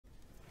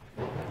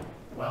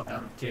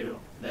Welcome to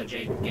the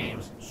Jake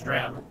Games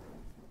Strip.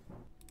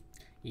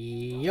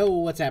 Yo,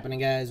 what's happening,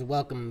 guys?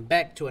 Welcome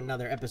back to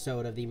another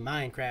episode of the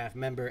Minecraft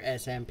Member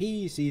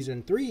SMP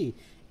Season 3.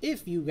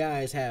 If you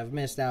guys have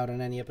missed out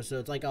on any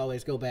episodes, like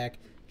always, go back,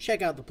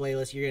 check out the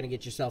playlist. You're going to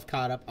get yourself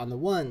caught up on the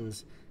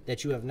ones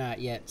that you have not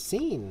yet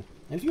seen.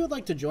 And if you would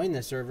like to join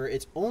this server,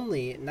 it's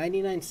only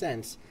 99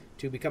 cents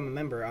to become a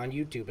member on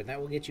YouTube, and that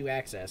will get you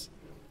access.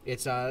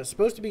 It's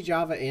supposed to be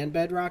Java and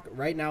Bedrock.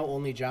 Right now,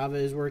 only Java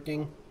is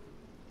working.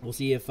 We'll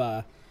see if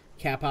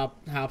Cap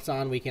hops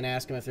on. We can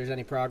ask him if there's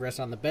any progress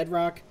on the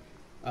Bedrock,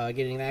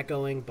 getting that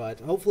going. But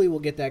hopefully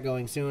we'll get that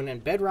going soon.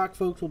 And Bedrock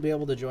folks will be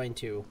able to join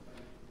too.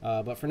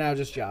 But for now,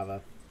 just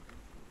Java.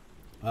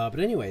 But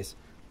anyways,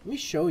 let me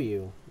show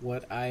you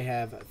what I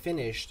have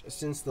finished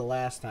since the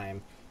last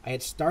time. I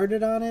had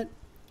started on it.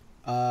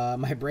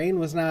 My brain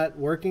was not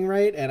working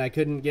right, and I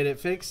couldn't get it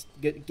fixed,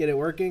 get it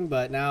working.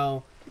 But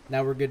now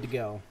we're good to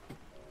go.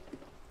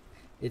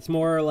 It's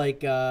more like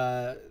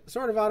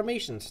sort of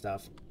automation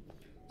stuff.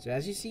 So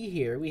as you see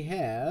here, we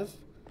have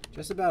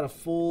just about a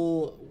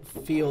full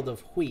field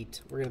of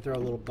wheat. We're going to throw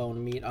a little bone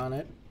of meat on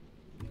it.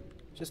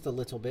 Just a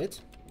little bit.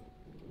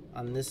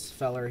 On this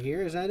feller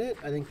here, is that it?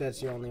 I think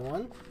that's the only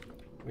one.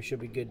 We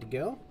should be good to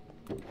go.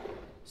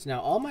 So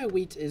now all my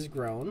wheat is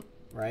grown,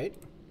 right?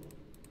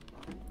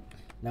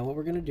 Now what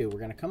we're going to do, we're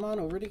going to come on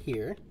over to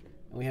here.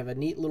 And we have a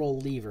neat little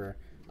lever.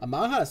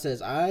 Amaha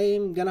says,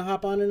 I'm going to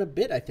hop on in a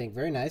bit, I think.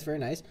 Very nice, very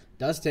nice.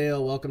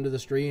 Dusttail, welcome to the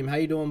stream. How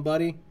you doing,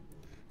 buddy?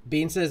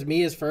 Bean says,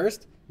 me is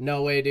first.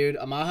 No way, dude.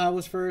 Amaha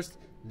was first,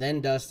 then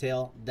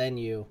Dusttail, then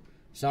you.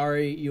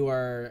 Sorry, you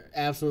are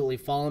absolutely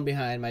falling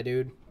behind, my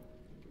dude.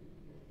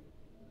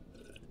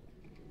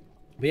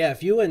 But yeah,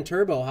 if you and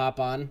Turbo hop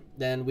on,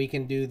 then we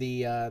can do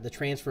the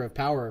transfer of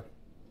power.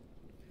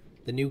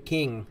 The new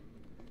king.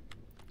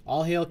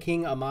 All hail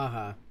King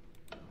Amaha.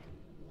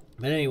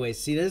 But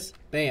anyways, see this?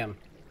 Bam.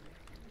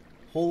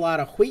 Whole lot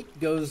of wheat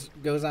goes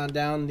on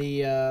down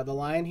the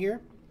line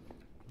here.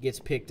 Gets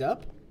picked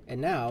up. And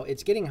now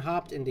it's getting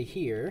hopped into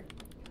here,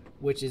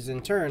 which is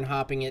in turn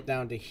hopping it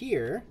down to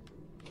here.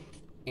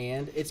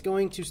 And it's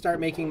going to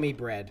start making me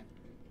bread.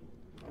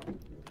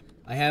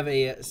 I have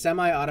a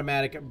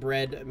semi-automatic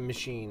bread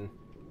machine.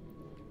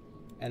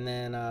 And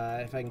then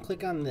if I can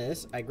click on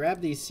this, I grab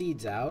these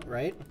seeds out,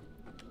 right?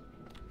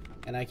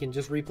 And I can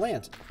just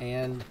replant.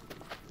 And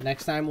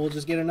next time we'll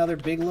just get another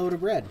big load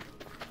of bread.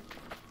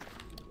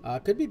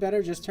 Could be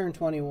better, just turned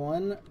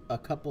 21 a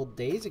couple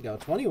days ago.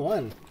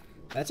 21.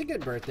 That's a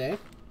good birthday.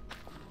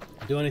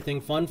 Do anything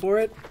fun for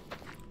it?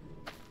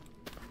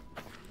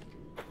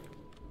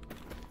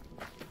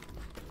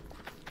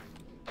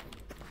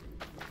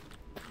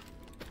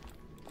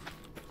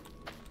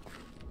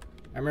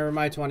 I remember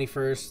my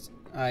 21st.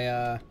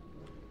 I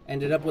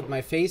ended up with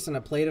my face and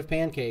a plate of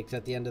pancakes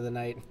at the end of the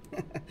night.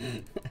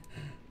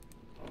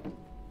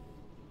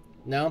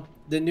 No?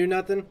 Didn't do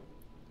nothing?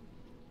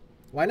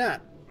 Why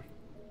not?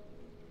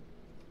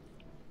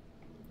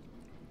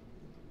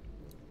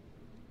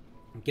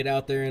 Get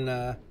out there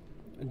and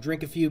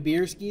drink a few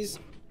beer skis.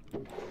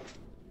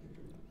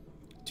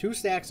 2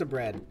 stacks of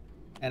bread.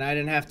 And I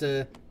didn't have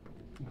to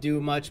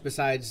do much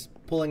besides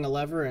pulling a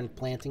lever and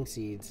planting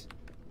seeds.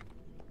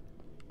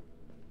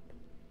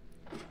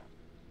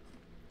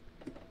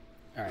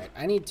 Alright,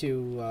 I need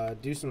to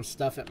do some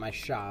stuff at my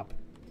shop.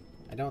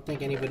 I don't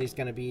think anybody's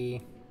going to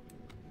be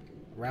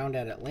around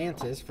at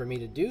Atlantis for me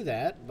to do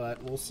that,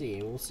 but we'll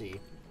see, we'll see.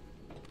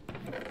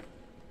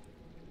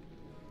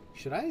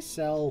 Should I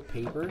sell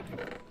paper?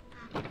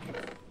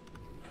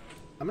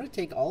 I'm going to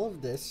take all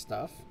of this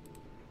stuff.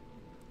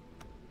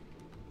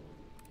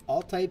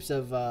 All types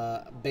of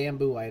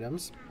bamboo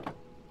items.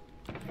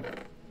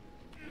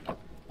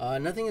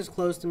 Nothing is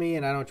close to me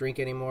and I don't drink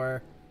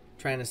anymore.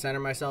 Trying to center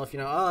myself, you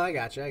know. Oh, I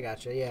gotcha, I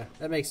gotcha. Yeah,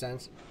 that makes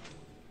sense.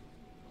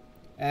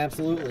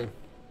 Absolutely.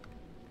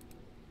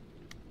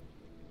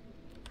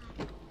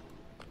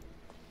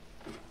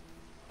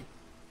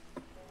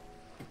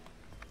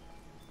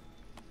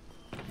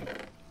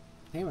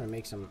 I think I'm going to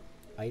make some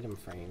item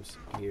frames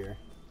here.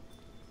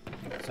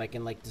 So I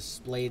can, like,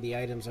 display the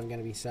items I'm going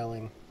to be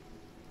selling.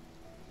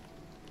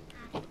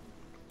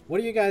 What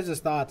are you guys'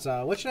 thoughts?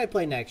 What should I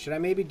play next? Should I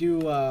maybe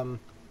do a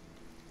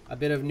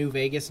bit of New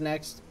Vegas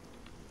next?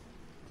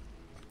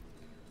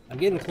 I'm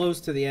getting close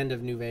to the end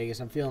of New Vegas.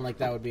 I'm feeling like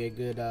that would be a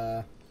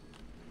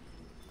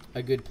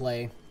good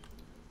play.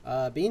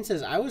 Bean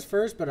says, I was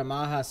first, but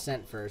Amaha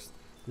sent first.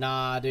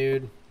 Nah,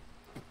 dude.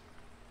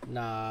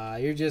 Nah,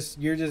 you're just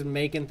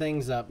making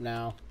things up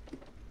now.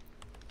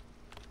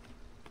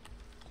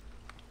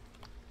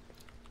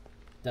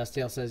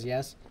 Dusttail says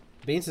yes.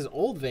 Bean says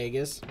Old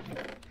Vegas.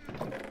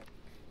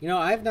 You know,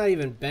 I've not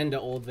even been to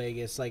Old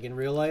Vegas, like in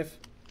real life.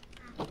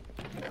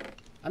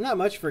 I'm not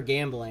much for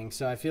gambling,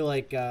 so I feel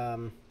like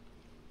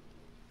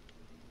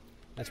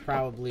that's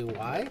probably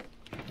why.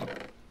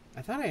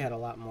 I thought I had a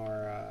lot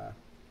more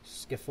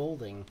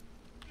scaffolding.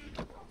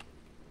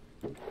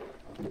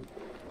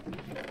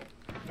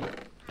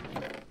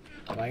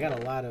 Well, I got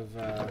a lot of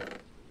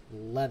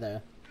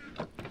leather.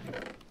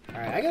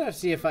 Alright, I gotta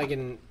see if I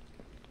can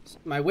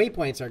My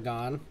waypoints are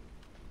gone.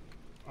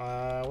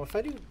 Well, if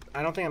I do...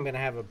 I don't think I'm going to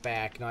have a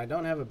back. No, I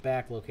don't have a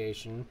back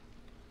location.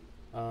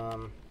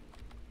 TP...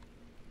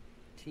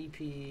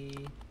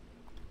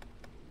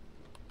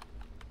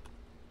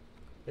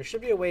 There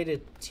should be a way to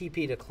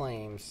TP to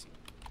claims.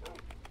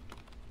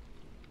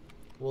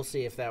 We'll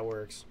see if that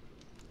works.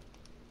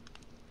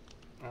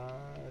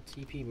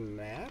 TP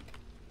map?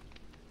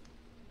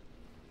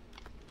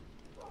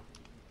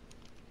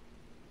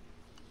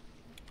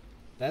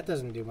 That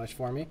doesn't do much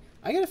for me.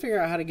 I gotta figure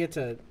out how to get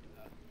to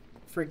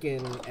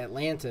freaking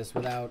Atlantis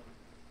without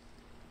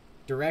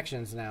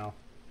directions now.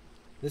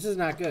 This is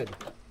not good.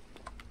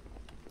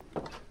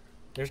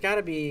 There's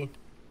gotta be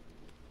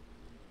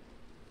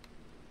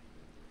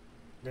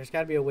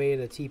a way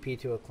to TP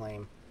to a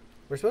claim.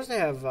 We're supposed to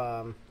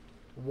have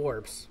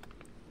warps.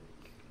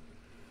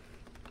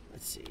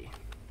 Let's see.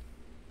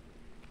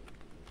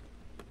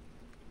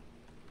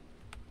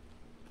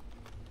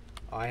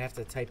 Oh, I have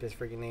to type his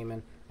freaking name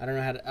in. I don't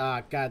know how to...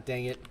 Ah, god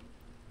dang it.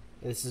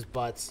 This is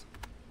butts.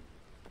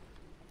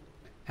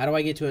 How do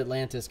I get to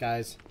Atlantis,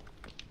 guys?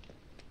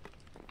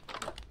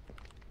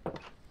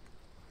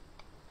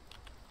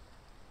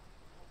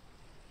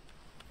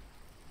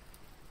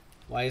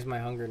 Why is my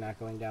hunger not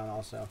going down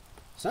also?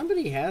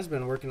 Somebody has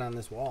been working on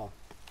this wall.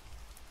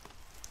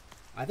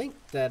 I think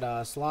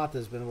that Sloth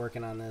has been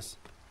working on this.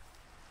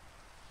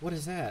 What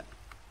is that?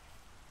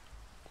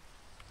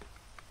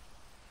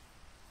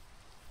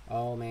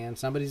 Oh man,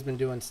 somebody's been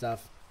doing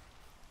stuff.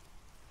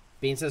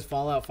 Bean says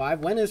Fallout 5.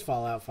 When is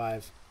Fallout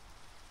 5?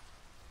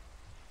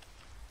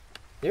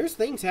 There's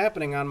things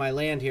happening on my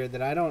land here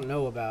that I don't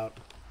know about.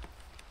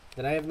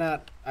 That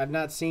I've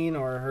not seen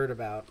or heard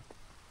about.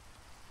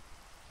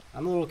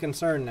 I'm a little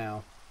concerned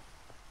now.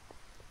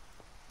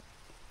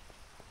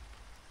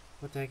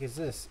 What the heck is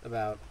this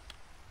about?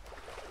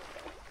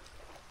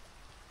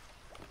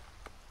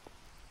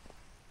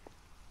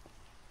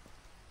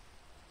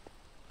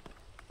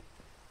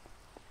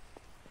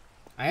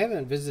 I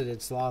haven't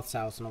visited Sloth's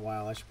house in a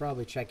while. I should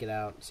probably check it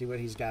out, see what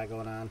he's got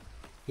going on.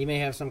 He may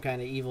have some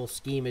kind of evil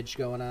schemage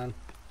going on.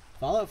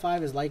 Fallout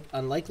 5 is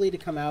unlikely to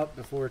come out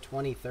before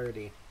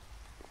 2030.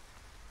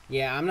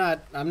 Yeah, I'm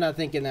not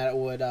thinking that it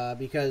would,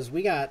 because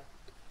we got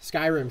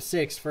Skyrim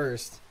 6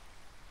 first.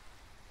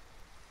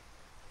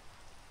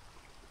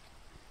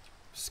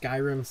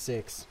 Skyrim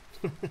 6.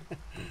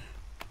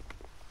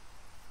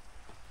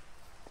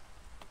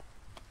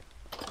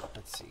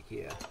 Let's see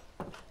here.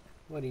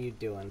 What are you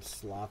doing,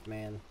 Sloth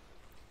man?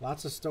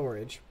 Lots of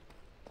storage.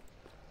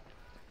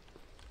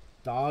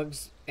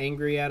 Dogs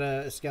angry at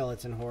a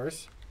skeleton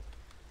horse.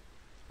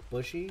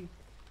 Bushy.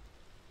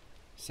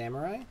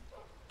 Samurai.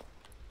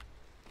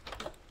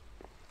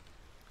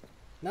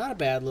 Not a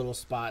bad little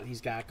spot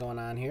he's got going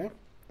on here.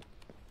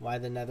 Why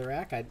the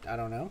netherrack? I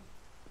don't know.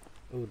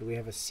 Ooh, do we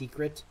have a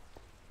secret?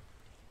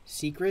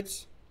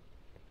 Secrets?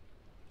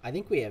 I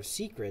think we have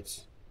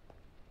secrets.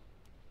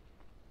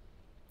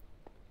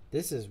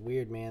 This is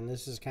weird, man.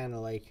 This is kind of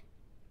like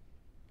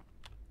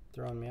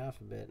throwing me off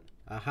a bit.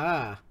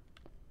 Aha!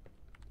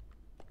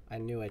 I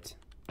knew it.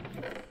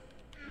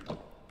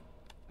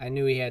 I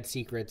knew he had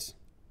secrets.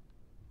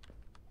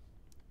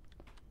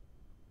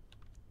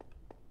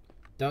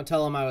 Don't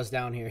tell him I was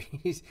down here.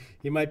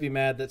 He might be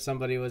mad that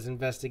somebody was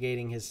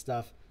investigating his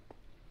stuff.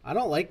 I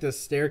don't like this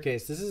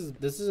staircase. This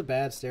is a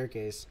bad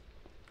staircase.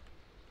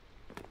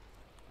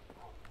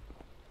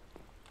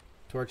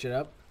 Torch it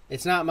up.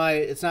 It's not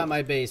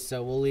my base,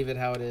 so we'll leave it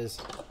how it is.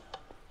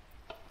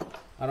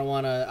 I don't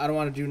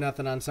wanna do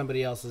nothing on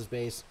somebody else's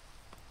base.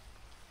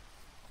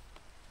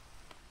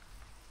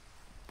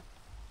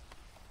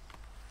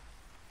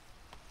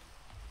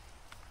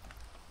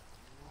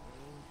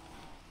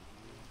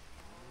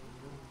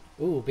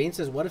 Ooh, Bean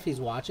says, what if he's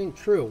watching?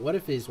 True, what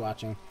if he's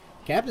watching?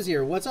 Cap is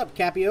here. What's up,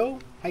 Capio?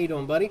 How you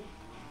doing, buddy?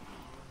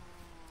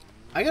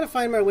 I gotta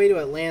find my way to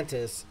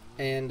Atlantis,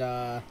 and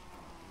the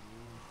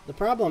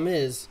problem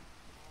is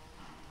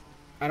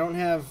I don't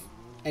have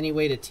any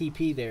way to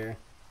TP there.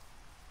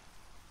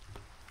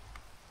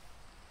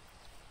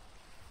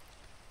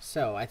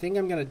 So, I think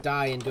I'm gonna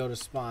die and go to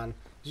spawn.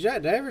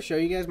 Did I ever show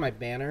you guys my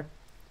banner?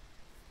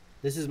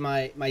 This is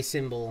my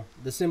symbol.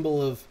 The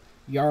symbol of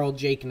Jarl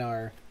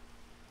Jakenar.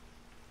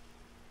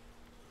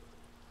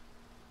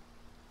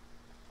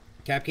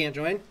 Cap can't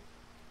join?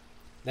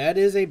 That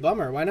is a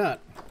bummer. Why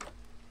not?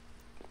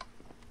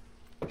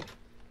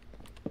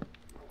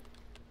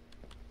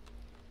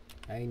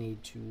 I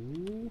need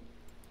to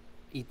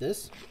eat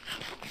this.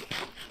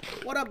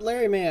 What up,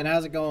 Larry man?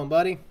 How's it going,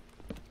 buddy?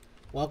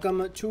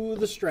 Welcome to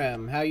the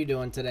stream. How you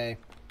doing today?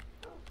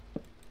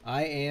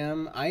 I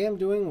am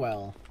doing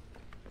well.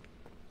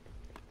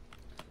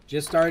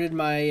 Just started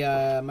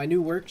my my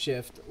new work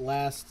shift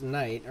last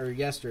night or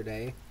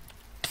yesterday.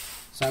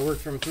 So I worked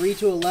from 3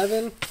 to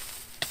 11.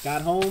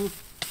 Got home,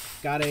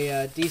 got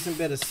a decent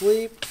bit of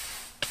sleep,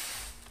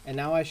 and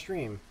now I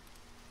stream.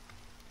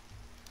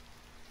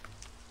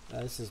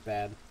 This is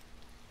bad.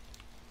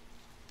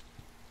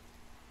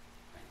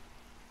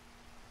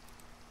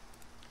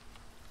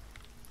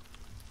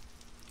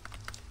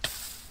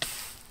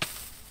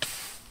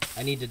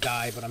 I need to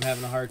die, but I'm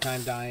having a hard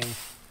time dying.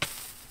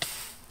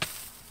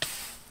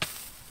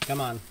 Come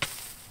on.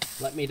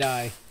 Let me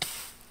die.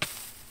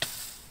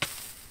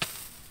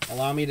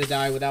 Allow me to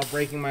die without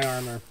breaking my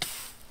armor.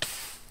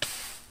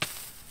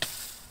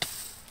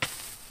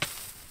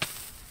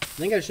 I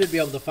think I should be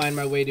able to find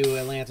my way to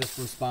Atlantis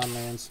from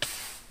Spawnlands.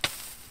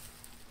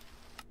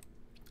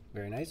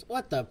 Very nice.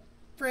 What the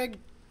frig?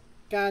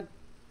 God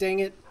dang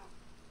it.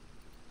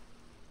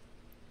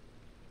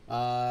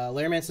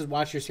 Lairman says,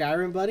 watch your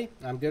Skyrim, buddy.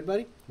 I'm good,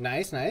 buddy.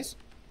 Nice, nice.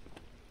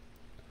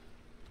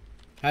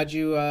 How'd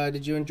you,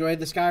 did you enjoy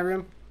the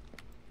Skyrim?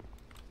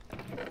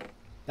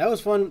 That was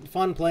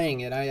fun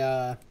playing it.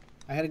 I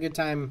had a good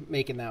time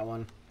making that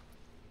one.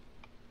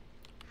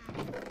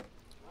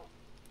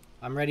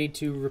 I'm ready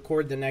to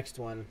record the next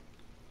one.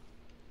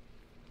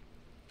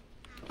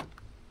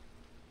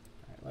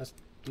 Alright, let's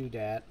do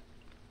that.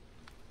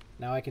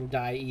 Now I can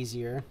die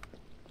easier.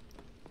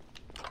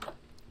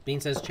 Bean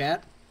says,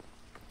 chat.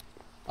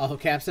 Oh,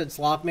 Cap said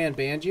Slothman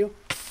banned you?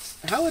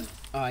 How would...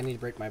 Oh, I need to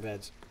break my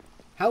beds.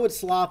 How would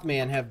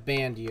Slothman have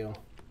banned you?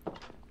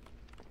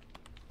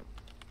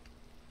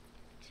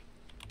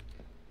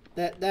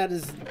 That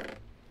is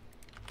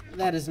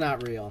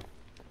not real.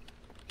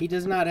 He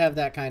does not have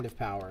that kind of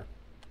power.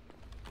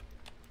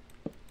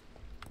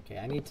 Okay,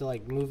 I need to,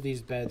 like, move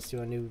these beds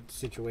to a new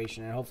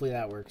situation, and hopefully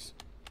that works.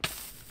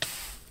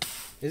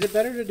 Is it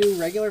better to do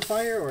regular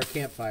fire or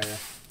campfire?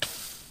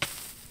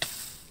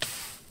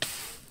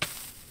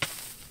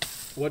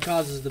 What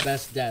causes the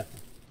best death?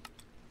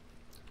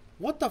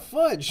 What the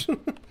fudge?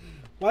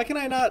 Why can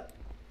I not...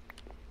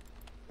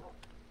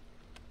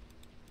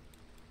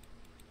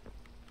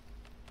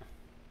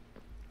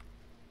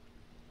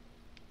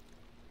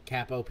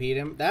 Cap OP'd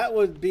him? That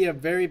would be a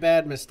very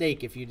bad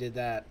mistake if you did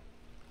that.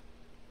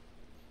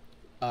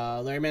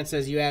 Larryman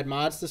says you add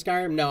mods to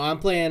Skyrim? No, I'm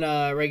playing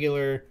a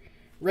regular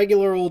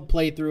old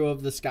playthrough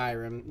of the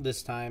Skyrim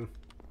this time.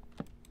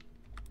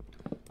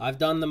 I've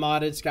done the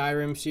modded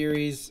Skyrim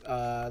series.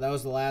 That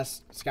was the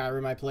last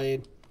Skyrim I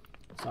played.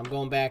 So I'm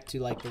going back to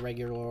like the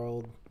regular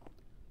old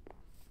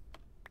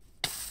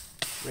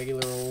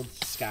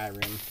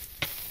Skyrim.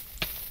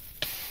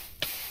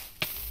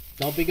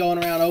 Don't be going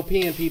around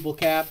OPing people,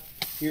 Cap.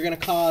 You're gonna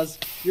cause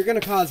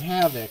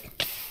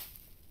havoc.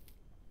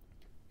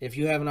 If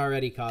you haven't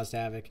already caused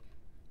havoc.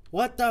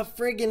 What the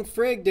friggin'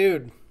 frig,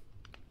 dude?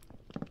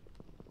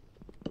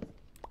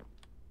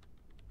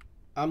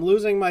 I'm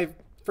losing my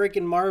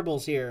freaking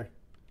marbles here.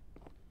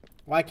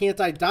 Why can't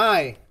I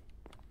die?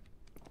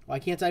 Why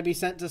can't I be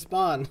sent to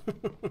spawn?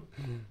 Do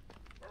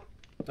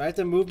I have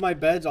to move my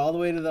beds all the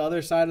way to the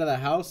other side of the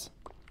house?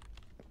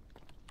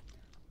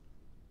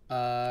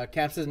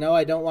 Cap says, no,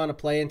 I don't want to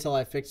play until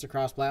I fix the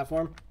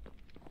cross-platform.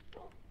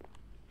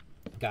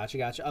 Gotcha,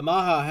 gotcha.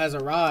 Amaha has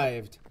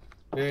arrived.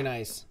 Very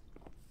nice.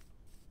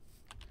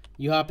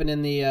 You hopping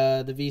in the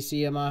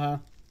VC,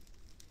 Amaha?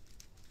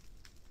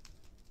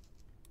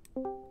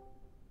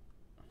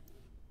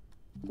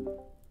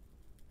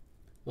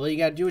 Well, you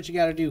gotta do what you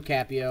gotta do,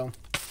 Capio.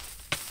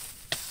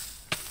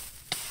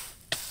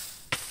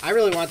 I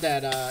really want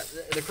that.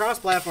 The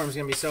cross-platform is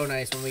gonna be so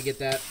nice when we get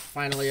that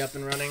finally up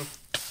and running.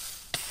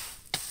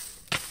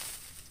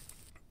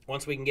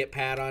 Once we can get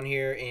Pat on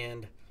here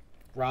and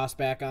Ross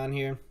back on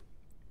here.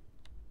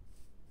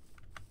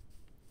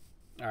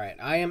 Alright,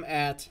 I am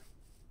at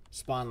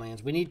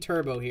Spawnlands. We need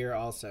Turbo here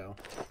also.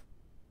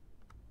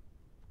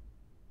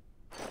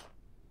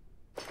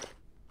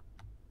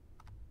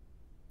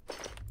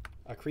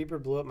 A creeper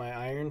blew up my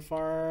iron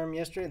farm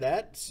yesterday.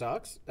 That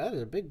sucks. That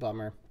is a big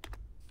bummer.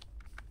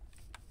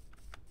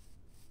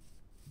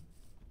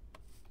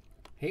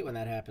 Hate when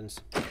that happens.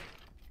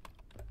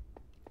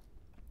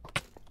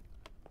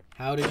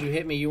 How did you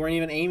hit me? You weren't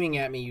even aiming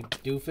at me, you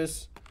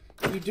doofus.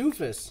 You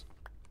doofus.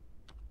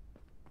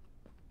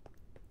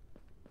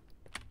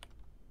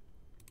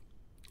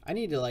 I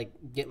need to, like,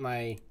 get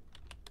my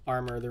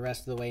armor the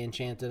rest of the way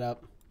enchanted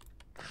up.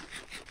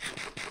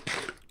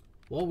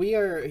 Well, we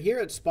are here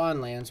at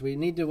Spawnlands. We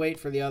need to wait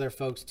for the other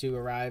folks to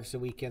arrive so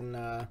we can,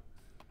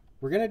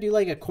 we're going to do,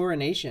 like, a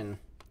coronation.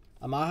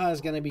 Amaha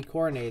is going to be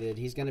coronated.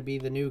 He's going to be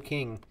the new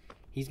king.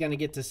 He's going to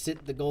get to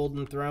sit the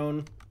golden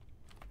throne,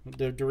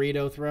 the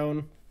Dorito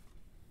throne.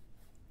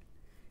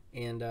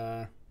 And,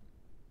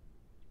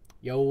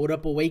 yo, what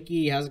up,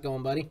 Awakey? How's it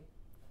going, buddy?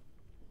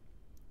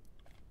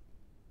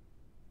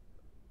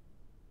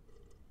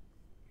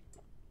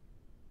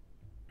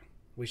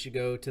 We should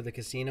go to the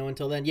casino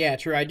until then. Yeah,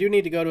 true. I do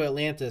need to go to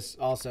Atlantis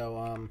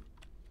also.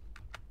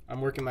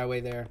 I'm working my way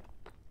there.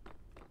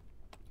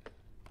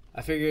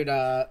 I figured,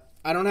 I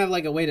don't have,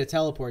 like, a way to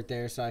teleport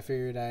there, so I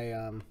figured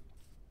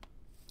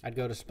I'd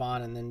go to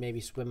spawn and then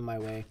maybe swim my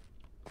way.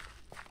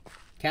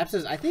 Cap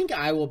says, I think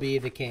I will be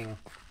the king.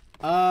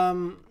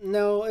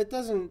 No, it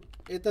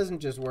doesn't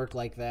just work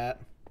like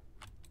that.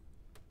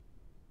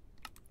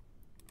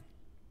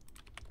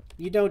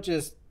 You don't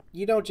just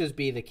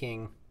be the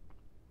king.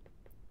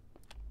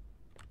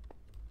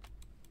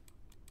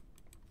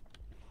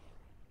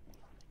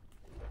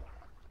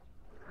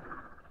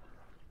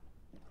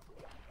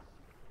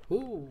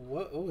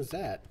 What was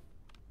that?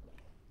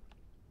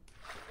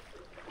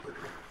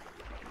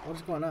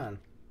 What's going on?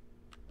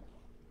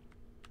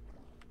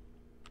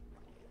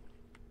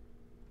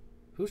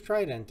 Who's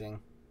tridenting?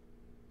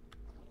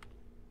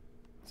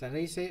 Is that how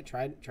you say it?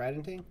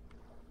 Tridenting?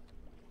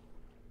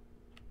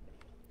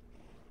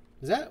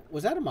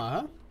 Was that a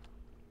Maha?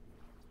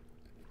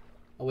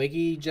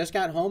 Awakey just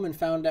got home and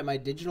found that my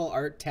digital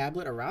art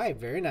tablet arrived.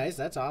 Very nice.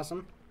 That's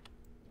awesome.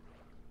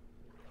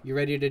 You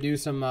ready to do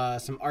some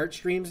art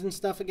streams and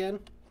stuff again?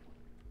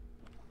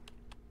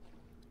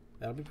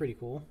 That'll be pretty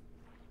cool.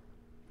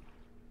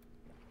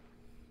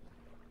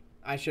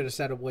 I should have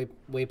set a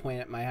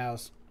waypoint at my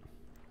house.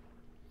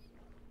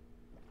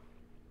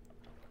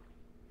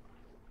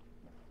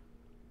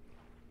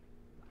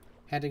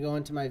 Had to go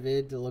into my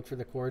vid to look for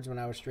the chords when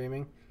I was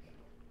streaming.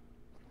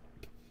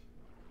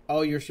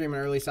 Oh, you're streaming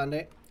early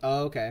Sunday?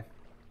 Oh, okay.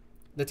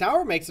 The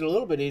tower makes it a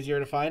little bit easier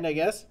to find, I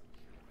guess.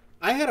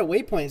 I had a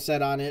waypoint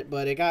set on it,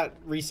 but it got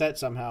reset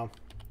somehow.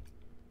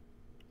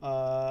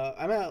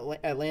 I'm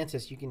at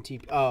Atlantis. You can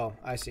TP. Oh,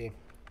 I see.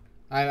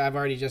 I've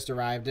already just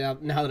arrived now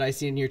that I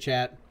see in your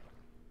chat.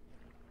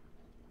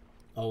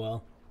 Oh,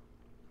 well.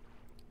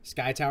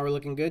 Sky tower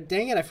looking good.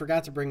 Dang it, I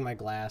forgot to bring my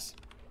glass.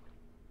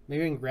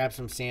 Maybe I can grab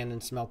some sand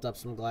and smelt up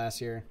some glass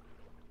here.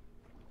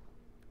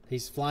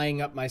 He's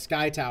flying up my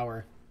sky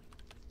tower.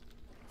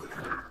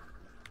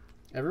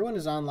 Everyone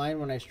is online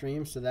when I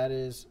stream, so that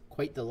is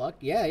quite the luck.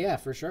 Yeah,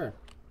 for sure.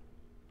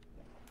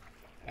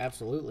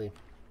 Absolutely.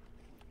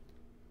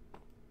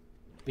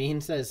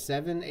 Bean says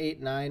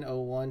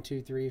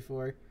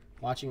 789012334.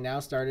 Watching now,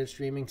 started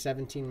streaming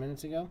 17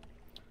 minutes ago.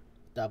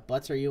 The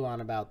butts are you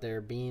on about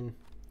there, Bean?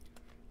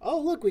 Oh,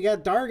 look, we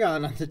got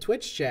Dargon on the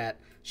Twitch chat.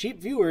 Cheap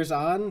viewers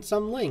on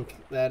some link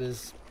that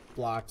is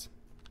blocked.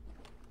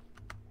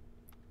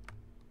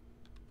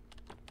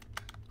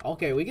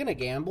 Okay, we gonna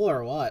gamble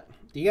or what?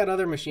 Do you got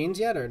other machines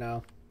yet or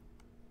no?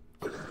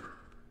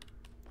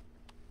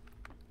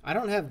 I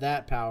don't have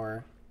that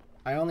power.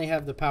 I only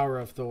have the power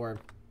of Thor.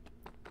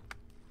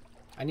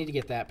 I need to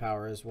get that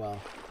power as well.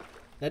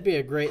 That'd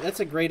be that's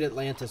a great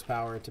Atlantis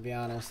power, to be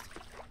honest.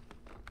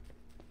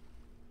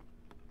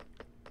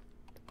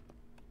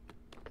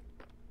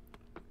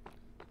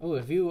 Oh,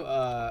 have you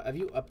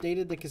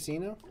updated the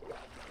casino?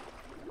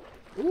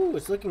 Ooh,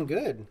 it's looking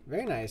good.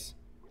 Very nice.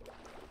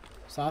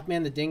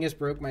 Softman the Dingus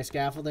broke my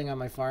scaffolding on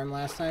my farm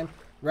last time.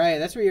 Right,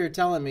 that's what you were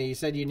telling me. You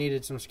said you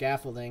needed some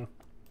scaffolding.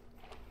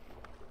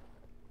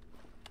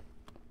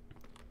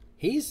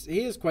 He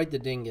is quite the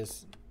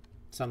dingus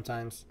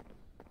sometimes.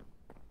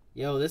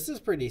 Yo, this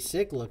is pretty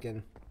sick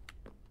looking.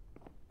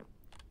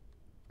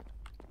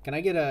 Can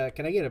I get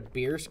a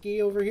beer ski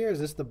over here?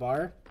 Is this the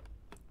bar?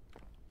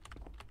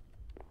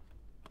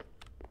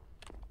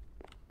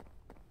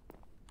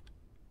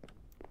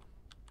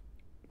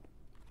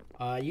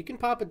 You can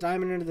pop a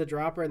diamond into the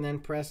dropper and then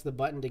press the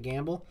button to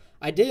gamble.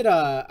 I did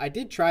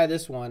try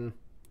this one.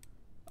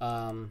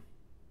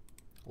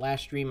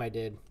 Last stream I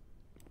did.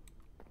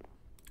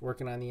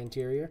 Working on the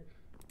interior.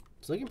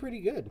 It's looking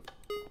pretty good.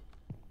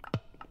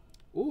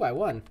 Ooh, I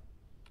won.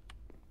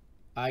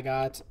 I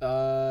got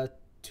 2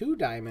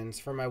 diamonds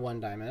for my 1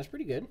 diamond. That's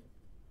pretty good.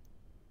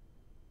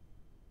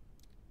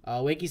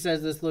 Wakey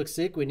says this looks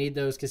sick. We need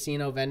those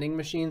casino vending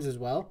machines as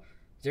well.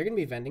 Is there going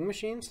to be vending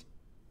machines?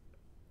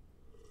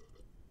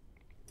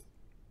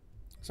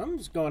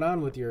 Something's going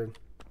on with your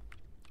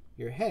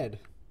head.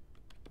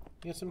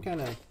 You got some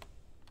kind of...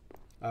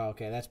 Oh,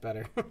 okay, that's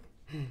better.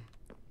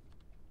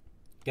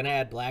 Gonna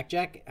add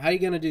blackjack? How are you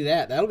gonna do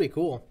that? That'll be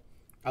cool.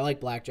 I like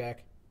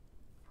blackjack.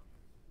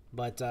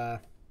 But,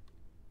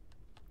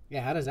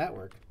 yeah, how does that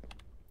work?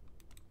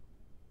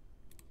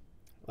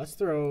 Let's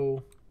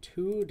throw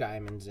 2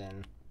 diamonds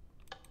in.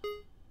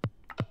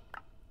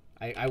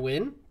 I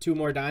win? 2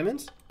 more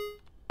diamonds?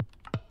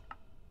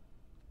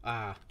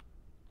 Ah.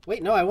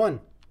 Wait, no, I won.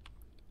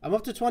 I'm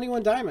up to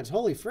 21 diamonds.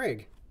 Holy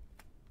frig.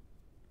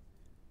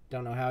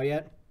 Don't know how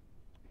yet.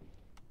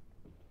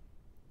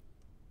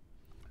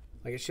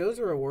 Like, it shows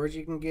the rewards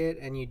you can get,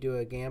 and you do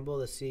a gamble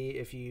to see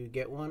if you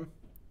get one.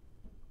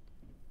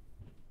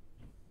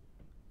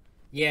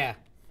 Yeah.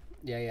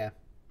 Yeah.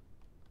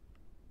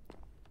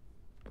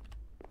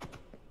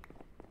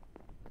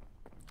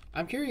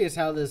 I'm curious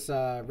how this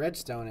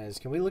redstone is.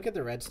 Can we look at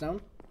the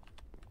redstone?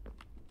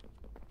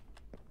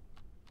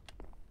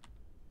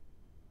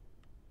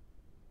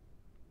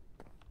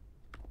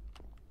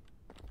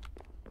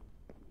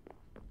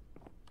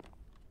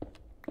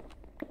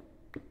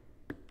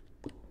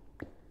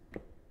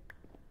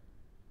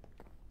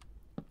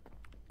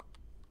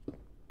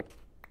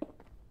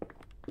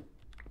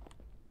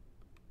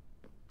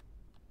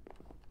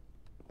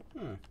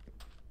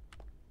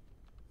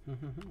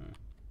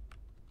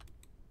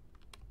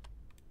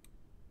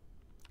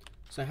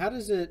 So how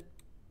does it...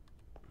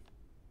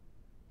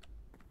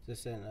 Is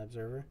this an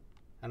observer?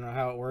 I don't know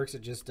how it works.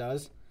 It just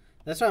does.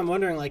 That's why I'm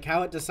wondering, like,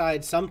 how it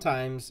decides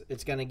sometimes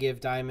it's going to give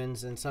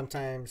diamonds and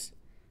sometimes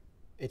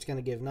it's going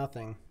to give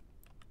nothing.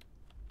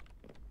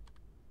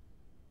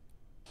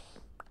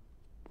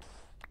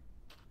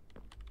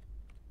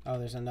 Oh,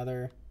 there's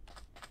another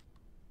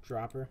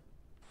dropper.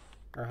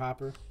 Or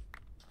hopper.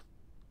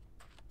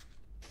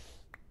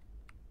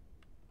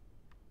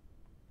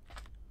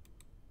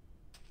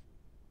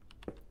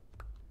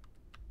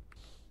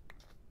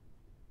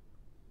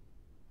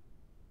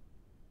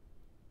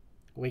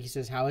 Wiki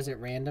says, how is it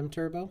random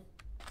turbo?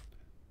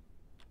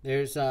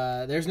 There's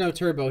no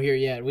turbo here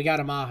yet. We got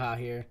a Maha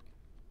here.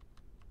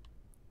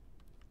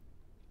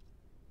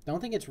 Don't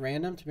think it's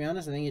random, to be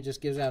honest. I think it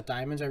just gives out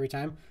diamonds every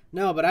time.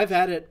 No, but I've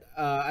had it,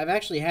 I've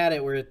actually had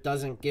it where it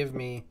doesn't give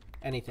me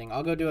anything.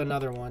 I'll go do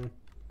another one.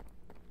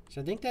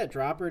 So I think that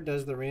dropper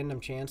does the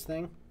random chance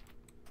thing.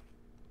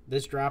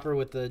 This dropper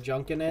with the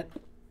junk in it.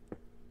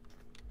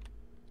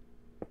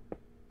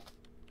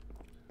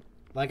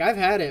 Like, I've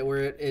had it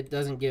where it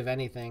doesn't give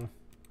anything.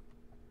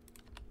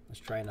 Let's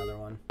try another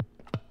one.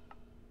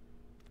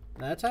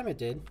 That time it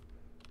did.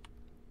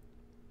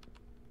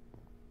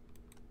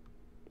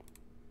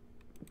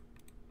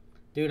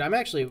 Dude, I'm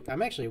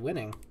actually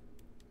winning.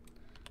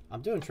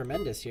 I'm doing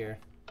tremendous here.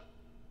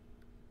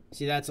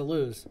 See, that's a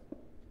lose.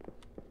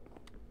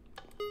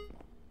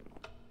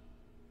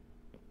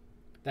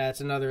 That's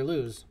another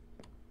lose.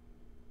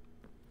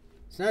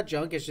 It's not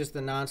junk, it's just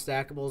the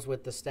non-stackables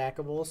with the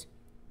stackables.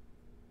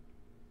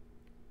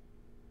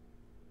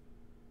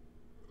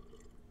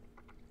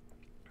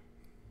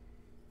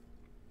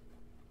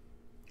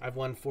 I've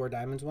won 4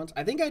 diamonds once.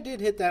 I think I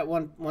did hit that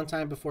one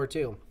time before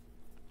too.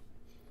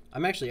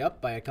 I'm actually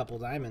up by a couple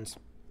diamonds.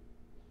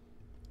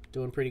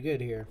 Doing pretty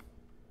good here.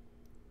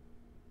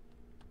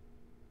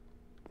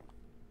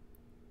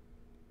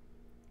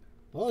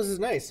 Well, this is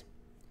nice.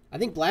 I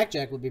think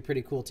blackjack would be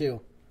pretty cool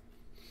too.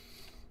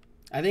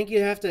 I think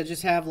you have to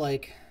just have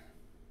like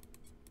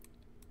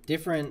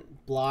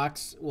different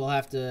blocks will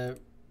have to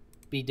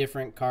be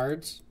different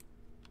cards.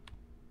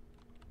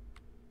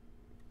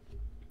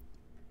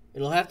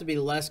 It'll have to be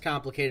less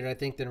complicated, I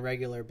think, than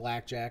regular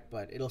blackjack,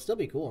 but it'll still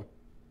be cool.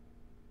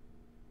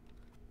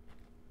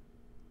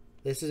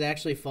 This is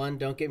actually fun.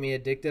 Don't get me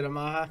addicted,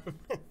 Amaha.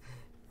 I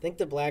think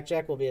the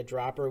blackjack will be a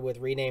dropper with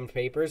renamed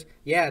papers.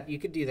 Yeah, you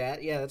could do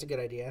that. Yeah, that's a good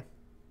idea.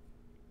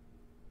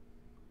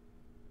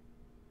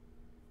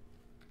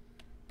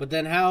 But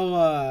then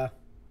how,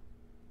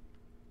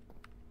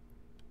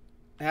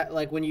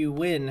 like when you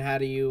win, how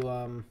do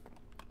you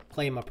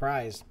claim a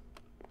prize?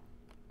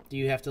 Do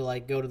you have to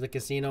like go to the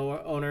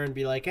casino owner and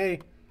be like,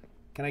 hey,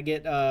 can I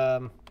get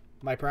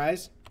my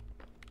prize?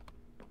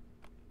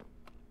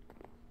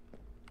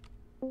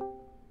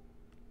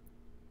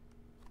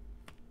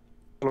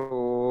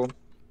 Hello.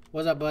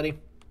 What's up, buddy?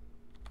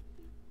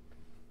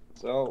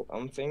 So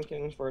I'm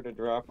thinking for the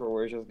dropper,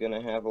 we're just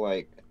gonna have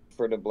like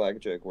for the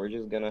blackjack, we're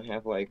just gonna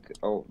have like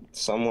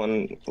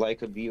someone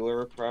like a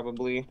dealer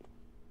probably.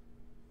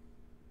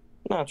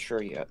 Not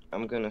sure yet.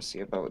 I'm gonna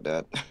see about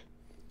that.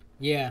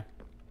 Yeah.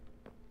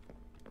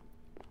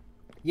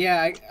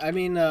 Yeah, I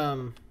mean,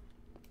 a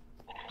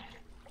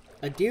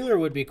dealer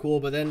would be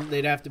cool, but then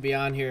they'd have to be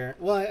on here.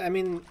 Well, I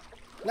mean,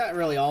 not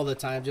really all the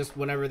time. Just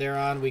whenever they're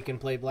on, we can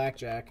play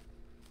blackjack.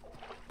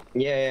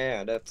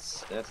 Yeah,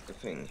 that's the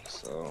thing.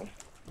 So.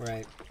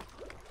 Right.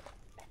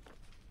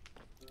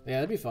 Yeah,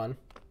 that'd be fun.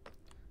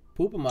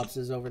 Poop 'em Ups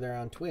is over there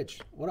on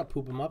Twitch. What up,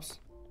 Poop 'em Ups?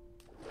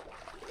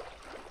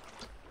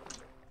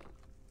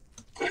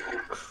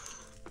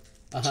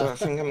 So I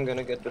think I'm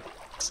gonna get the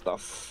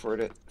stuff for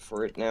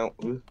it now.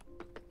 Ooh.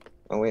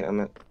 Oh wait, I'm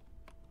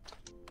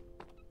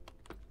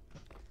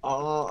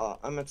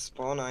at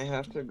spawn. I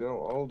have to go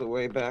all the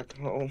way back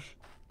home.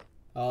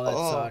 Oh, that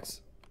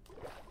sucks.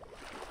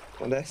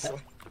 Well, that's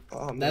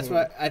that's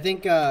what I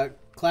think.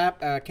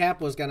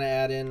 Cap was gonna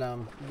add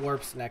in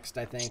warps next,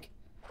 I think.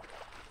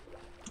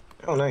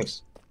 Oh,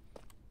 nice.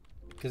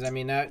 Because I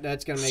mean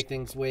that's gonna make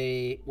things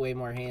way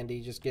more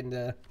handy. Just getting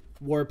to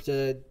warp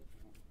to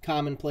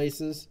common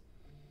places.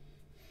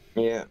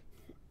 Yeah.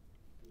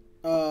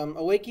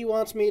 Awakey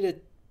wants me to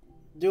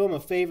do him a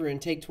favor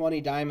and take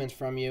 20 diamonds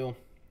from you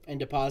and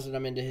deposit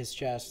them into his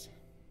chest.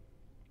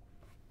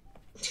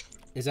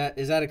 Is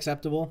that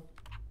acceptable?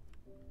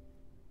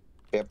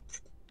 Yep.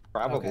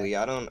 Probably.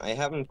 Okay. I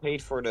haven't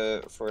paid for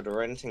the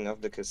renting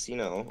of the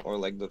casino or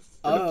like the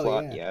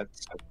plot yeah. yet.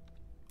 So,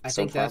 I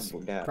think that's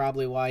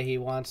probably why he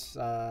wants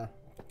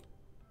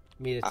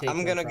me to take.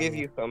 I'm gonna give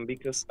you some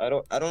because I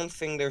don't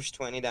think there's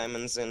 20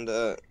 diamonds in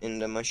the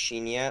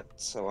machine yet.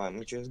 So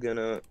I'm just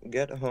gonna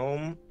get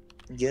home,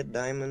 get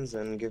diamonds,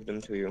 and give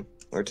them to you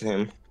or to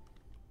him.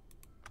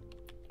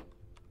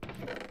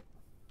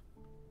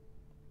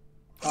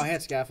 Oh, I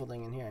had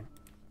scaffolding in here.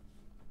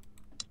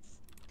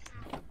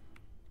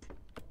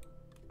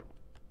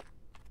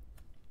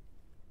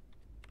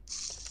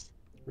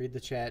 Read the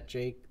chat,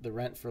 Jake. The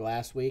rent for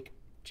last week.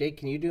 Jake,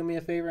 can you do me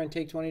a favor and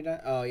take 20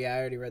 diamonds? Oh yeah, I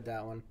already read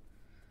that one.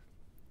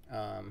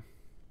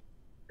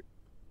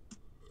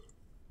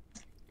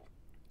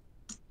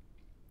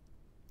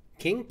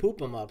 King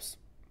Poop 'em Ups.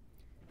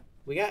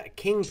 We got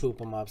King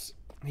Poop 'em Ups.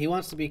 He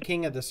wants to be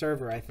king of the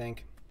server, I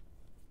think.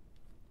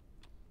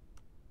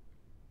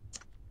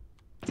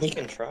 He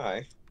can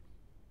try.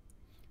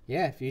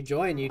 Yeah, if you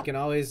join, you can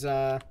always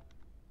get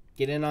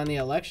in on the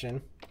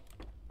election.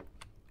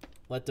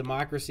 let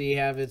democracy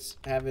have its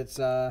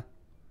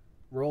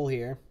role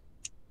here.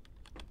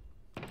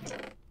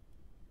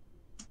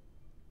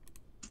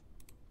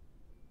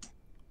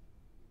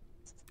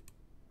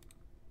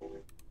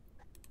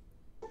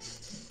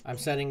 I'm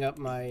setting up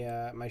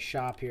my my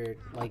shop here,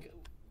 like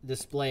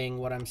displaying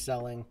what I'm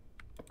selling.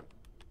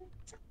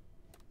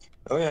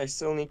 Oh yeah, I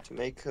still need to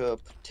make a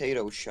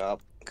potato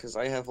shop because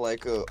I have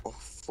like a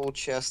full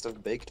chest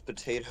of baked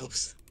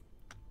potatoes.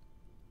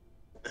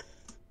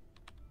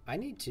 I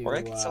need to. Or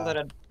I could sell that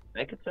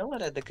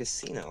at the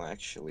casino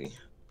actually.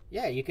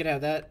 Yeah, you could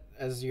have that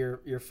as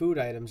your food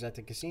items at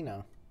the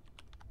casino.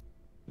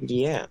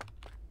 Yeah.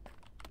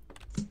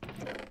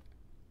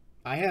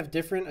 I have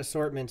different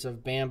assortments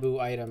of bamboo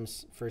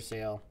items for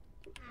sale.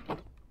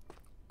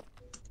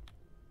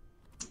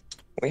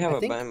 We have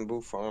a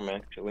bamboo farm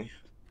actually.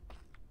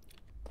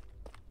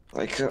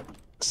 Like a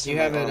you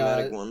have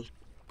semi-automatic one.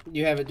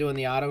 You have it doing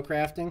the auto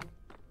crafting?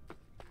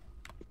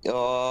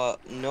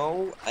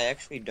 No, I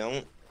actually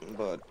don't,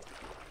 but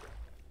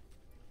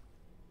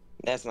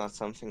that's not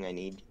something I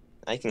need.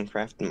 I can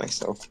craft it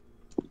myself.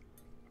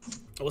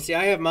 Well, see,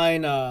 I have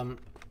mine,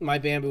 my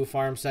bamboo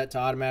farm set to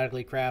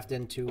automatically craft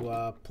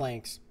into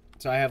planks.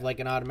 So I have like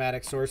an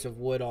automatic source of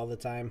wood all the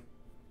time.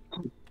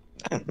 Oh,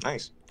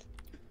 nice.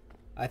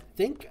 I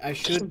think I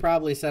should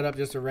probably set up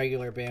just a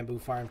regular bamboo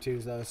farm too,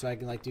 though, so I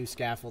can like do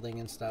scaffolding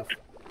and stuff.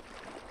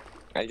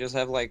 I just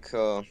have like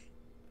I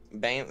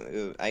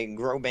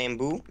grow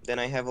bamboo, then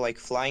I have like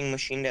flying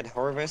machine that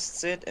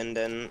harvests it, and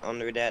then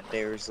under that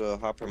there's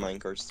hopper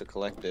minecarts to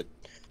collect it.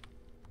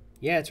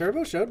 Yeah,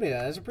 Turbo showed me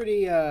that. That's a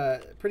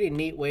pretty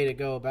neat way to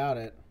go about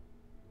it.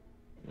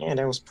 Yeah,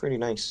 that was pretty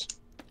nice.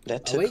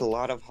 That took a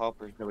lot of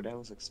hoppers though. That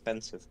was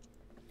expensive.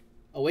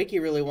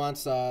 Awakey really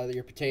wants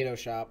your potato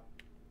shop.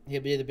 He'll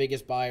be the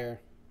biggest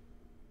buyer.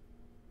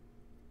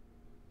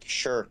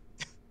 Sure,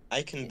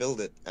 I can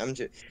build it.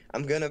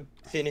 I'm gonna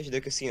finish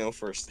the casino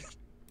first.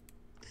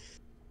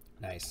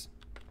 Nice.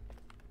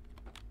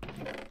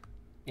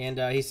 And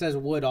he says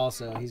wood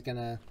also. He's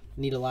gonna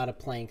need a lot of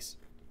planks.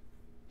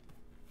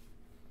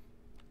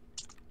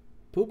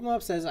 Poop 'em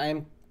Up says, I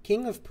am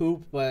king of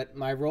poop, but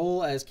my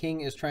role as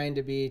king is trying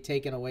to be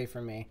taken away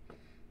from me.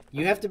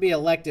 You have to be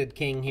elected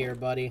king here,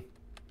 buddy.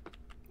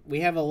 We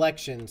have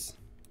elections.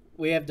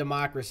 We have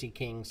democracy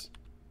kings.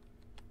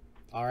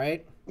 All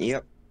right?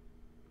 Yep.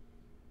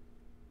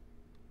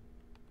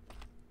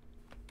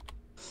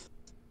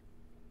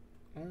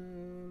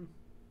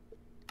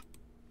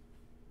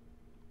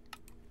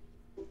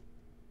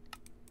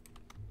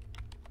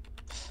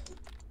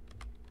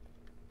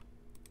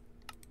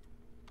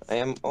 I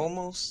am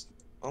almost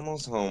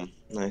home.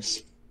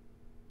 Nice.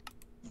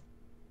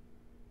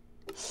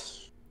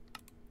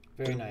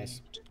 Very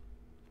nice.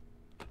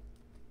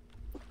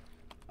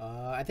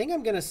 I think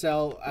I'm gonna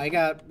sell. I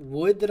got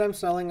wood that I'm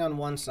selling on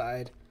one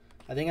side.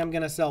 I think I'm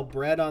gonna sell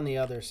bread on the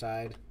other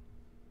side.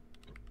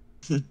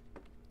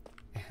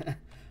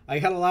 I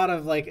got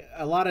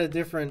a lot of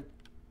different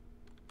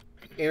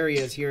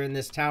areas here in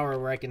this tower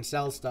where I can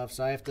sell stuff.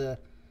 So I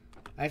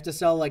have to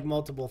sell like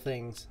multiple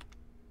things.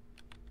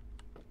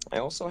 I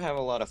also have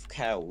a lot of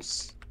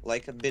cows,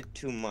 like a bit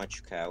too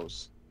much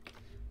cows.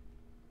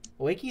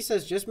 Wakey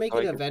says just make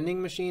it a vending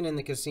machine in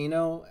the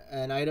casino,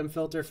 an item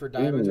filter for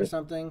diamonds or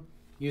something.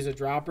 Use a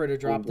dropper to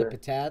drop the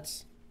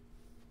patats.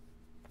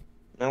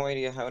 No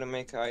idea how to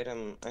make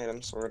item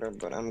sorter,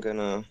 but I'm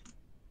gonna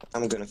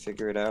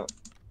figure it out.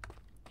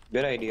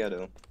 Good idea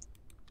though.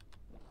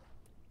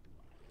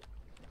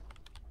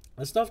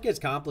 This stuff gets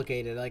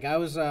complicated. Like I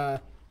was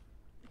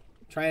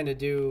trying to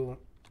do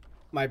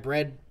my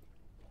bread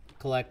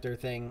collector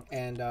thing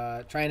and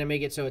trying to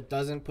make it so it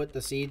doesn't put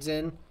the seeds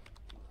in.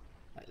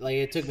 Like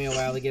it took me a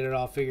while to get it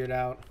all figured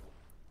out.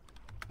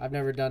 I've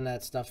never done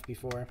that stuff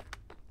before.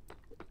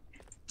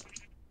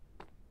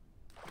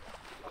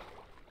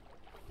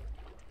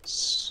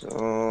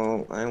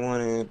 So I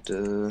wanted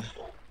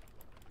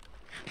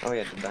oh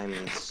yeah, the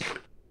diamonds.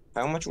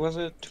 How much was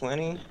it?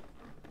 20?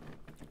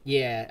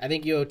 Yeah, I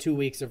think you owe 2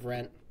 weeks of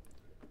rent.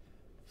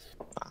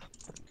 Ah,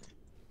 okay.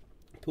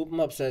 Poop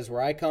 'em Up says,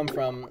 where I come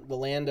from, the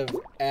land of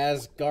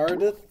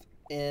Asgardeth,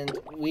 and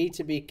we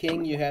to be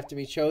king, you have to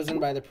be chosen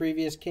by the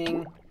previous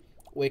king,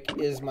 which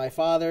is my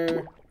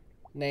father,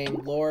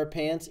 named Lore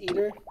Pants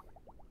Eater.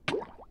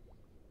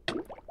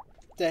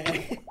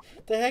 The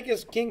heck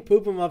is King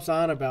Poop 'em Up's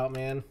on about,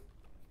 man?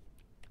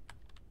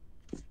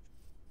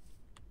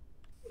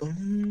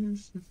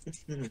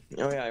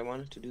 Oh yeah, I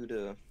wanted to do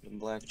the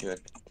blackjack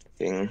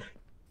thing.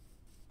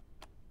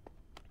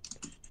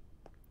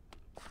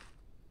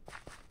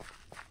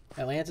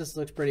 Atlantis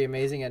looks pretty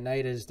amazing at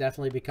night. It has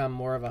definitely become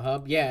more of a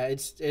hub. Yeah,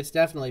 it's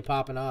definitely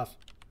popping off.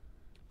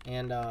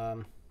 And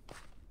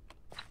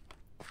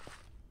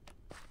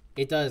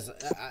it does.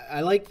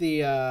 I like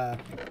the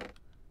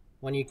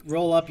when you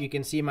roll up, you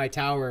can see my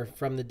tower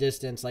from the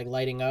distance, like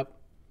lighting up.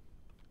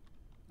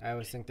 I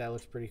always think that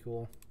looks pretty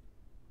cool.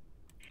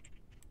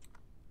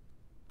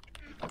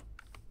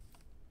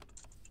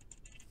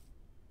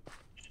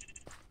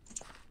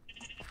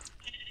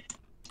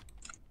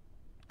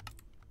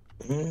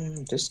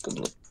 This could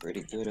look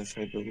pretty good if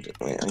I build it.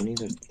 Wait, I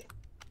need a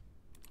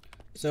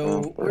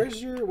So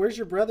dropper. where's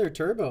your brother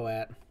Turbo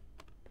at?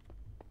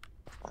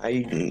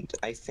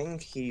 I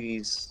think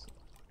he's.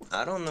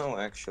 I don't know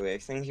actually. I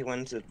think he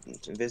went to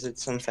visit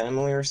some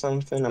family or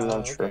something. I'm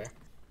not sure. Okay. I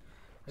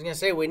was gonna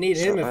say we need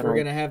So him I if we're don't.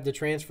 gonna have the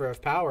transfer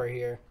of power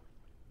here.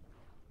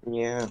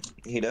 Yeah,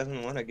 he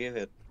doesn't want to give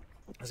it.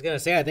 I was gonna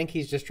say I think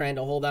he's just trying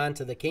to hold on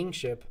to the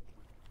kingship.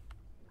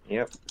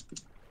 Yep.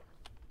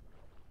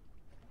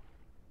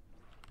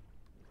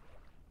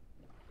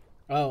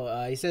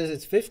 Oh, he says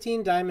it's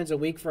 15 diamonds a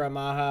week for a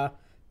Maha,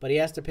 but he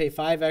has to pay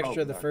 5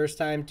 extra the God. first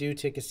time due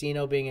to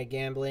casino being a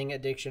gambling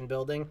addiction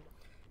building.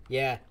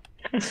 Yeah,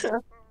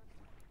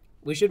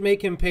 we should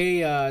make him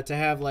pay to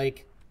have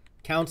like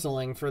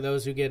counseling for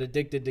those who get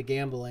addicted to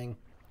gambling.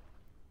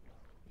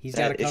 He's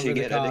got to If you cover the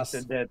get costs.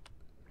 addicted,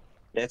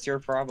 that's your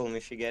problem.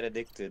 If you get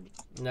addicted,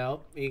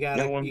 No, you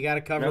no one,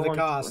 gotta cover no the one,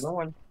 cost.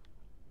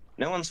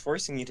 no one's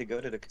forcing you to go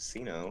to the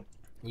casino.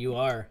 You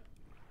are.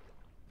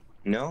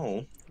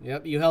 No,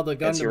 Yep, you held a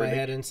gun that's to your my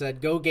head addiction. and said,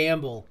 "Go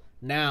gamble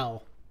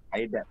now."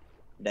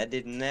 That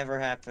did never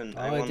happen. Oh,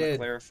 I it want to did.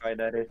 clarify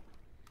that It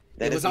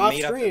that was is a off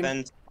made-up stream.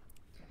 event.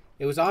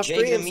 It was off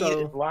Jake the stream, Meat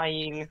is so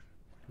lying.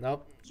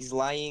 nope, He's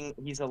lying.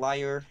 He's a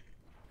liar.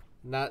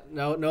 no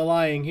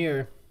lying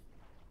here.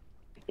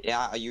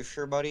 Yeah, are you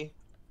sure, buddy?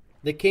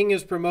 The king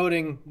is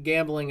promoting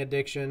gambling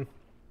addiction.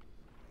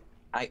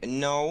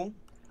 No.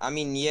 I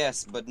mean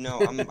yes, but no.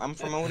 I'm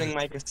promoting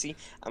my casino.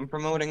 I'm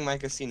promoting my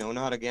casino,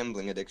 not a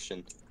gambling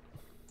addiction.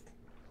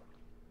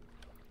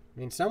 I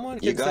mean, someone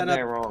You could got set that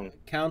up wrong.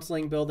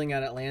 counseling building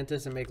at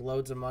Atlantis and make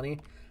loads of money.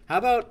 How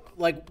about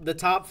like the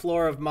top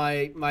floor of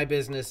my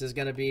business is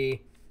going to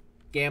be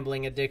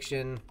gambling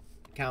addiction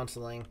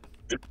counseling.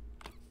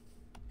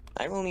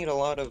 I will need a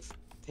lot of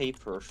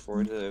paper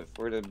for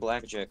the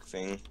blackjack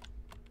thing.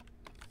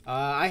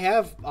 I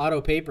have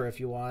auto paper if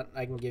you want.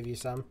 I can give you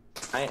some.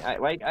 I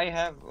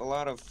have a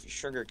lot of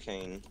sugar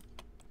cane.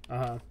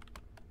 Uh-huh.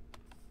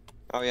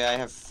 Oh yeah, I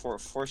have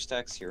four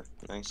stacks here.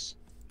 Nice.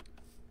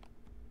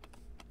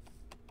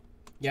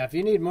 Yeah, if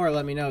you need more,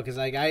 let me know, because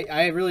like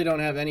I really don't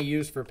have any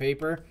use for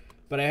paper,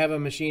 but I have a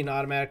machine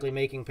automatically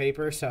making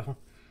paper, so.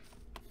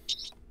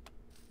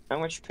 How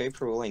much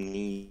paper will I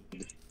need?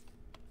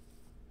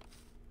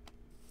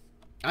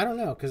 I don't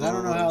know, because I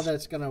don't know how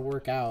that's going to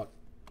work out.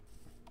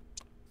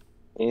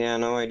 Yeah,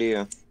 no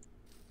idea.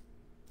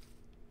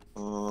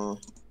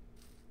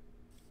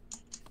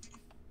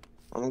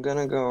 I'm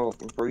gonna go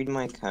breed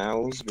my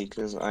cows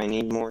because I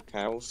need more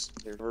cows.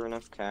 There are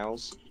enough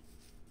cows.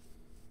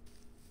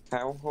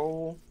 Cow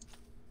hole.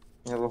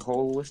 I have a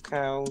hole with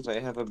cows. I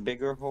have a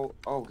bigger hole.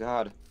 Oh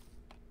god.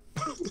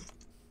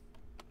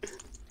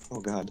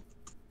 Oh god.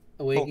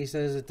 Awakey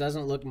says it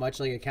doesn't look much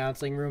like a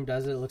counseling room,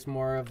 does it? It looks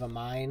more of a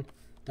mine.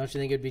 Don't you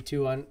think it'd be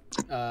too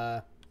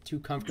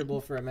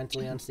comfortable for a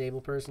mentally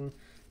unstable person?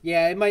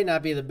 Yeah, it might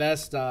not be the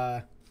best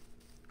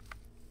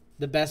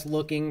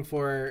looking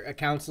for a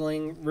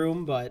counseling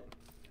room, but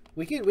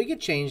we could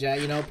change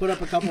that. You know, put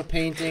up a couple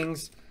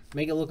paintings,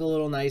 make it look a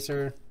little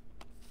nicer.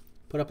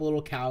 Put up a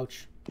little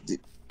couch.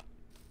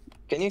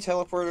 Can you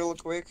teleport real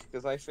quick?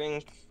 Because I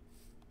think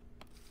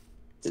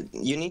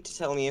you need to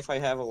tell me if I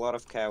have a lot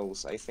of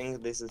cows. I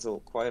think this is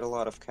quite a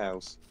lot of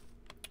cows.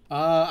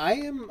 I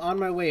am on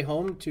my way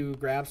home to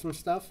grab some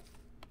stuff,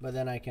 but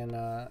then I can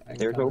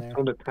There's come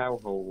also the cow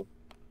hole.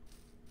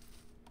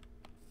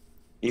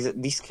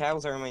 These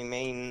cows are my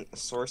main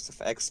source of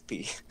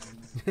XP.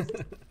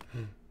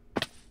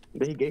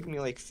 They gave me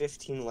like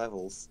 15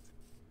 levels.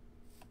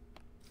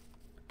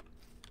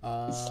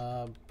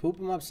 Poop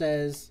 'em Up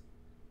says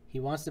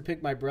he wants to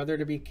pick my brother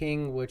to be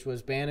king, which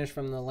was banished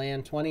from the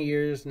land 20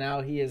 years.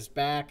 Now he is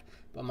back,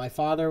 but my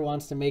father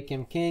wants to make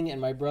him king, and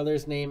my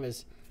brother's name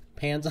is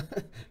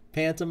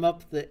Pantum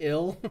Up the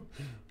Ill.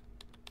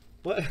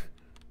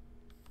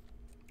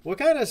 What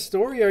kind of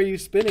story are you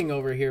spinning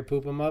over here,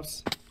 Poop 'em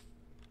Ups?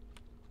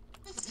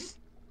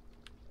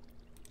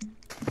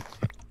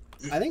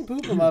 I think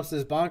Poop 'em Ups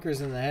is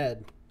bonkers in the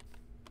head.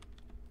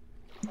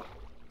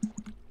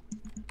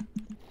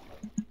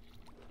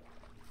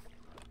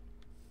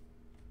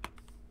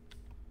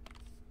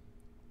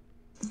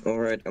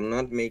 Alright, I'm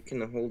not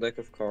making a whole deck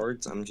of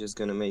cards. I'm just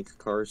gonna make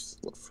cards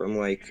from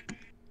like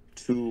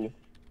two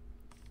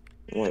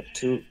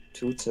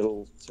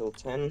till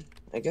 10,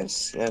 I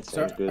guess. That So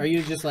sounds good. are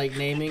you just like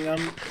naming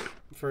them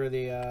for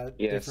the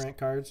Yes. different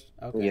cards?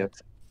 Okay. Yes.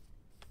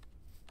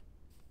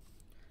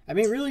 I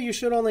mean, really, you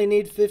should only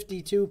need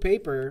 52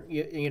 paper.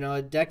 You know,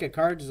 a deck of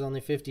cards is only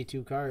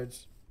 52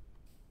 cards.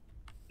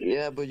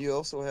 Yeah, but you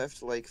also have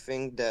to like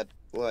think that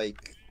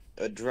like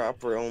a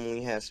dropper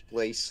only has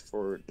place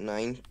for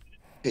 9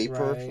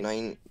 paper, Right.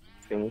 9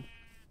 things.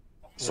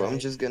 So I'm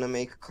Right. just gonna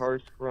make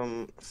cards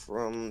from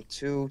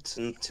 2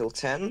 till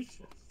 10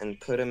 and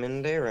put them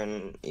in there,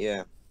 and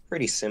yeah,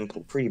 pretty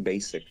simple, pretty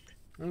basic.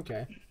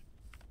 Okay.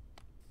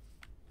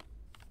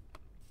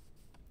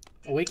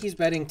 Awakey's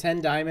betting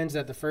 10 diamonds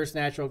that the first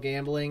natural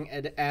gambling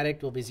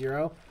addict will be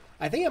 0.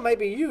 I think it might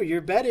be you.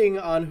 You're betting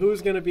on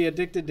who's going to be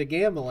addicted to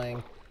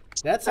gambling.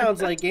 That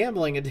sounds like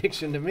gambling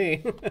addiction to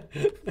me.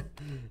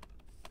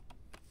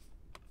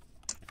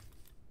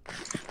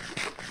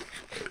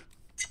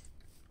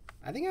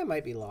 I think I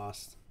might be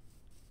lost.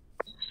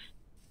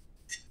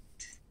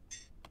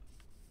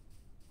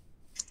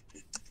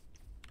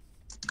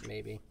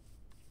 Maybe.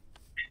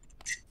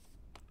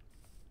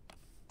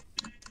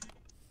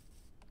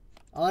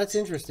 Oh, that's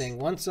interesting.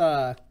 Once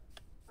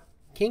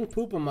King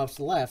Poop-em-Ups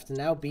left, and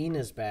now Bean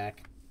is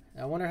back.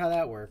 I wonder how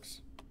that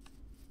works.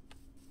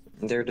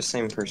 They're the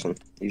same person.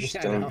 You just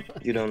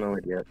you don't know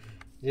it yet.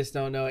 Just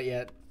don't know it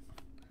yet.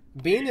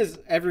 Bean is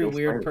every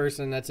weird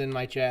person that's in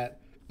my chat.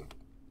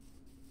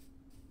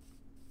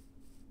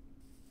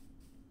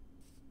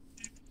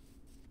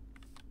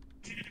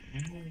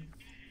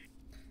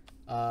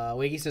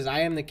 Wiggy says, I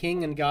am the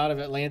king and god of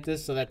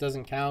Atlantis, so that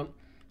doesn't count.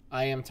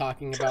 I am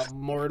talking about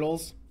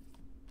mortals.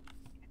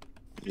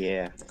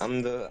 Yeah,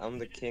 I'm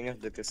the king of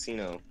the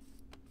casino.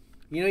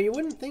 You know, you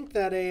wouldn't think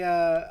that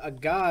a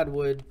god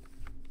would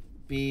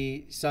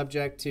be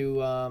subject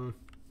to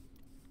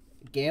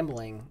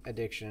gambling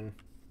addiction,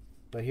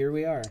 but here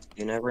we are.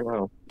 You never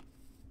know.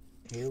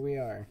 Here we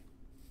are.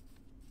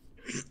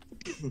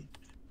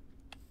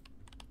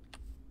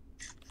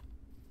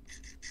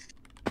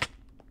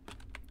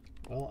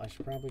 Well, I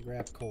should probably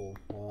grab coal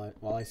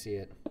while I see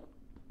it.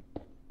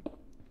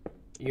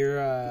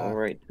 You're all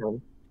right,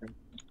 Tom.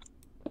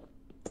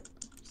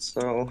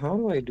 So how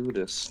do I do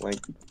this?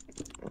 Like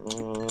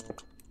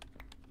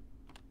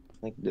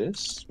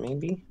this,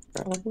 maybe,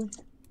 probably.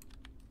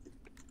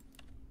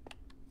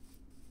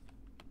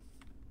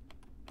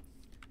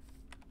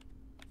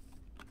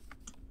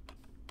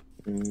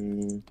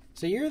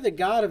 So you're the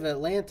god of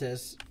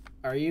Atlantis.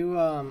 Are you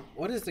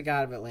what is the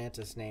god of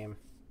Atlantis name?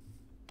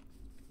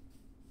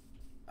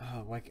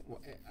 Oh,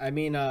 I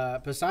mean,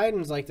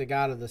 Poseidon's like the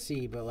god of the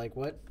sea, but like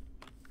what?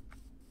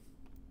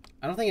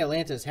 I don't think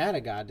Atlantis had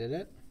a god, did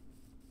it?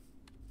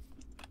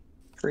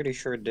 Pretty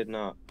sure it did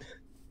not.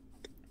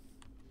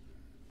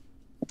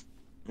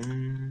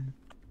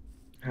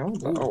 How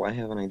about... Oh, I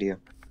have an idea.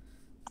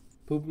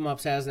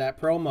 Poop-em-Ups has that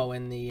promo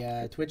in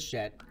the Twitch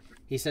chat.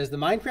 He says, the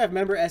Minecraft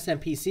member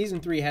SMP Season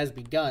 3 has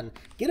begun.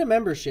 Get a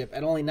membership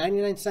at only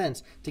 99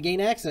 cents to gain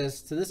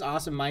access to this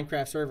awesome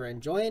Minecraft server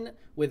and join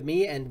with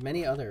me and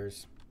many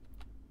others.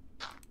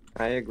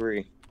 I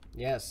agree.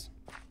 Yes.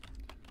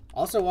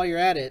 Also, while you're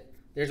at it,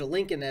 there's a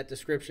link in that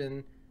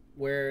description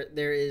where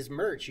there is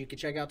merch. You can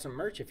check out some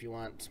merch if you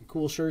want. Some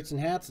cool shirts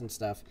and hats and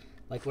stuff,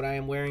 like what I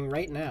am wearing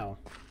right now.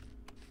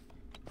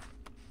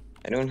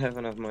 I don't have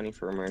enough money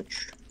for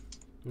merch.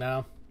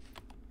 No.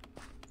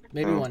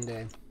 Maybe one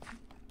day.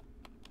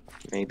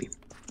 Maybe.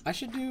 I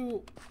should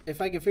do,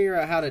 if I can figure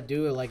out how to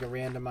do it, like a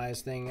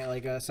randomized thing,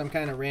 like some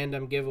kind of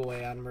random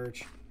giveaway on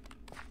merch.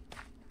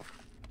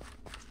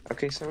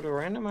 Okay, so the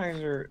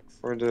randomizer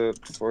for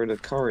the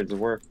cards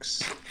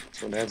works,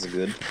 so that's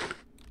good.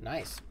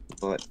 Nice.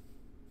 But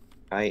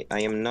I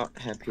am not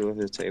happy with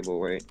the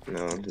table right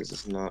now. This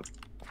is not.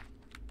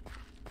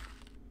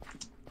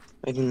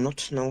 I do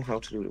not know how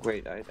to do it.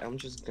 Wait, I'm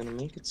just gonna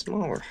make it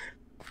smaller.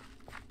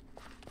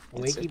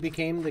 Wakey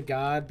became the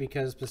god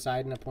because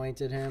Poseidon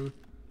appointed him.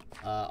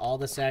 All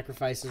the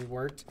sacrifices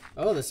worked.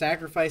 Oh, the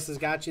sacrifices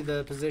got you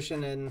the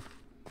position in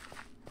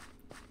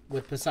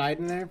with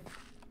Poseidon there.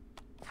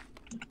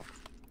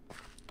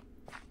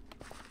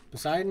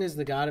 Poseidon is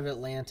the god of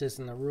Atlantis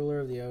and the ruler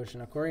of the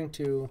ocean. According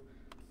to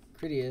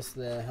Critias,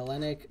 the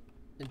Hellenic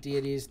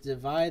deities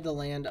divide the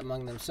land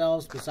among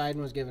themselves.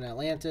 Poseidon was given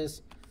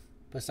Atlantis.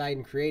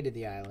 Poseidon created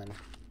the island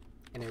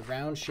in a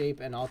round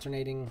shape and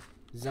alternating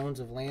zones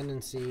of land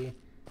and sea,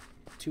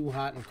 2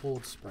 hot and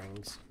cold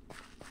springs.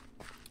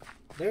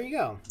 There you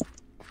go.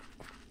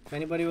 If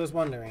anybody was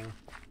wondering,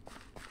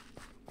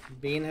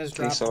 Bean has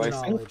dropped the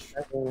knowledge.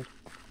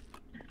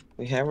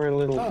 We have our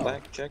little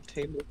blackjack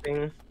table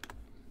thing.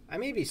 I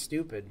may be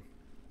stupid.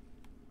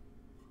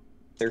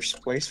 There's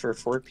place for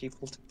 4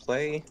 people to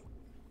play.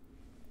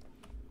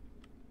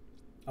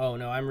 Oh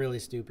no, I'm really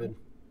stupid.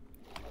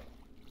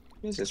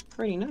 This is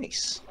pretty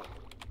nice.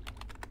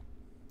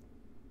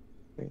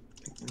 Wait,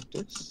 like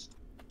this.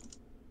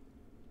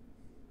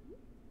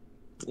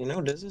 You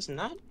know, this is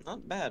not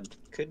bad.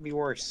 Could be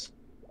worse.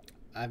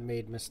 I've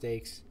made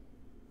mistakes.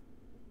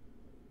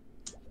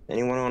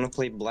 Anyone want to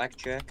play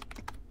blackjack?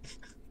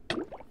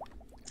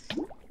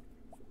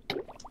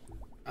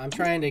 I'm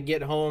trying to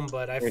get home,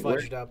 but I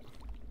fudged up.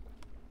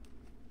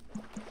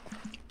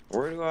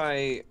 Where do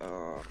I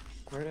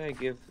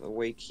give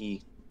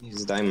Wakey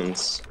his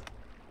diamonds?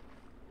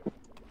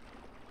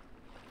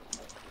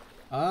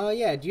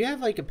 Yeah, do you have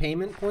like a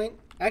payment point?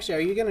 Actually,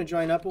 are you gonna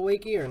join up a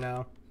Wakey or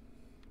no?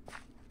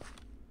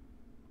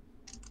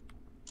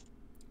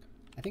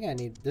 I think I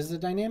need... Does the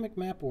dynamic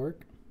map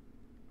work?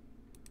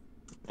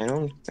 I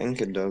don't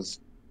think it does.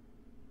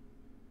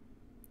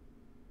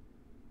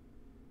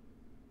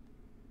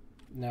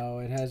 No,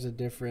 it has a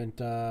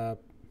different IP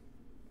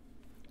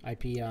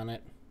on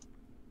it.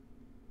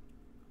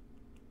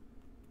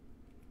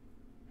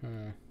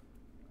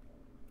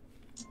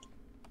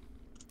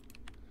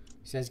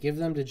 says, give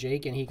them to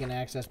Jake and he can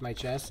access my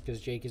chest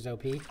because Jake is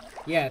OP.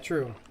 Yeah,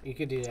 true. You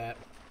could do that.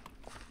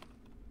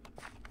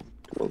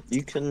 Well,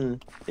 you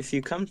can, if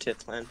you come to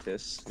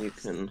Atlantis, you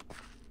can.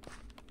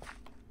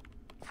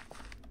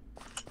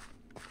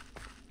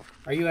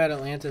 Are you at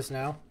Atlantis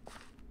now?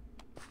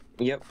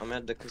 Yep, I'm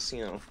at the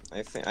casino.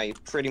 I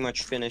pretty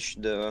much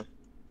finished the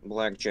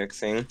blackjack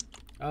thing.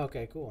 Oh,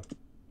 okay, cool.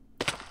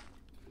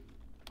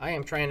 I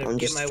am trying to I'm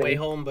get just my way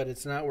home, but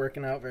it's not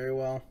working out very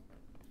well.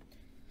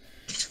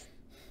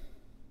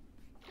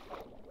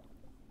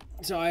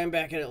 So I am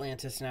back at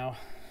Atlantis now.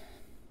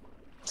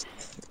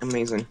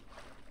 Amazing.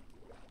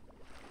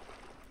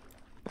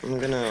 I'm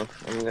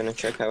gonna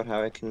check out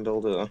how I can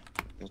build a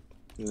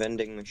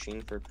vending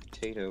machine for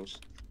potatoes.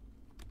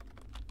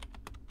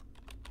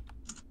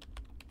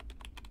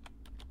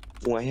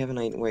 Why haven't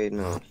I? Wait,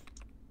 no.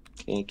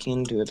 Okay, I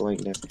can't do it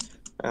like that.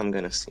 I'm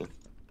gonna see.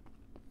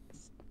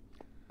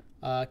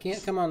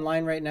 Can't come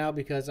online right now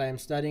because I am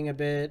studying a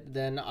bit.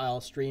 Then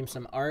I'll stream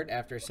some art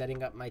after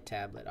setting up my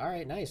tablet. All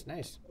right, nice,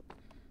 nice.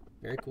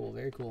 Very cool,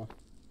 very cool.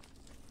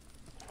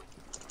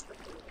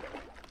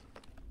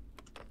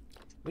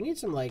 We need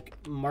some, like,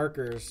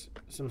 markers,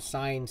 some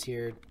signs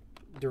here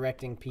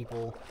directing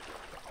people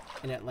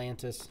in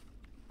Atlantis.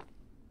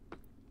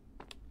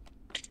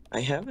 I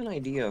have an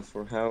idea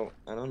for how.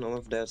 I don't know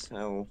if that's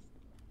how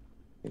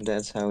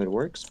it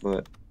works,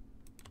 but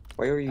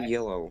why are you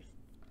yellow?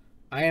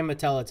 I am a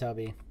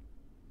Teletubby.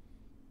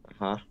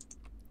 Uh-huh.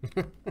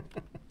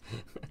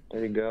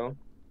 There you go.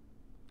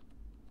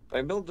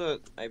 I built the.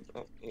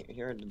 Oh,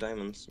 here are the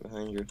diamonds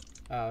behind you.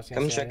 Oh, I was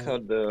gonna Come say, check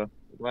out the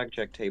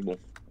blackjack table.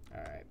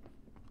 Alright.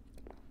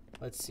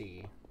 Let's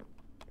see.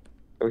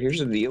 Oh,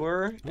 here's a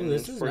dealer, Ooh, and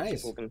this then is 4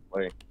 nice. people can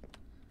play.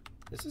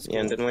 This is Yeah,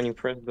 cool. and then when you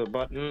press the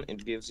button,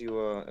 it gives you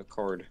a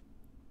card.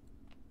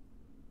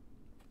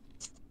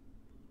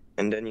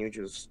 And then you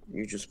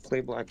just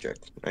play blackjack,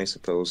 I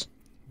suppose.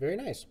 Very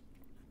nice.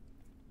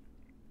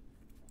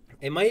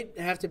 It might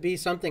have to be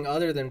something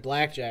other than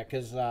blackjack,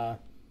 because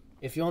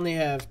if you only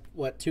have,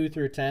 what, 2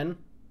 through 10?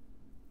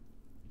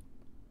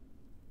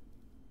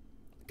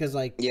 Because,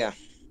 like, Yeah,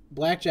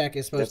 blackjack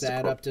is supposed That's to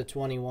add cool. up to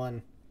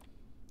 21.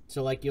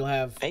 So, like, you'll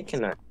have... it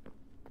can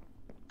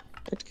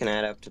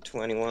add up to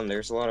 21.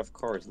 There's a lot of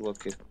cards.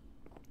 Look,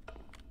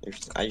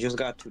 I just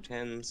got 2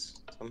 10s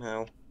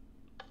somehow.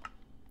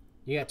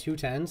 You got 2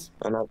 10s?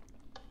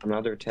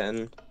 Another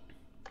 10.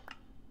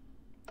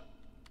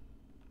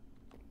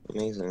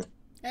 Amazing.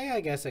 Hey,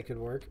 I guess it could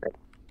work.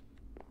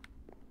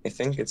 I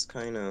think it's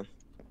kind of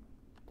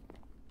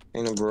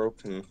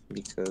broken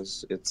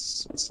because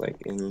it's like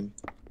in.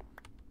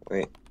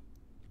 Wait.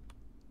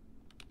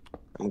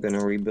 I'm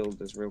gonna rebuild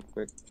this real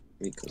quick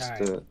because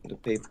Alright. the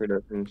paper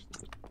doesn't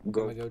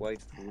go go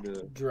quite through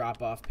the.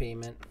 Drop off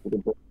payment.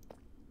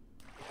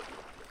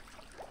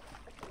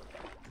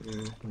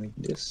 Like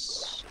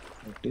this.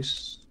 Like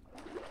this.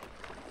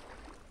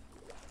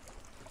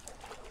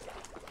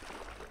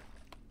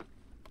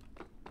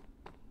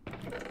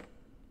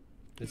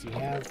 Does he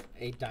have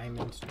a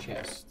diamond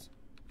chest?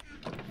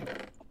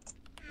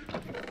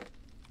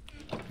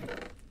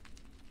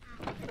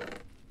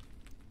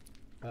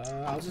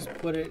 I'll just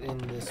put it in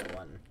this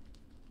one.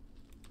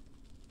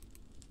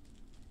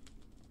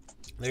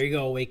 There you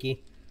go, Wakey.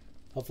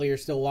 Hopefully you're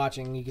still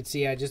watching. You can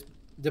see I just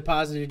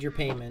deposited your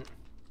payment.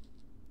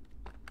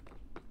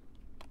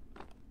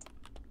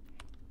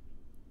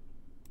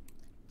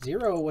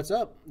 Zero, what's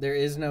up? There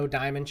is no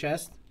diamond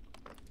chest.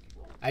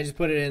 I just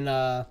put it in,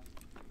 I'm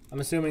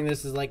assuming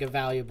this is like a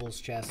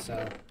valuables chest,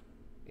 so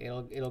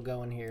it'll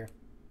go in here.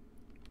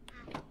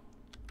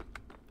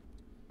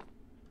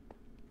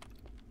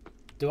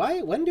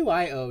 When do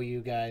I owe you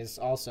guys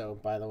also,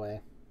 by the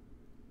way?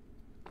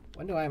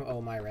 When do I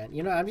owe my rent?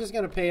 You know, I'm just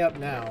gonna pay up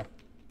now.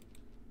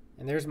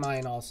 And there's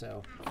mine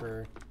also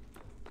for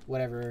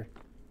whatever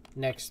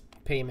next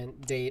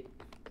payment date.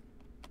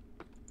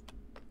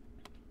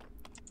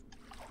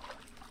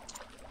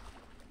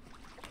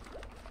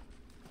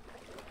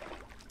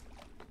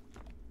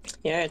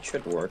 Yeah, it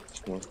should work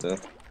with the.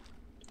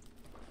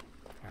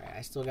 Alright,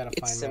 I still gotta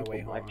It's find my way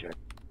simple home. blackjack.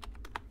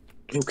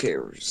 Who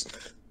cares?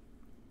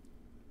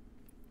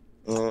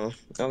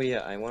 Oh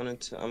yeah,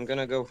 I'm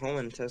gonna go home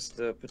and test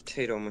the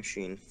potato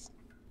machine.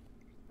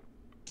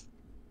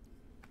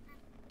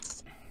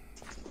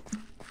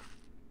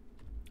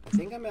 I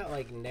think I'm at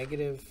like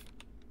negative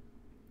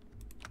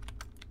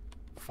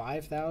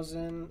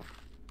 5,000,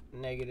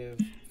 negative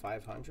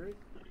 500.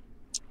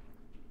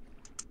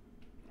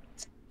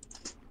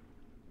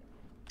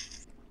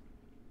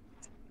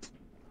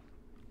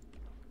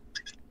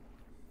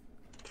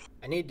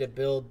 I need to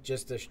build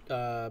just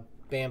a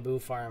bamboo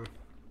farm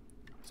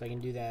so I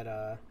can do that,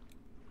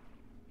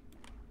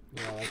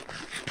 you know, like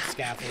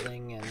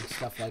scaffolding and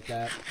stuff like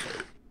that.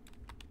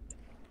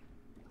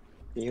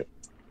 Yep.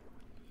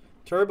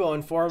 Turbo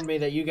informed me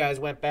that you guys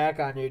went back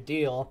on your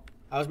deal.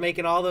 I was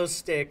making all those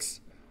sticks.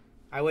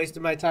 I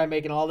wasted my time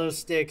making all those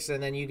sticks,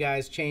 and then you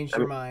guys changed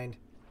your mind.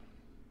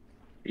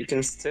 You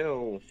can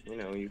still,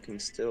 you can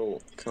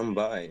still come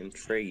by and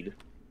trade.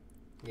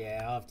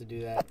 Yeah, I'll have to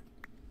do that.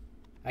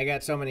 I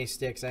got so many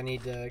sticks. I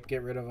need to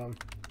get rid of them.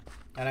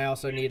 And I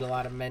also need a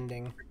lot of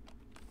mending.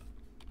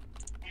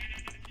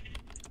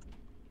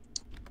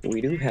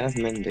 We do have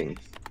mending.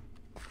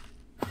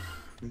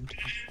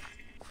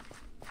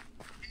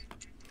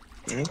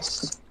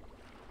 Nice.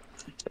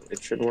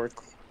 It should work.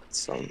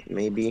 So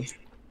maybe.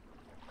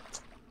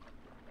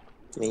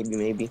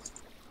 Maybe.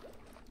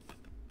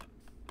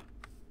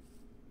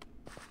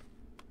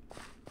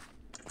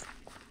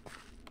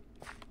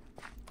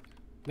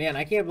 Man,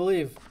 I can't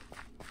believe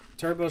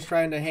Turbo's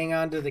trying to hang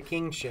on to the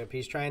kingship.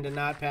 He's trying to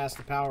not pass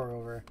the power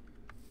over.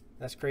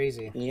 That's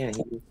crazy. Yeah,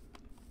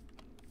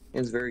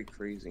 it's very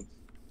crazy.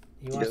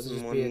 He wants to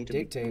just be a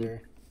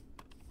dictator.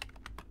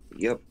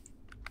 Yep.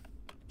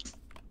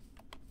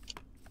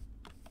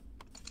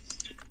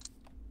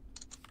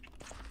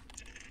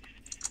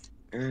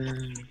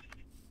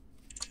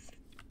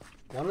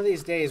 One of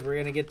these days, we're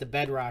going to get the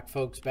Bedrock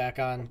folks back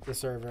on the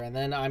server, and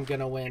then I'm going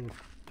to win.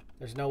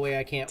 There's no way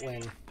I can't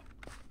win.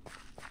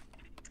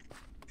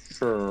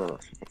 Sure,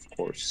 of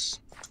course.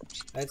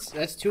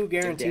 That's 2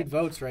 guaranteed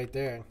votes right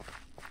there.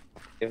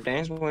 If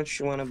that's what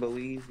you want to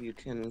believe, you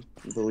can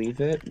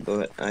believe it,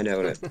 but I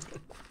doubt it.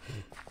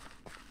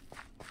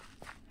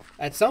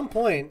 At some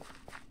point,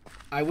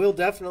 I will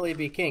definitely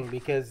be king,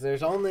 because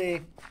there's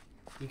only...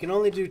 You can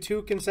only do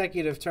 2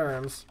 consecutive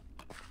terms.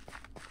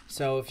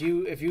 So if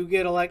you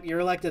get you're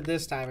elected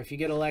this time. If you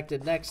get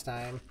elected next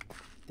time,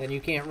 then you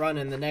can't run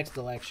in the next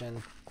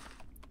election.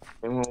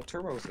 And well,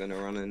 Turbo's gonna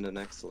run in the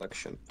next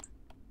election.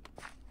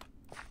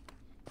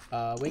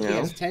 Wiki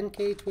has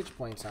 10k Twitch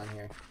points on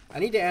here. I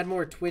need to add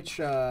more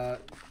Twitch. I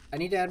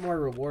need to add more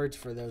rewards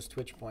for those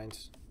Twitch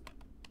points.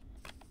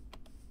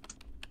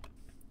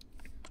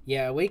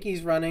 Yeah,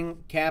 Wakey's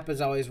running. Cap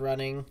is always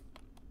running.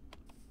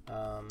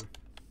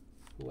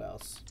 Who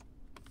else?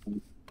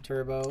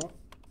 Turbo.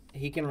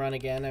 He can run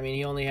again. I mean,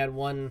 he only had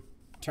 1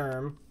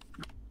 term.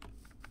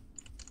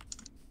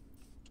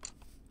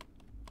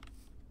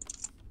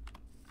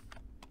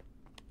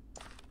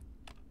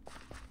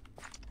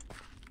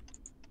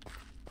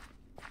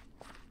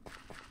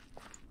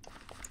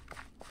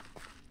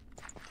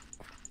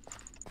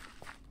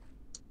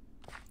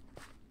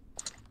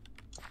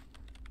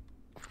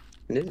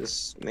 This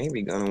is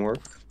maybe gonna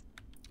work.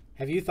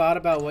 Have you thought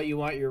about what you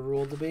want your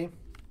rule to be?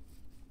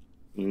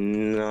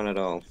 Not at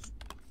all.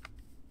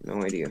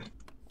 No idea.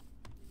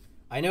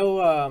 I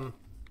know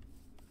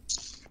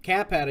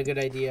Cap had a good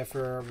idea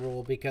for a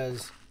rule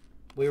because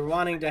we were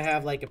wanting to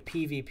have like a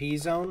PvP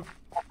zone.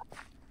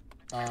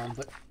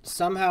 But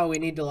somehow we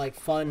need to like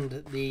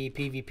fund the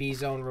PvP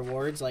zone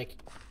rewards. Like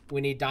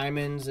we need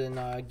diamonds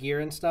and gear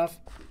and stuff.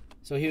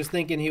 So he was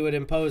thinking he would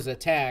impose a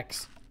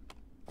tax.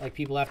 Like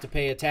people have to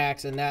pay a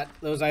tax, and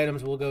those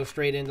items will go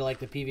straight into like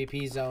the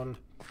PvP zone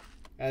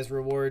as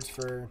rewards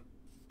for,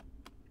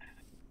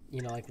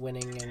 you know, like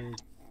winning and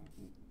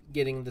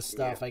getting the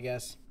stuff, yeah. I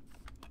guess.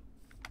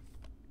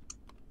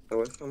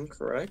 So if I'm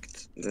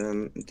correct,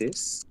 then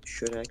this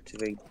should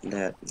activate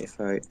that.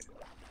 If I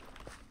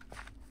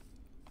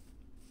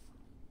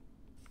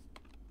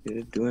did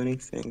it do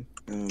anything?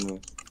 I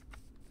don't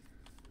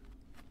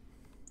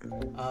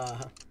know.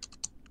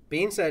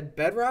 Bean said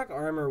Bedrock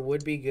armor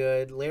would be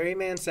good. Larry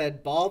Man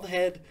said Bald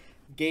Head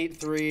Gate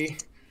 3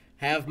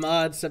 have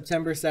mods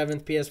September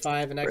 7th,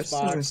 PS5 and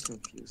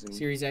Xbox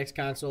Series X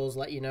consoles.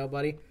 Let you know,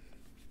 buddy.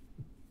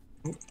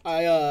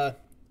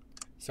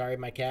 Sorry,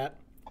 my cat.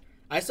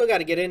 I still got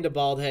to get into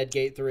Bald Head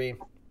Gate 3.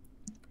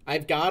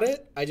 I've got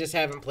it. I just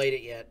haven't played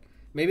it yet.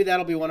 Maybe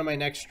that'll be one of my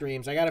next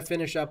streams. I got to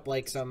finish up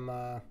like some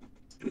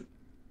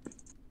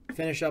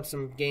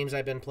games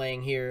I've been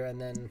playing here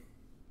and then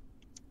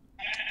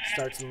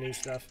start some new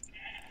stuff.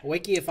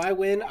 Wakey, if I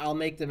win, I'll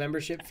make the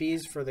membership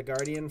fees for the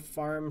Guardian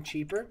farm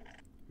cheaper.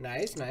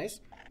 Nice, nice.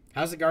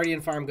 How's the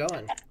Guardian farm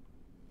going?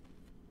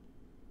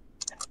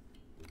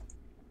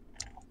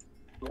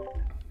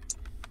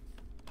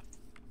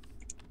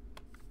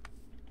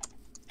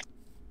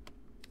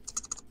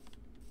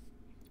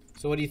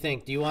 So what do you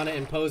think? Do you want to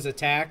impose a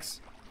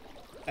tax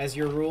as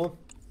your rule?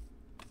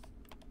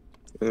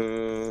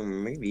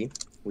 Maybe.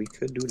 We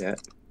could do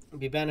that. It'd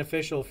be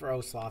beneficial for... Oh,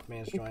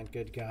 Slothman's joined.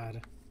 Good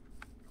God.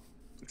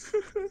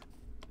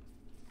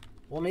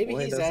 Well, maybe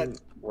he's at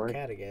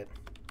Kattegat.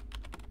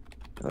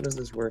 How does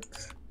this work?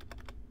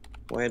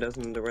 Why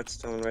doesn't the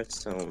redstone?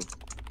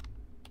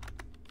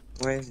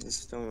 Why is the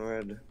stone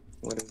red?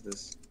 What is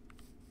this?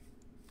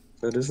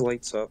 So this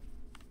lights up.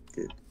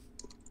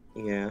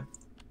 Yeah.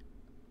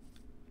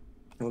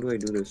 How do I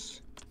do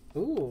this?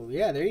 Ooh,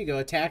 yeah, there you go.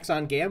 A tax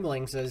on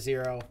gambling, says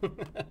Zero.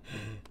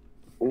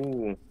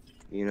 Ooh,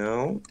 you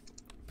know?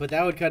 But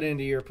that would cut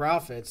into your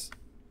profits.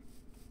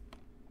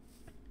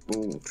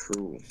 Ooh,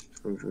 true.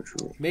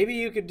 Maybe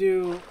you could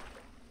do...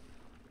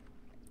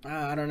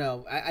 I don't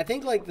know. I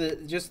think like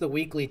just the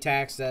weekly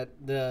tax that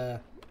the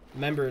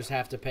members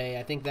have to pay.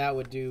 I think that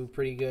would do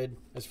pretty good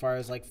as far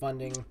as like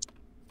funding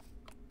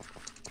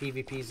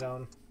PvP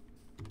zone.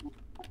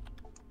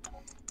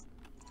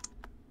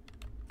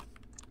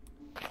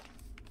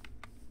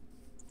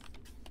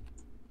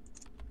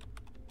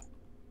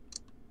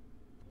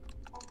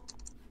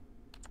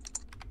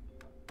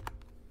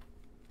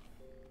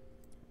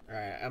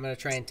 Alright, I'm gonna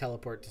try and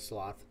teleport to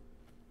Sloth.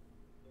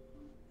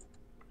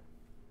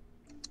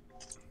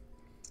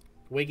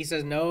 Wakey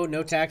says,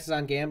 no taxes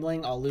on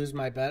gambling. I'll lose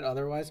my bet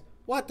otherwise.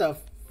 What the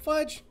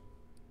fudge?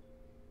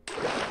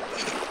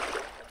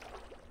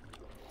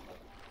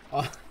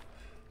 Oh,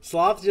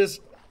 Sloth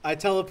just... I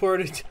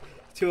teleported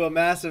to a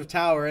massive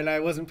tower and I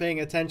wasn't paying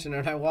attention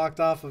and I walked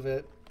off of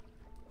it.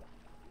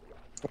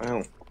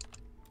 Wow.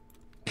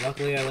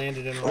 Luckily, I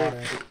landed in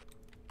water.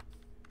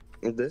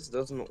 This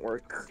doesn't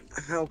work.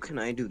 How can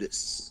I do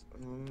this?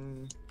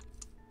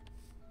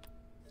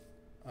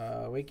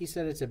 Wakey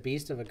said it's a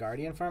beast of a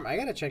guardian farm. I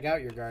gotta check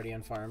out your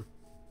guardian farm.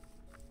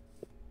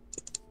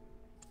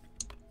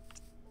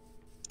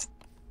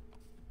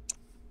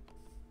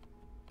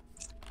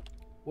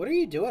 What are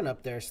you doing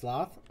up there,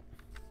 Sloth?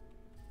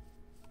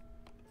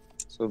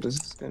 So this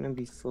is gonna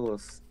be full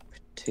of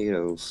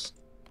potatoes.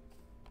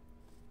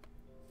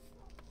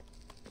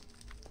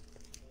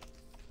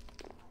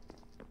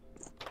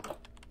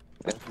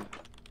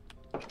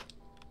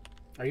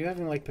 Are you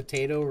having like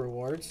potato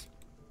rewards?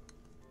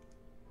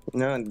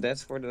 No,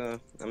 that's for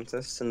the... I'm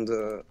testing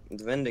the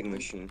vending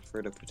machine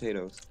for the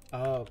potatoes.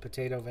 Oh,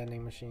 potato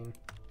vending machine.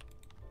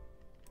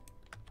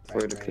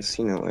 For the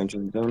casino. I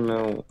just don't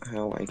know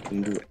how I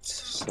can do it.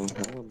 So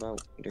how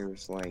about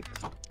there's like...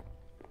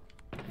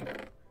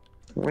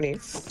 What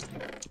if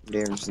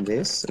there's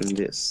this and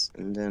this,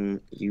 and then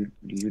you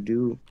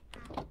do...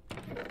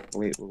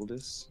 Wait, will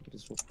this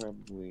will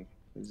probably...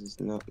 This is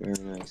not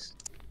very nice.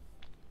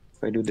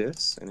 If I do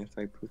this, and if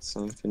I put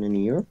something in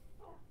here,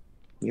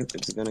 yep,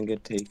 it's gonna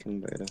get taken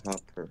by the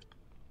hopper.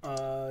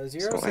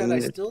 Zero said, I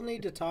still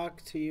need to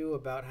talk to you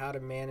about how to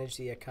manage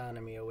the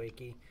economy,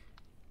 Awakey.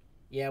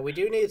 Yeah, we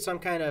do need some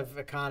kind of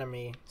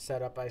economy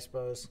set up, I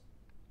suppose.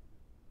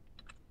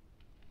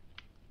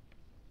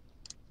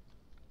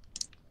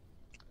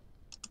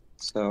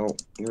 So,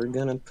 you're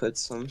gonna put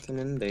something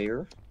in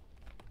there,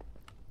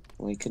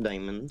 like a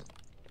diamond.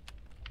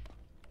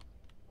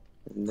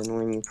 And then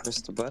when you press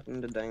the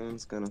button, the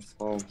diamond's gonna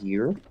fall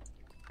here.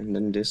 And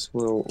then this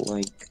will,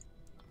 like...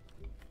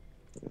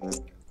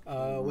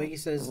 Wiggy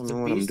says, the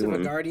beast of a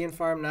guardian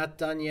farm, not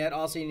done yet.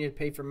 Also, you need to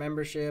pay for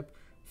membership.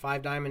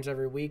 5 diamonds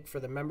every week for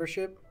the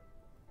membership.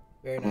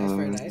 Very nice,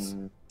 very nice.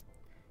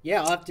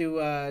 Yeah, I'll have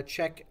to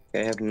check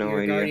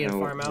your guardian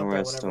farm out though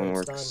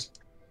whenever it's done.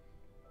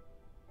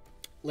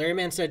 Larry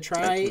Man said,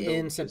 try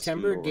in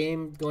September.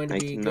 Game going to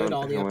be good.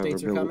 All the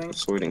updates are coming.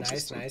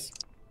 Nice, nice.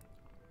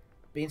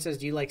 Bean says,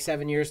 do you like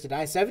 7 Years to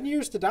Die? 7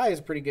 Years to Die is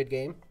a pretty good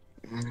game.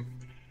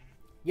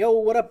 Yo,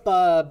 what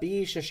up,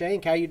 B.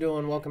 Shashank? How you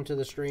doing? Welcome to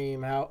the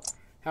stream. How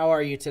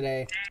are you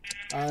today?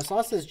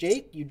 Sloth says,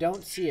 Jake, you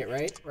don't see it,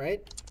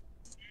 right?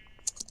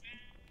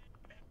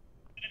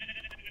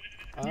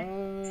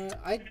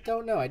 I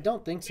don't know. I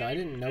don't think so. I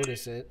didn't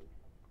notice it.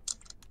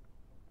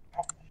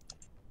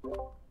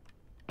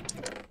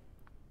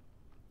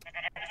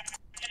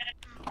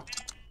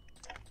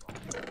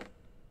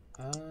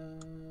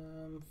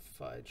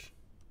 Fudge.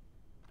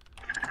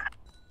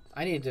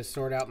 I need to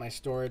sort out my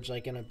storage,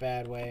 like, in a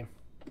bad way.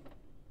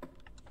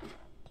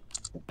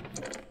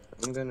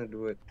 I'm gonna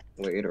do it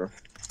later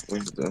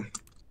with the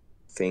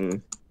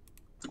thing.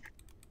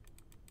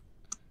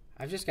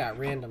 I've just got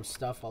random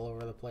stuff all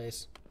over the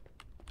place.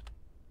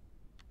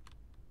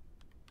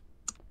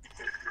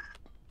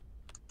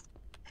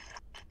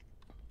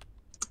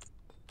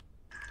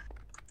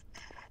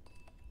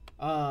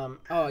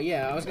 Oh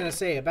yeah, I was gonna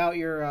say about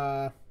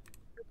your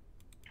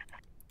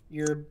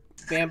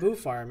bamboo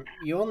farm.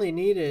 You only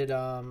needed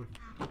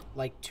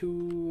like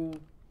two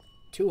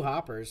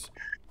hoppers.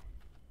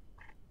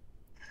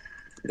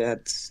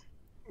 That's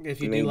if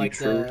you do like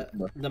the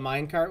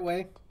minecart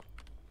way.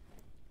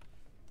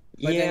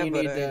 But then you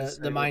need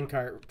the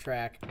minecart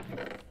track.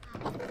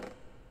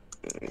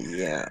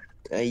 Yeah,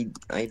 I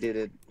did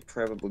it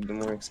probably the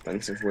more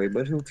expensive way,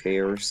 but who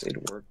cares?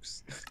 It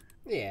works.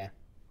 Yeah.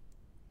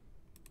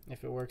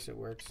 If it works, it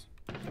works.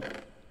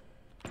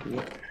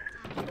 Yeah.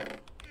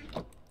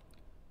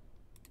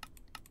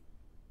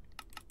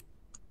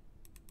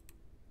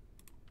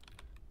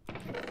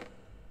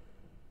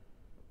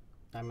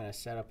 I'm gonna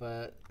set up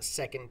a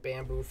second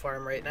bamboo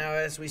farm right now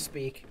as we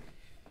speak.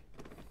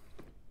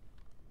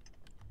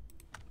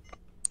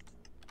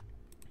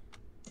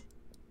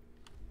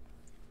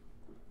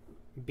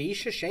 B.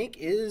 Shashank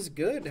is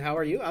good. How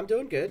are you? I'm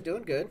doing good,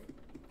 doing good.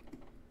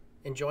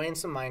 Enjoying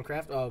some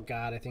Minecraft. Oh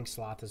god, I think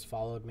Sloth has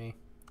followed me.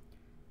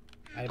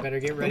 I better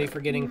get ready for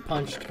getting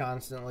punched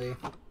constantly.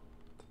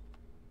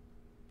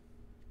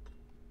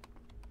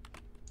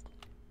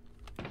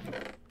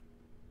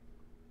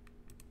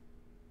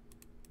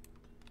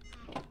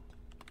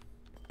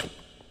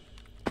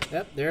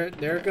 Yep, there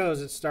it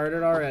goes. It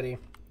started already.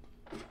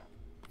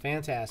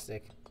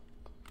 Fantastic.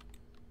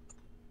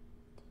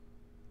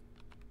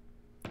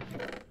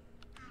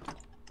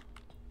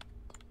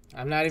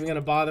 I'm not even going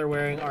to bother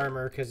wearing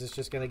armor because it's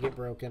just going to get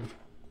broken.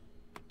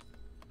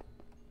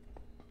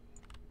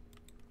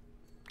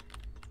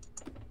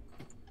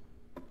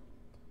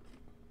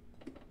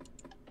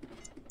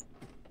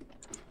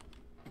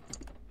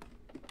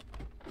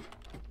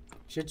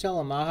 Should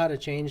tell Amaha to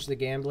change the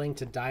gambling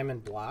to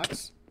diamond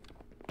blocks.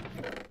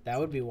 That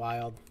would be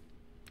wild.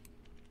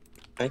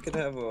 I could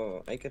have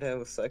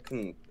a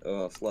second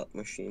slot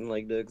machine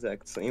like the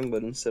exact same,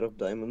 but instead of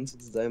diamonds,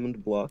 it's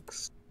diamond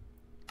blocks.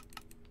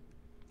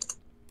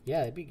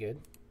 Yeah, that'd be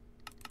good.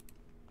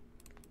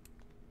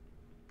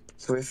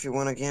 So if you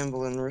want to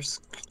gamble and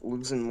risk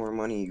losing more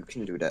money, you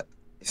can do that.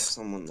 If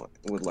someone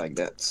would like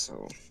that,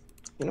 so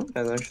you know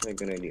that's actually a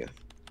good idea.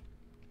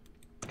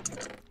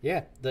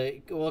 Yeah,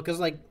 because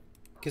like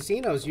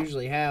casinos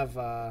usually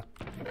have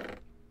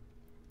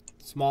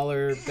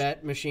smaller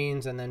bet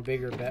machines and then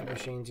bigger bet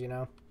machines, you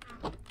know.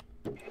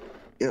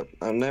 Yep,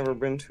 I've never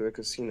been to a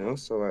casino,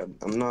 so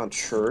I'm not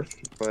sure,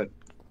 but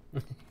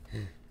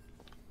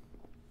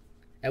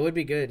That would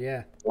be good,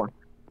 yeah.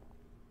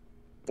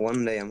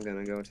 one day I'm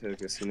gonna go to a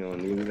casino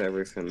and lose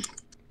everything.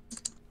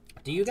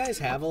 Do you guys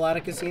have a lot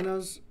of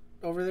casinos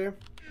over there?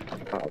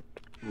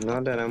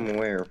 Not that I'm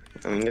aware.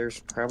 I mean,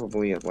 there's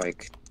probably I'm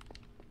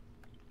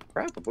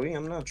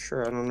not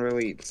sure. I don't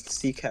really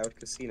seek out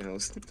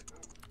casinos.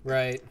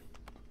 Right.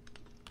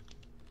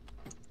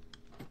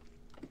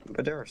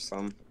 But there are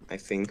some, I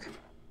think.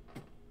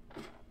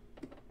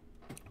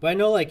 But I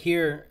know, like,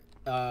 here,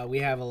 we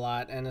have a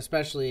lot, and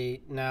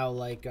especially now,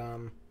 like,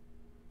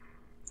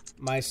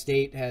 my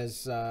state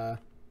has,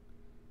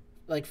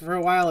 like, for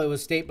a while it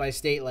was state by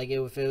state, like,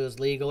 if it was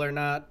legal or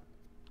not,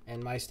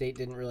 and my state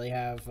didn't really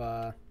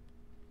have,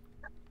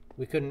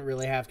 we couldn't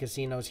really have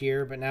casinos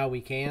here, but now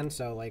we can,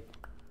 so, like,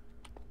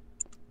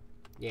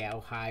 yeah,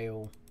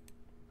 Ohio.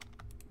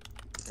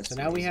 So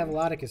now we have a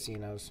lot of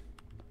casinos.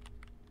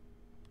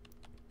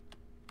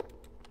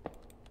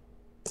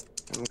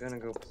 I'm gonna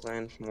go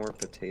plant more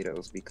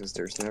potatoes because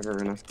there's never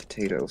enough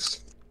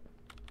potatoes.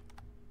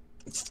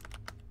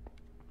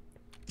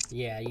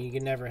 Yeah, you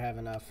can never have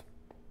enough.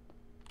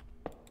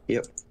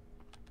 Yep.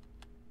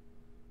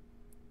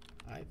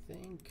 I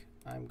think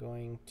I'm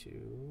going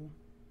to...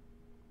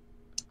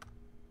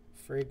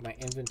 Frig, my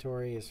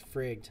inventory is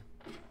frigged.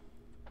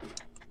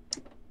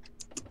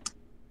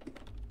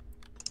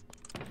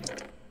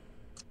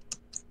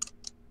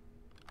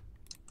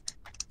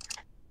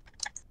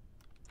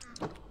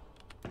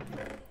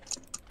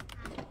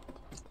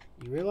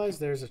 You realize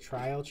there's a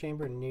trial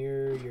chamber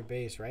near your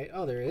base, right?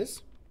 Oh, there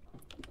is?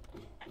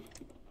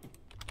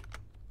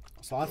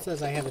 Sloth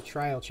says I have a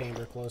trial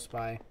chamber close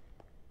by.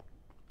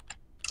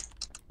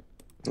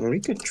 We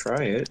could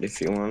try it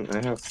if you want.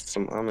 I have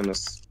some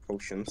ominous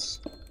potions.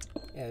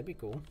 Yeah, that'd be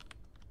cool.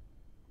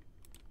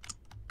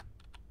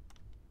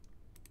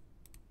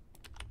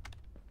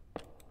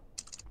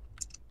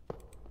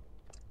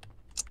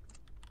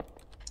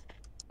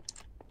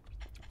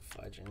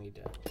 Fudge, I need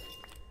to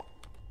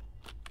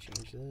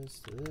change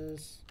this to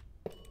this.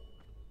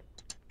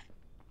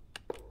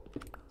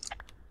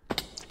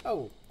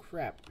 Oh,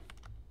 crap.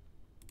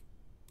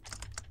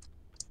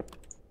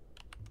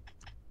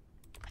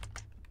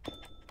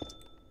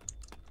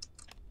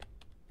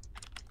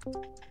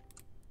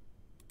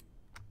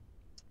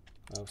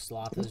 Oh,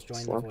 Sloth has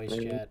joined the voice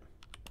chat.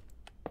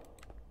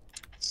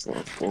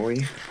 Sloth boy.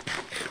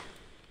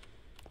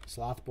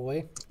 Sloth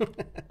boy?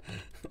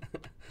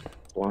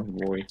 Sloth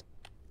boy.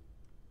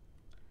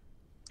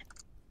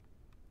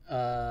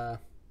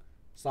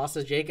 Sloth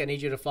says, Jake, I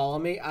need you to follow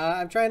me.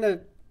 I'm trying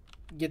to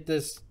get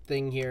this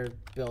thing here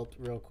built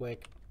real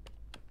quick.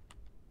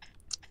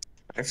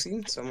 I've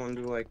seen someone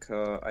do like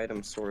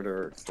item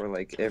sorter for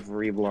like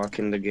every block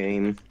in the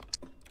game.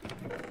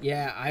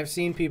 Yeah, I've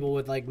seen people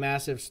with like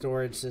massive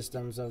storage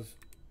systems of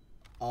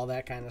all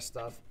that kind of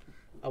stuff.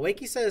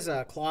 Wakey says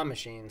claw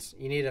machines.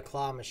 You need a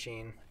claw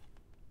machine.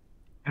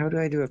 How do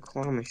I do a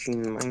claw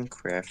machine in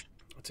Minecraft?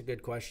 That's a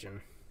good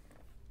question.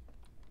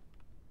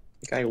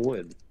 Like I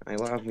would. I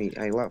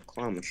love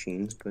claw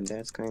machines, but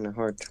that's kind of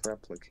hard to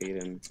replicate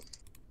in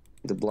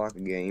the block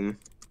game.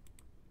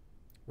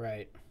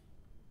 Right.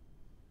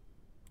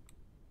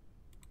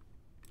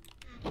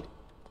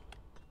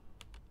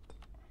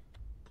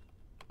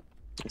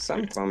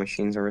 Some claw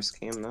machines are a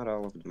scam, not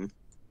all of them.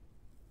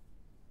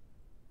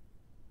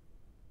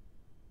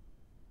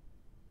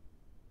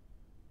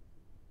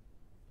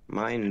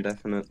 Mine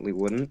definitely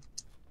wouldn't.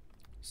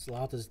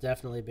 Sloth is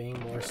definitely being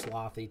more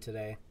slothy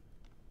today.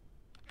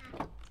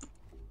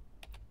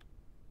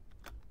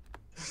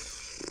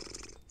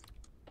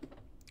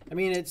 I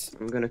mean, it's...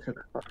 I'm gonna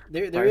cook.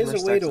 There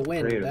is a way to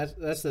win.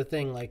 That's the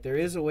thing. Like, there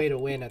is a way to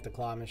win at the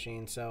claw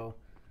machine, so...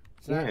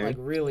 It's not, like,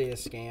 really a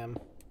scam.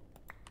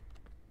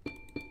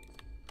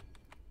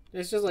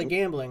 It's just like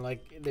gambling.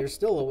 Like, there's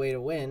still a way to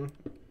win.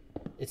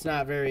 It's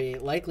not very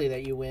likely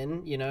that you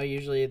win. You know,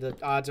 usually the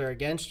odds are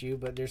against you,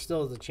 but there's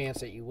still the chance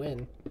that you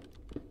win.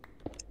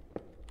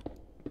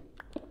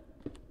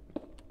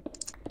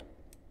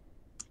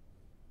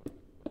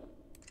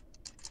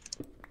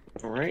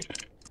 Alright.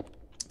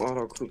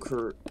 Auto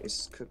cooker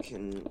is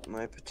cooking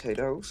my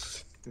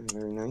potatoes.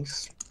 Very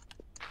nice.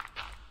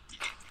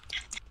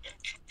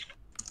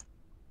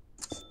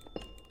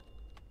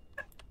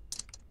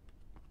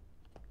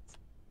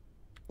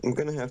 I'm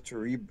gonna have to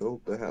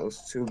rebuild the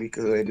house too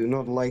because I do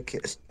not like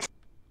it.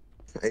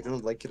 I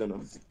don't like it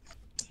enough.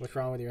 What's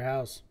wrong with your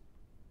house?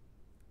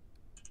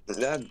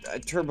 That I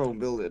turbo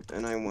build it,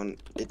 and I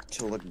want it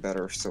to look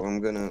better, so I'm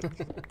gonna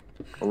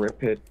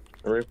rip it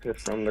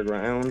from the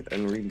ground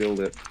and rebuild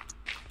it.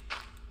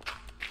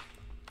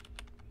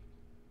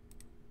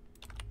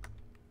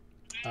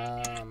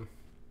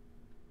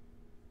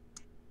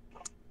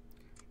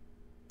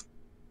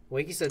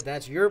 Wakey said,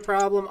 that's your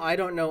problem. I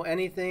don't know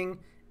anything.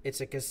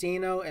 It's a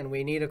casino, and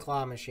we need a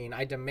claw machine.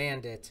 I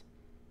demand it.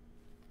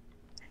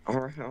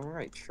 All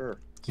right, sure.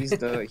 He's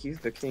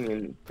the king,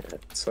 and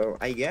so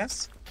I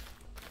guess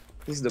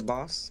he's the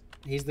boss.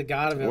 He's the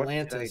god of What should I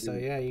Atlantis, so do?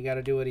 yeah, you got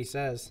to do what he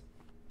says.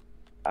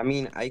 I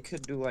mean, I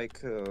could do like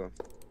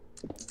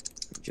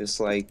just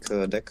like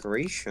a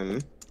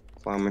decoration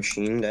claw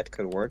machine that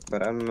could work,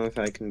 but I don't know if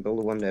I can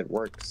build one that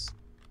works.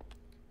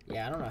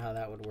 Yeah, I don't know how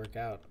that would work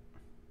out.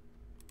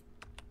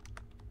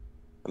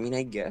 I mean,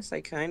 I guess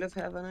I kind of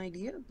have an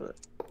idea, but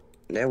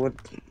that would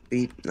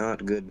be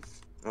not good.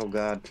 Oh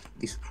god,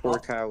 these poor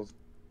cows.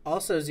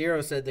 Also,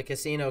 Zero said the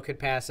casino could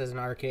pass as an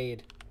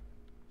arcade.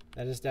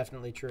 That is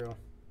definitely true.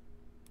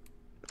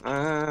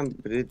 But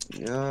it,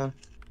 you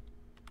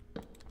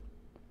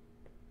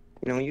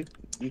know, you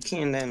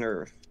can't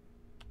enter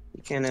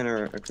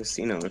a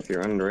casino if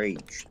you're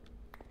underage.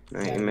 I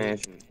Gotta be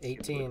imagine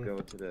 18. you would go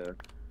to the.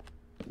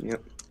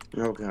 Yep.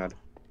 Oh god,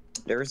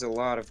 there's a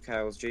lot of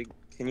cows. Jake,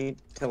 can you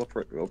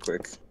teleport real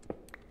quick?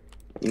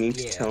 You need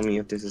to tell me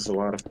if this is a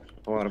lot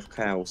of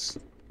cows.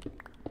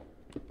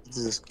 This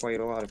is quite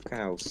a lot of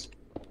cows.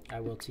 I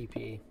will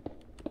TP.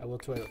 I will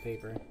toilet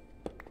paper.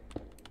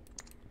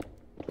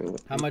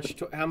 Toilet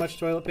How much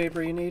toilet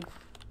paper you need?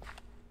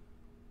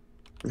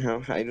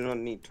 No, I do not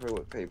need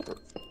toilet paper.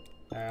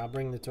 Alright, I'll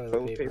bring the toilet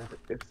Toilet paper.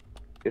 paper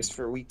is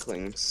for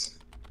weaklings.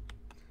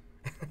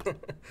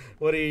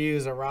 What do you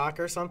use, a rock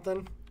or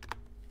something?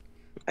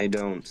 I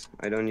don't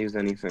use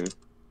anything.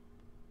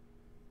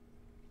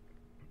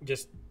 You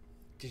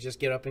just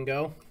get up and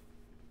go?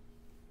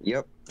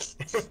 Yep.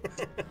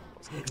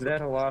 Is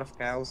that a lot of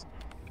cows?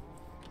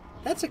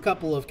 That's a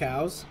couple of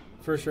cows,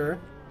 for sure.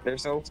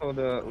 There's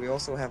also we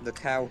also have the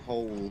cow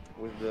hole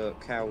with the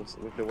cows,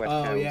 with the wet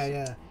cows. Oh,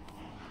 yeah.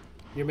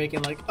 You're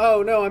making like,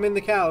 oh no, I'm in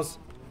the cows.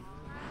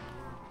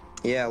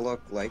 Yeah,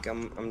 look, like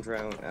I'm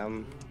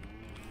drowned.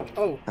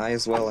 Oh. I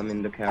as well am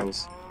in the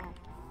cows.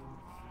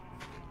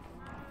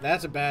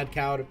 That's a bad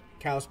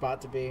cow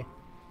spot to be.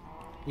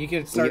 You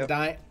could start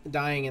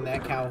dying in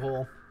that cow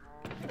hole.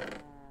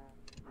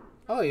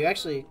 Oh, you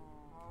actually...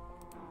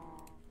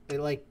 It,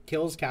 like,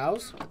 kills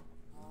cows?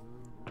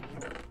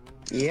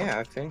 Yeah,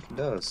 I think it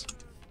does.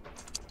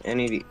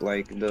 Any,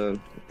 like, the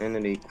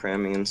entity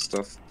cramming and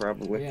stuff,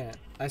 probably. Yeah.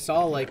 I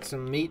saw, like,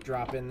 some meat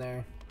drop in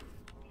there.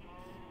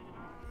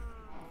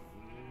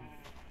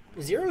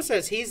 Zero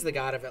says he's the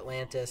god of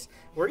Atlantis.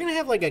 We're gonna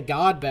have, like, a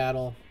god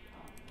battle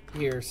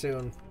here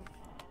soon.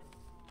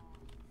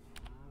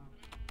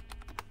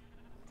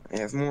 I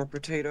have more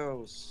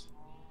potatoes.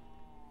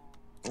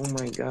 Oh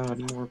my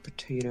god, more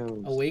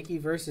potatoes. Awakey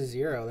versus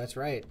Zero, that's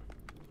right.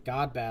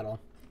 God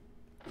battle.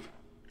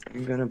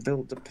 I'm gonna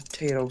build the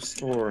potato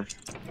store.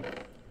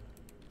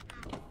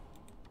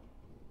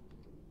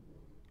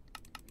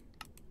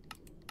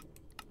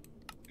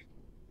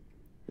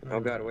 Oh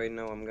god, wait,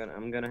 no, I'm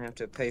gonna have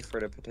to pay for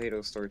the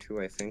potato store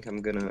too. I think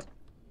I'm gonna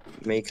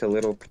make a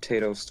little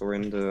potato store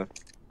in the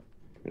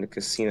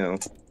casino.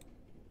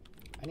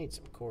 I need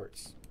some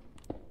quartz.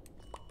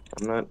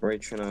 I'm not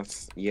rich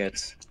enough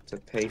yet to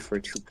pay for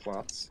 2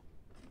 plots.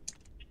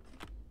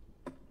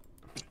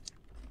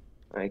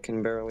 I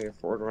can barely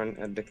afford rent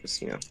at the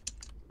casino.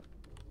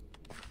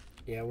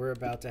 Yeah, we're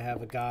about to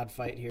have a god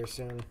fight here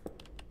soon.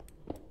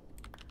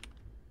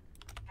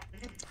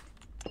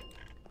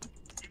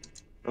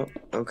 Oh,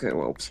 okay,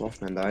 well,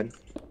 Slothman died.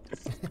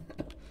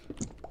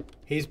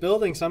 He's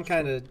building some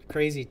kind of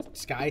crazy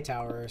sky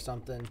tower or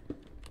something.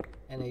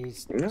 And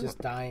he's just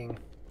dying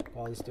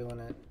while he's doing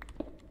it.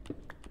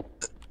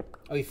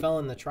 Oh, he fell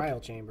in the trial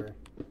chamber.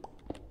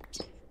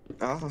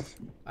 Oh.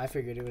 I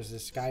figured it was a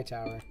sky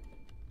tower.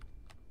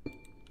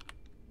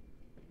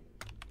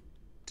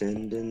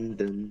 Dun dun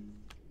dun.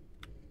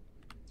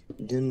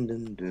 Dun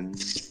dun dun.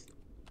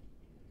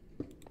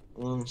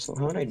 So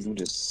how do I do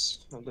this?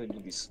 How do I do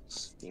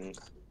this thing?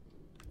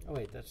 Oh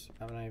wait,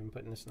 I'm not even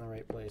putting this in the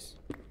right place.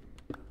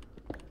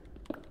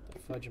 What the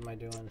fudge am I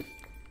doing?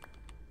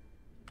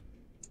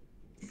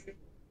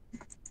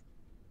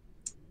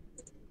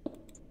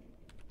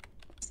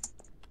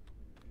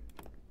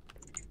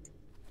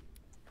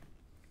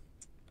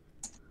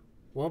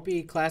 Won't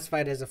be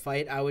classified as a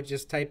fight. I would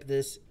just type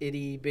this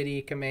itty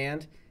bitty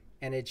command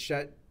and it'd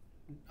shut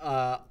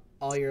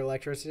all your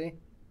electricity.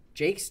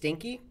 Jake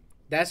Stinky?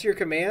 That's your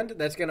command?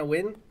 That's gonna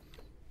win?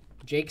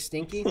 Jake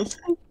Stinky?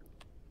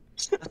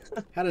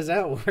 How does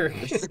that work?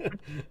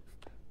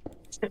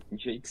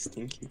 Jake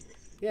Stinky.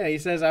 Yeah, he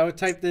says I would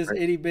type this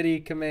itty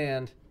bitty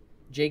command.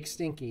 Jake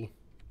Stinky.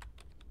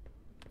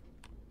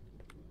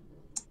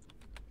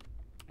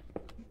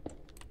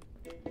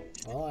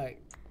 Well,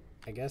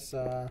 I guess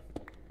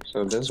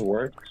So this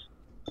works?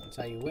 that's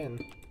how you win.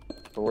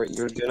 Or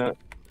you're gonna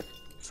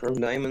throw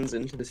diamonds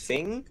into the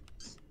thing?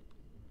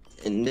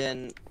 And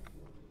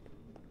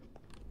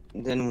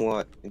then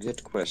what?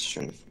 Good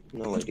question.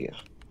 No idea.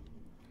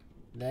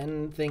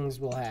 Then things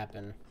will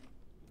happen.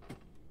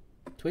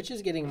 Twitch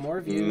is getting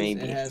more views. Maybe.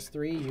 It has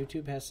 3.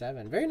 YouTube has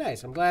 7. Very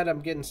nice. I'm glad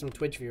I'm getting some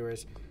Twitch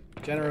viewers.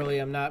 Generally,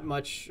 I'm not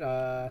much,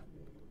 not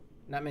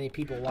many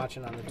people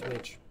watching on the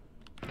Twitch.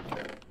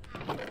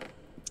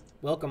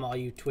 Welcome, all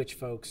you Twitch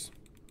folks.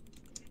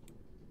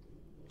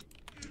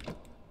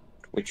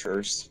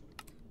 Twitchers.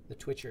 The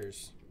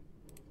Twitchers.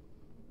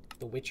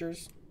 The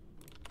Witchers?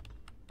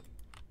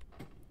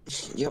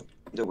 Yep,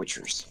 the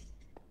Witchers.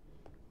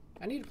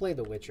 I need to play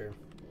The Witcher.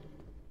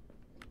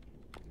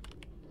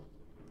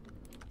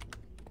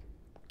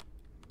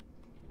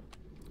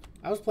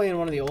 I was playing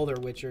one of the older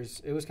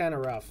Witchers. It was kind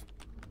of rough.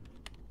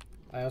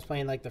 I was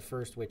playing like the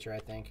first Witcher, I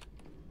think.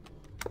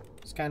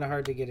 It's kind of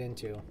hard to get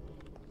into.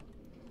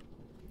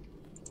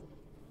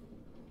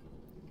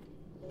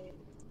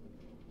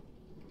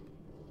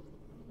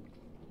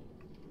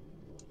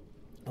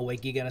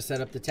 Awakey gonna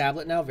set up the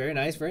tablet now. Very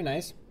nice, very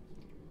nice.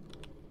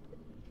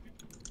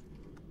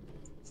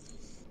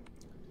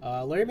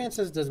 Larry Man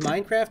says, does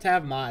Minecraft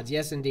have mods?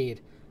 Yes,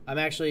 indeed. I'm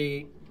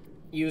actually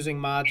using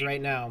mods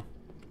right now.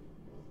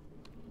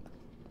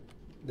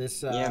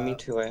 This Yeah, me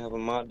too. I have a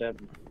mod that...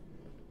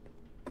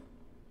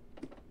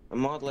 A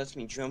mod lets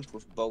me jump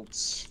with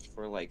boats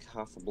for like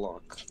half a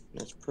block.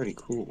 That's pretty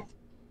cool.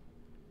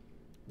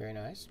 Very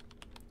nice.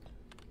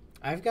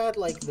 I've got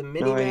like the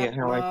No idea mini-map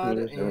how I can mod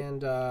use it.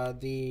 and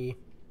the...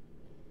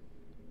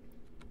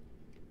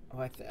 Oh,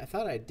 I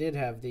thought I did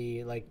have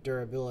the like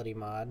durability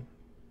mod,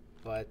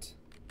 but...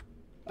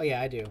 Oh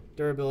yeah, I do.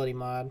 Durability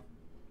mod.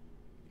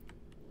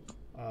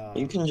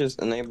 You can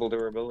just enable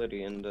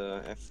durability in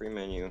the F3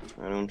 menu.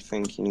 I don't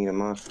think you need a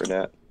mod for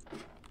that.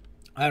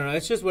 I don't know.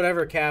 It's just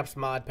whatever Cap's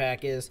mod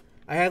pack is.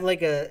 I have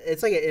like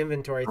it's like an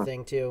inventory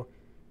thing too.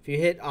 If you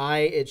hit I,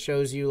 it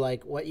shows you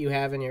like what you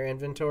have in your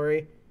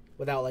inventory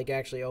without like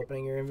actually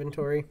opening your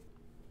inventory.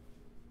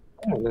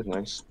 Oh, that's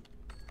nice.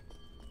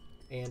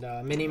 And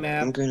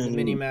mini-map, the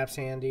mini-map's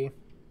handy.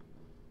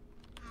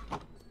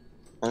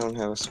 I don't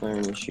have a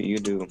swearing issue. You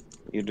do.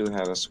 You do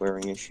have a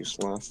swearing issue,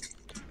 Sloth.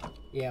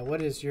 Yeah,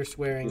 what is your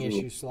swearing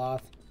issue,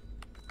 Sloth?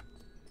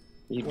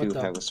 You What do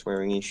the- have a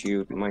swearing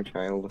issue, my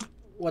child.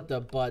 What the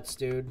butts,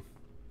 dude?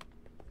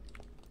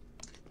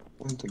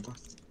 What the butt?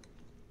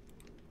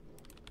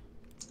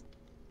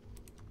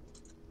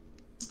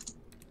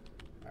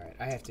 Alright,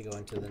 I have to go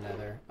into the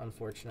nether,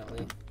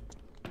 unfortunately.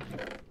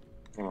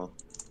 Oh.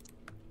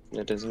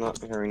 That is not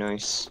very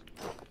nice.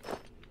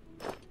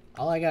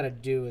 All I gotta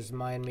do is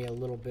mine me a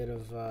little bit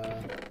of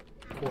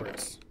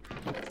quartz.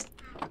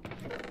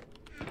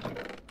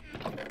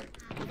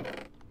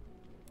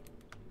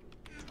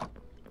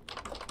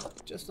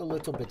 Just a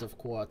little bit of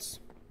quartz.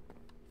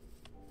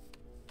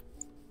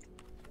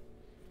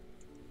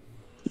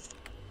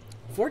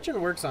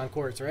 Fortune works on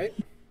quartz, right?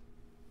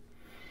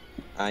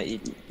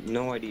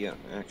 No idea,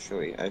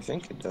 actually. I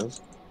think it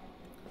does.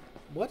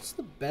 What's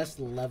the best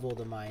level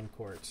to mine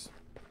quartz?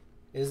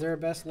 Is there a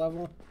best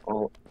level?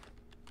 Oh,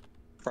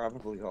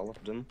 probably all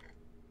of them.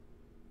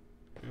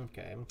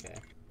 Okay, okay.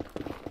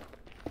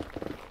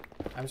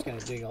 I'm just gonna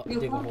dig a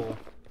hole.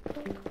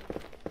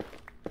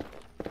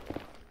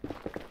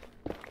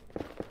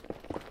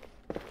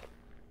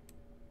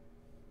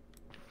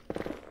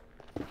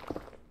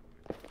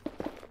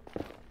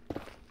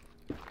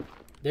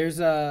 There's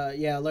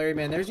yeah, Larry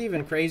man, there's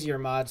even crazier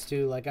mods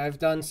too. Like I've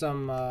done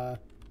some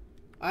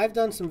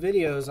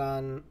videos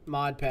on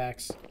mod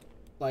packs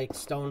like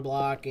Stone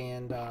Block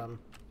and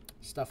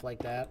stuff like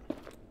that.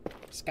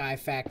 Sky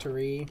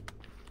Factory.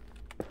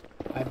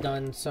 I've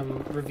done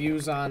some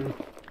reviews on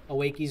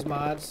Awakey's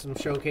mods, some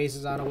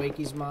showcases on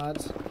Awakey's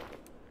mods.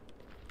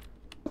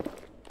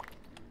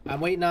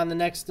 I'm waiting on the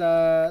next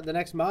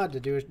mod to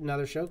do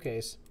another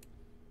showcase.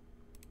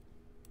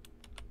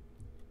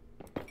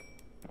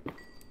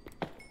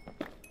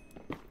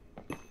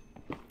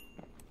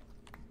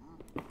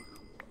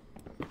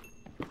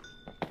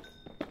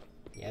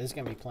 Yeah, there's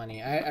gonna be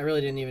plenty. I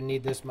really didn't even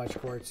need this much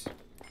quartz.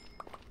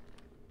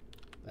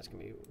 That's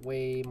gonna be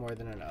way more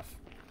than enough.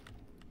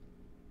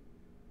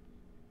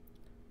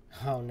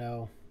 Oh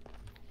no.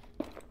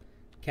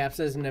 Cap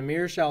says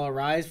Namir shall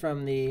arise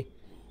from the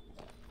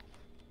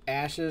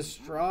ashes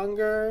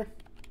stronger.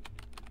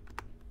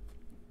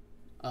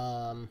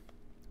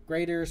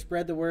 Greater,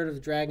 spread the word of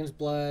the dragon's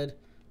blood,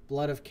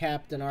 blood of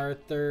Captain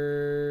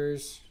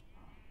Arthur's.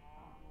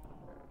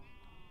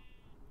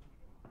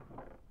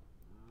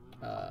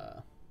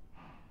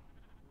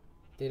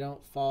 They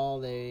don't fall,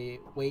 they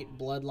wait,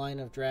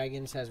 bloodline of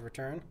dragons has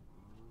returned.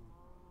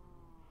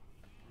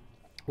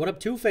 What up,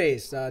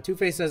 Two-Face?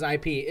 Two-Face says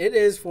IP. It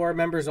is for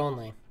members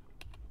only.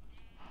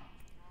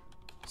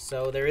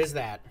 So there is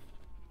that.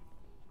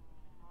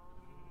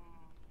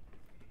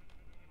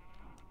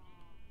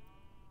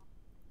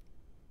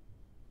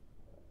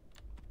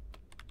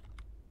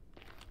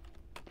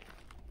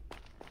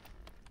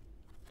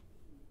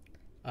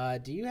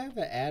 Do you have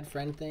an add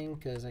friend thing?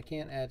 Because I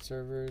can't add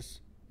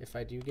servers if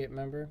I do get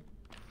member.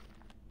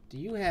 Do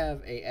you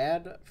have a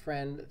add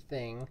friend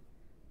thing?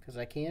 Because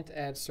I can't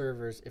add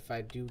servers if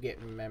I do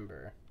get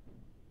member.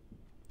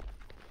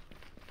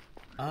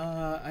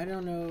 I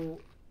don't know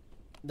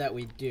that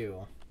we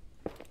do.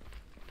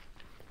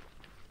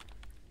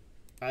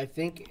 I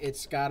think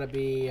it's gotta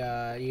be, you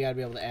gotta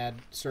be able to add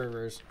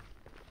servers.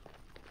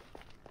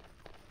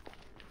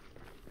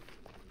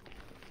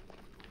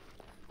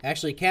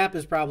 Actually, Cap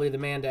is probably the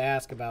man to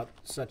ask about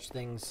such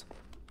things.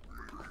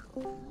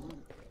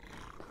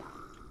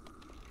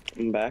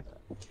 I'm back.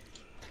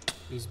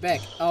 He's back.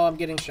 Oh, I'm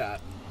getting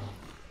shot.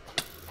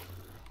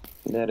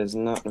 That is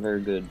not very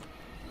good.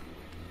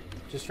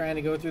 Just trying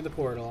to go through the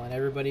portal, and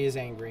everybody is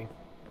angry.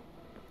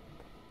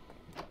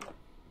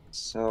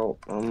 So,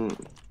 how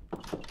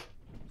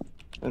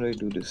do I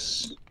do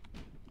this?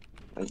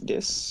 Like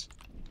this.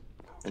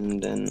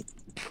 And then...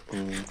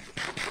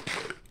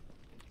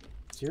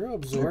 Zero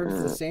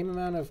absorbs the same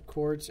amount of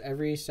quartz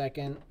every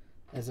second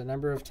as the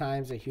number of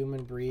times a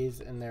human breathes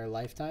in their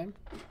lifetime?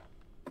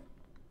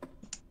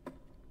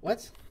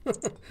 What?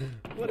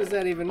 What does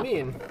that even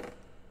mean?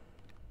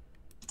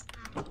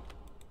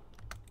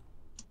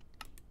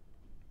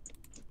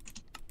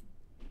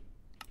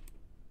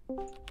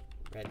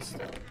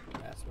 Redstone.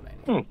 That's what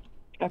I need.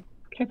 Oh,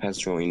 Cap has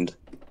joined.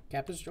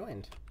 Cap has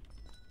joined.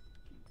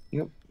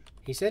 Yep.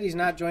 He said he's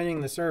not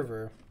joining the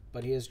server,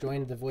 but he has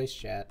joined the voice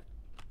chat.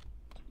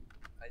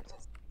 I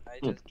just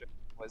joined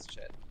the voice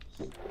chat.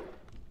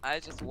 I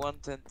just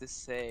wanted to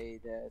say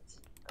that,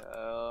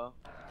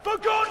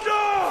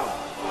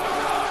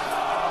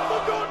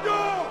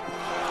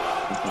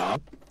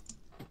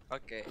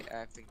 okay,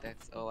 I think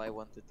that's all I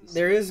wanted to say.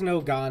 There is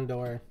no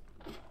Gondor.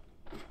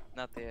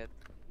 Not yet.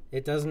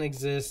 It doesn't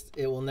exist.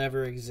 It will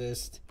never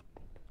exist.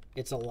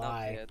 It's a Not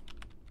lie. yet.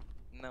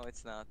 No,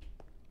 it's not.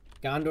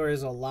 Gondor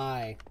is a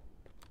lie.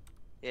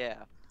 Yeah,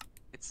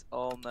 it's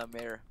all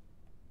Namir.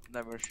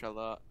 Namir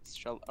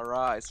shall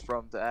arise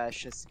from the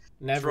ashes.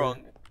 Never.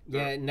 Strong.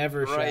 Yeah, it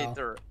never shall.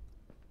 Brighter.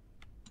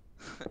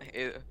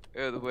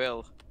 It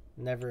will.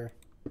 Never.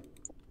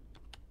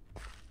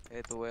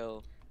 It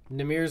will.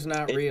 Namir's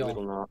not It real.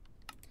 will not.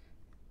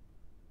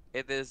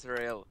 It is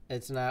real.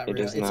 It's not It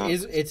real. is not.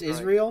 It's Right.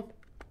 Israel.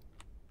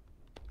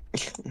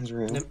 It's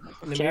real.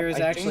 Namir is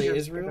Cap, I actually think you're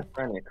Israel.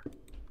 schizophrenic.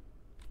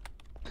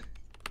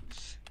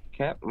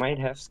 Cap might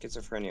have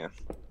schizophrenia.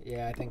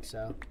 Yeah, I think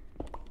so.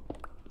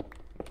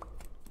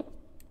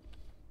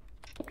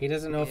 He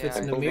doesn't know if it's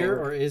Yeah. Namir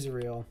or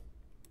Israel.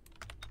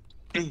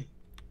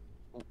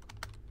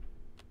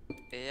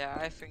 Yeah,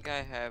 I think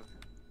I have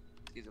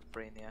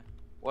schizophrenia.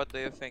 What do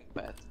you think,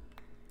 Pat?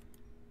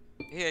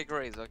 He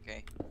agrees,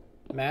 okay.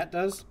 Matt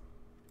does?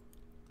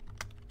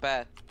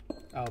 Pat.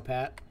 Oh,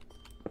 Pat.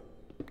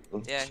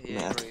 Yeah, he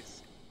Matt.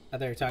 agrees. I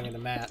thought you were talking to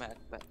Matt.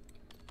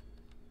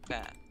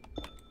 Pat.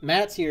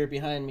 Matt's here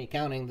behind me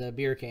counting the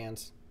beer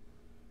cans.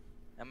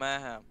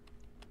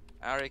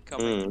 Are you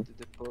coming to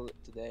the pool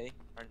today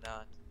or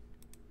not?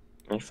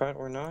 I thought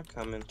we're not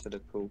coming to the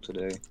pool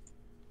today.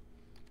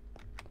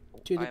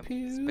 To the I'm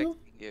pool? expecting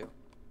you.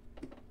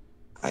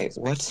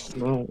 What?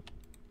 No.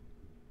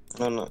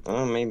 No.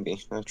 Oh,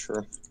 maybe. Not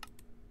sure.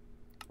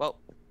 Well,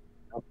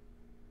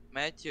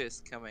 Matthew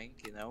is coming,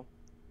 you know.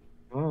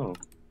 Oh.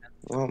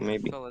 Well,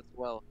 maybe. Phil as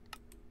well.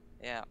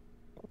 Yeah.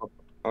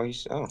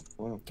 Oh,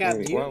 well. Cap,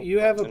 maybe. do you, Well, you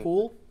have a when-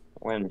 pool?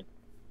 When?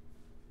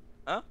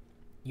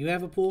 You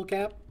have a pool,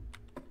 Cap?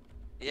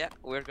 Yeah,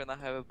 we're gonna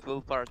have a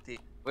pool party.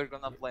 We're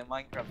gonna play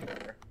Minecraft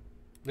together.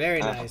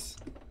 Very Ah. nice.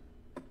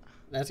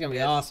 That's gonna be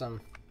Yes.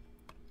 awesome.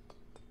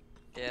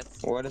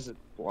 Yes. What is it,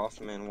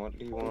 Wolfman? What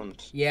do you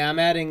want? Yeah, I'm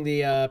adding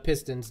the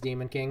Pistons,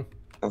 Demon King.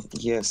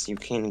 Yes, you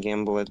can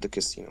gamble at the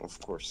casino, of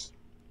course.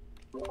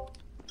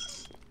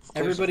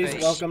 Everybody's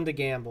face. welcome to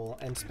gamble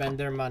and spend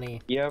their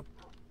money. Yep.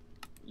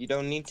 You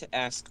don't need to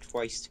ask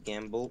twice to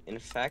gamble. In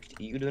fact,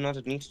 you do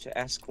not need to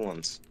ask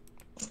once.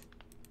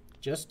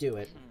 Just do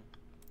it.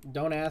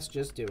 Don't ask,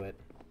 just do it.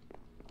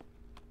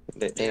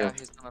 Yeah,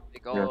 he's gonna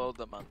take all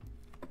the money.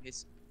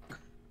 He's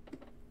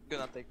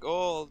gonna take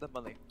all the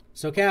money.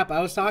 So Cap, I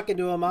was talking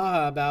to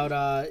Amaha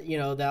about you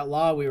know, that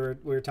law we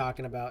were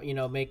talking about, you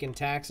know, making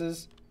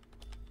taxes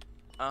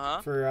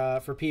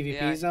for PvP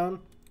Yeah. zone.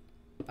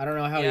 I don't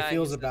know how Yeah, he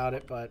feels he said- about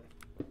it, but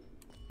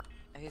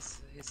He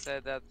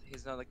said that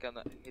he's not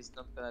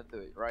gonna do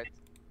it, right?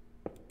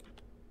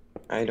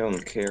 I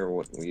don't care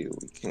what we do.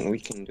 We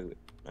can do it.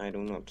 I do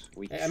not.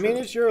 I mean,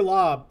 it's your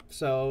law,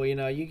 so you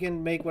know you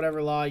can make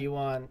whatever law you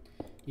want.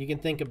 You can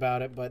think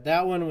about it, but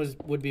that one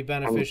would be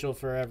beneficial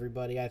for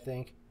everybody, I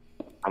think.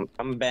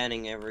 I'm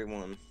banning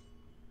everyone.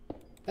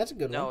 That's a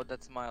good No, one.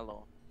 that's my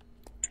law.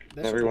 That's a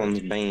good Everyone's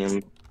one.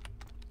 banned.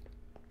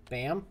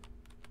 Bam.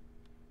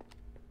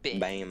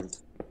 Banned.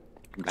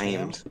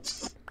 Banned.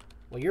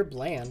 Well, you're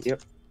bland.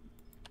 Yep.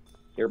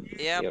 You're.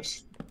 Yep.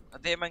 Yes.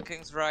 Demon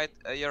King's right.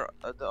 The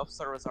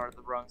observers are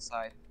the wrong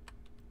side.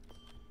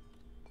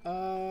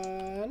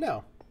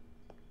 No.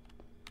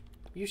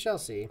 You shall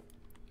see.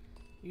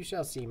 You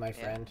shall see, my Yeah.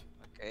 friend.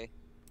 Okay.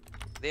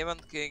 Demon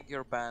King,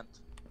 you're banned.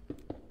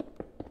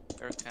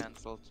 You're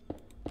cancelled.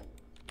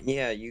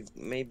 Yeah,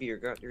 maybe you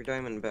got your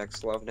diamond back,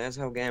 Slav. That's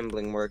how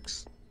gambling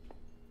works.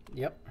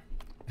 Yep.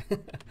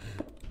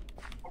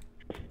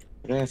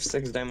 I have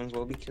 6 diamonds,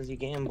 well, because you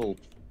gambled.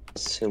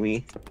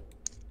 Silly.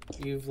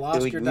 You've lost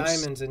Silly your goose.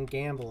 diamonds in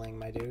gambling,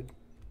 my dude.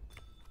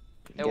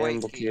 Hey, wait,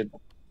 Gamble, kid. kid.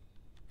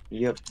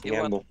 Yep, You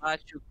want gamble.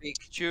 Machu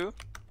Picchu?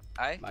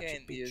 I Machu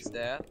can use Picchu.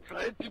 that.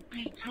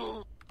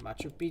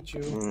 Machu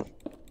Picchu.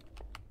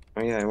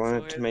 Oh yeah, I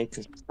wanted So to make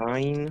a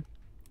sign.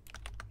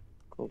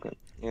 Okay.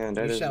 Yeah,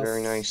 that is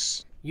very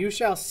nice. You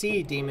shall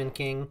see, Demon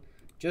King.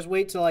 Just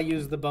wait till I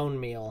use the bone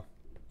meal.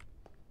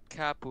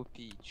 Capu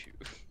Picchu.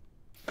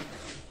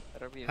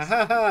 Ha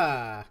ha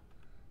ha!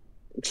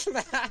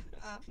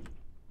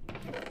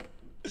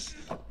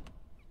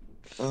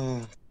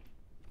 Oh,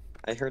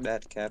 I heard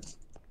that, Cap.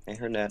 I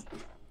heard that.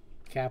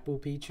 Capu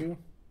Picchu?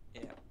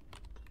 Yeah.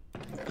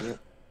 Yep.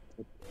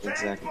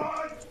 Exactly.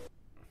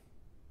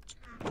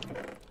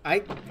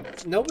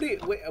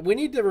 We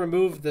need to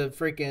remove the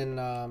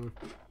freaking,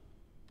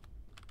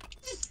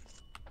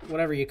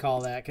 whatever you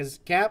call that, because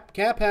Cap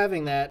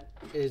having that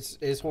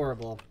is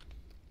horrible.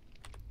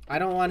 I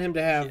don't want him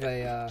to have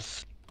a,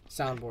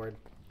 soundboard.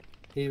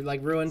 He,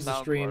 like, ruins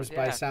the streams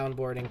by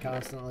soundboarding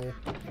constantly.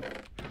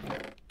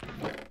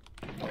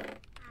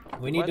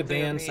 We need to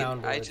ban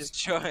soundboards. I just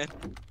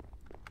joined.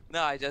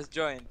 No, I just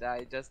joined.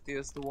 I just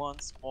used one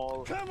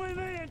small force.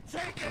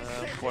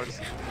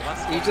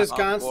 He just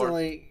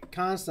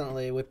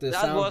constantly with the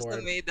that soundboard.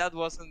 Wasn't me. That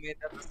wasn't me.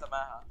 That was the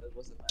Maha. That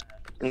wasn't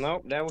Maha.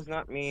 Nope, that was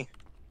not me.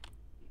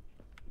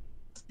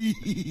 Yeah,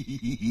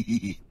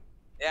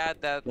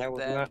 that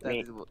was not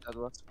me.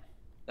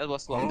 That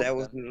was Sloth. That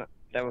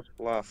was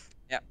Fluff.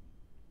 Yeah.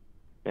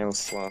 That was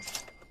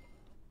Sloth.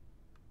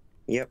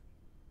 Yep.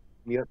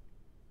 Yep.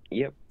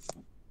 Yep.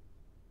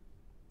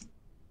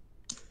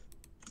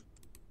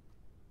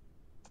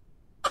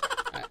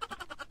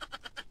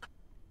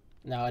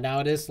 No, now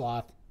it is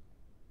Sloth.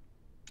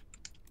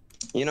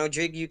 You know,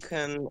 Jig, you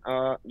can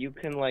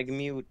like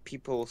mute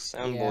people's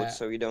soundboards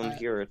so you don't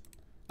hear it.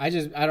 I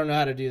don't know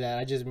how to do that.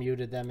 I just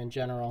muted them in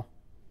general.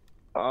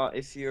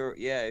 If you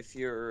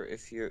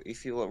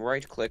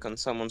right click on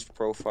someone's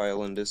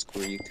profile in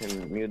Discord, you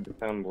can mute the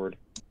soundboard.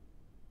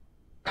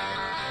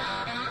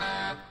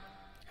 How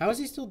is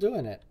he still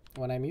doing it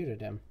when I muted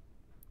him?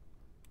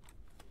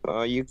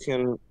 You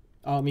can.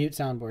 Oh, mute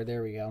soundboard.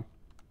 There we go.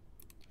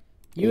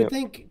 You would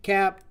think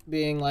Cap,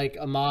 being like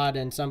a mod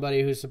and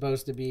somebody who's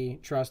supposed to be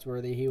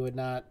trustworthy, he would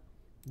not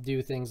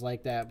do things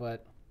like that,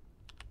 but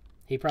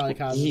he probably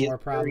causes more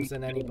problems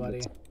than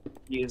anybody.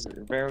 He is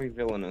very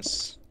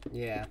villainous.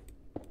 Yeah.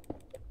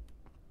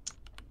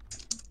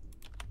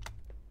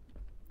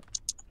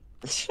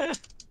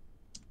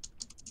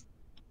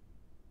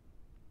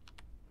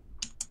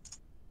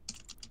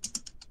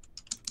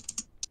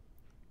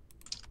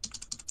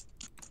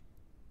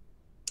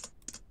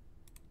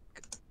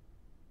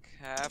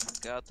 Cap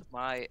got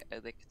my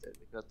addicted.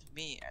 Got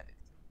me addicted.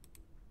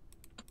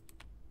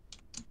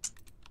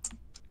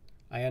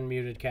 I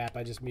unmuted Cap.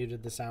 I just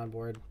muted the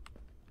soundboard.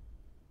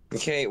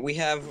 Okay, we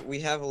have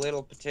a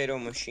little potato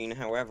machine.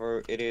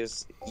 However, it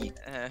is.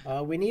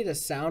 We need a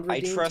sound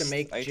redeem to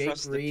make Jake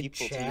trust read the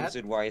people chat. to use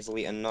it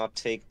wisely and not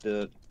take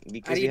the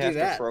because do you you have do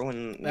to that? throw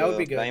in That would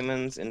be the good.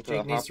 diamonds into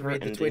Jake a needs to hopper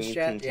read the and Twitch then you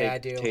chat? can take Yeah, I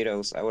do.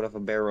 potatoes out of a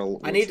barrel.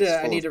 I need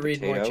to of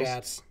read more potatoes.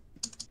 chats.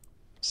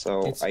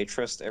 So I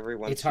trust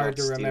everyone. It's hard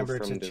to steal remember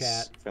from to this,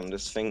 chat. from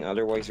this thing.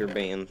 Otherwise, you're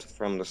banned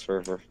from the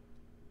server.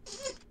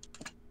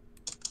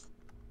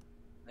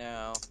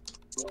 No.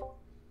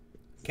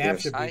 Cap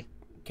should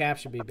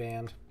be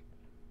banned.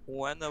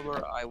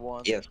 Whenever I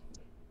want. Yes.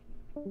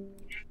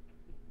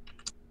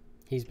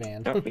 He's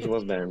banned. Oh, he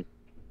was banned.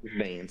 He's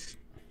banned.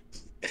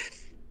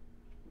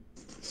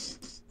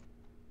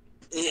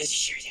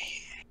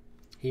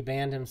 He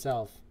banned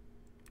himself.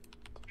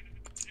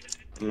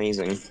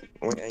 Amazing.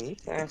 Wait, I need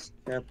to ask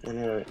Cap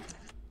when we're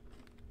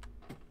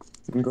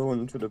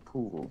going to the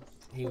pool.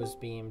 He was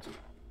beamed.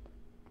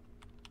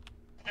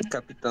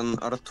 Capitan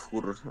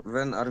Arthur,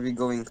 when are we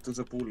going to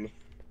the pool?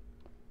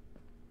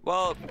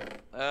 Well,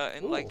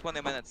 in like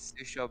 20 minutes,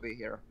 you shall be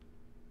here.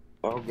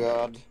 Oh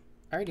God.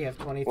 I already have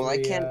 23. Well, I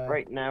can't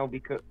right now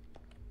because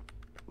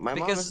my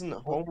mom isn't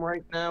home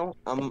right now.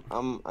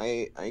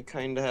 I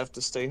kind of have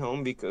to stay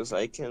home because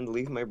I can't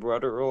leave my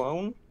brother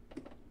alone.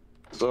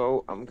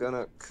 So I'm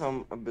gonna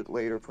come a bit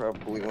later,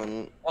 probably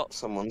when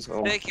someone's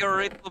home. Take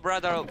your little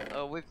brother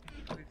with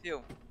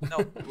you. No,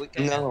 we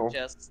can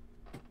just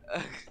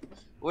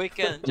we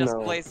can just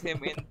place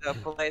him in the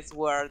place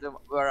where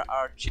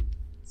our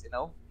chickens, you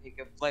know, he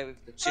can play with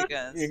the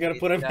chickens. You're gonna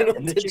put him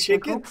in the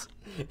chickens?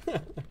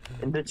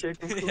 In the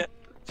chicken.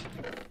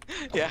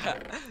 Yeah,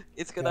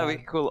 it's gonna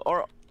be cool.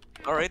 Or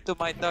into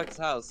my dog's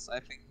house. I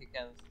think he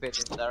can fit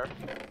in there.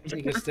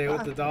 You can stay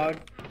with the dog.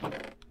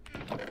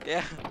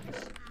 Yeah.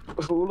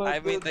 I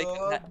mean, they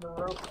can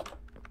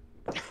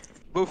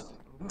Boof.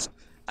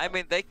 I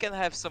mean, they can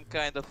have some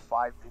kind of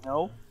fight, you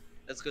know?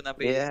 That's gonna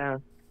be... Yeah.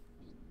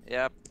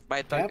 Yeah,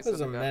 my dog is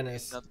a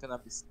menace. Not gonna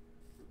be...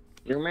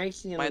 You're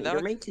making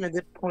a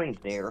good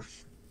point there.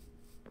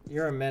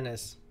 You're a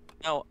menace.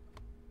 No,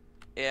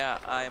 Yeah,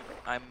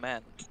 I'm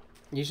man.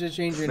 You should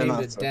change your name to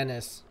Menatze.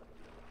 Dennis.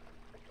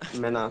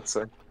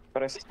 Menatze.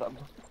 Press tab.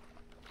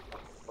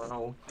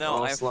 No,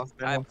 Well,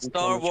 I'm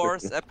Star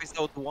Wars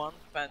Episode 1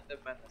 Phantom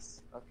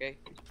Menace. Okay.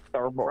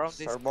 From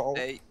this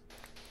day,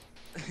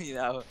 you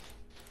know,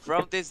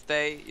 from this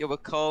day you will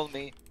call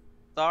me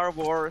Star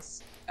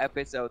Wars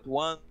Episode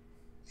 1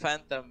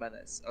 Phantom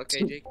Menace.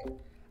 Okay, Jake.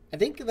 I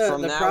think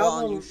From the now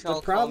problem on, you the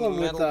shall problem call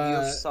me with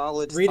Metal Gear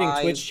Solid reading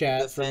 5, Twitch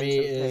chat The for me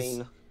Phantom is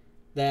Pain.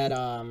 that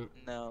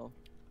No.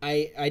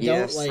 I don't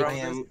Yes, like From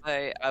this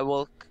day, I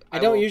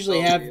don't will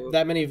usually call have you,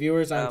 that many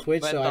viewers on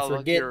Twitch, so I Metal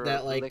forget Gear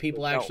that like Liquid.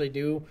 people actually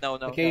do No,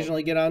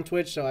 occasionally get on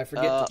Twitch, so I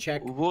forget to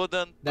check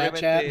wooden that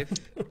chat.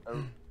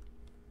 primitive.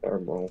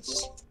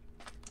 Starballs.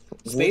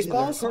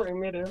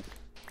 Spaceballs?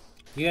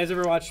 You guys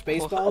ever watch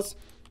Spaceballs?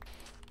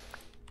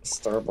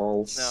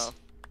 Starballs. No.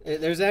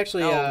 There's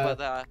actually No,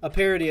 but, a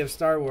parody of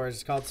Star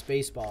Wars called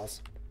Spaceballs.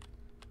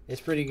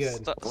 It's pretty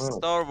good. Star Wars.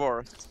 Star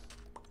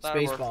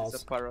Wars Spaceballs.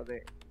 is a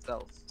parody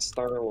itself.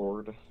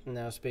 Star-Lord.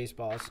 No,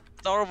 Spaceballs.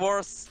 Star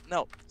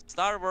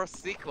Wars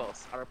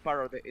sequels are a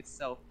parody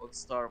itself on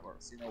Star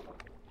Wars, you know.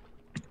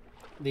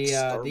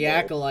 The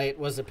Acolyte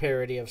was a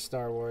parody of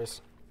Star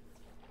Wars.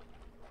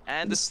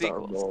 And the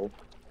sequels.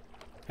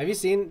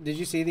 Did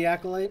you see The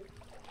Acolyte?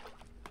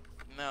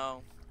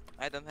 No,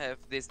 I don't have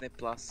Disney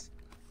Plus.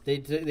 They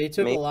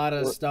took a lot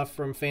of stuff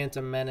from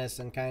Phantom Menace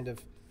and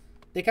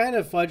they kind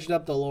of fudged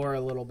up the lore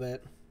a little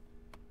bit.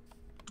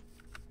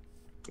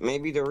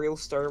 Maybe the real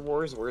Star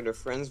Wars were the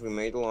friends we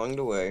made along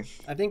the way.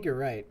 I think you're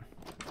right.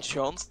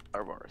 John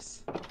Star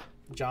Wars.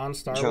 John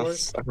Star John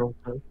Wars? Star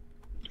Wars.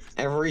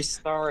 Every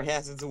star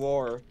has its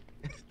war.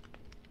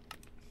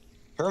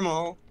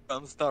 Hermo.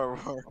 John Star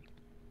Wars.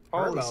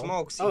 Holy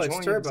smokes, he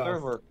joined the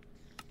server.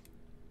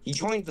 He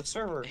joined the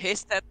server. He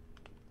said...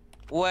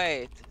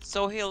 Wait,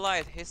 so he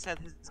lied. He said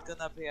he's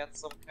gonna be at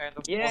some kind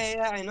of...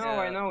 Yeah, I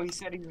know. He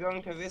said he's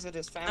going to visit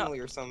his family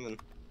or something.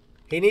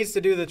 He needs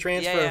to do the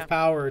transfer of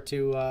power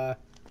to,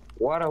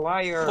 What a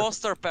liar.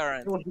 Foster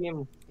parent. Kill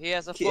him. He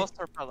has a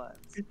foster parent.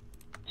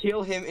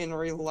 Kill him in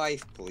real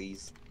life,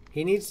 please.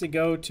 He needs to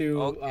go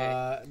to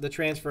the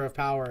transfer of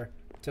power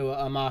to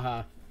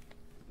Amaha.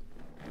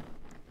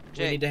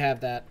 Jake. We need to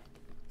have that.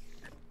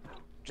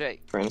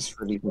 Jake.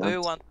 Transfer do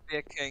you want to be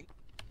a king?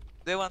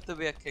 Do you want to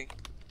be a king?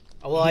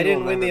 Well, I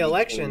didn't win the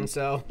election,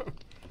 so...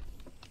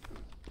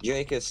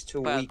 Jake is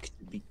too weak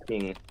to be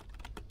king.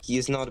 He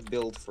is not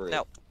built for it.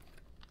 No.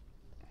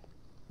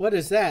 What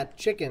is that?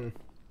 Chicken.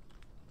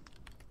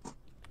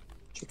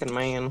 Chicken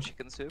man.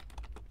 Chicken soup.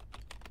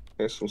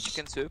 Jesus.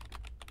 Chicken soup.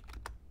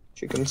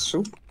 Chicken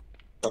soup.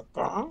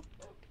 Wow.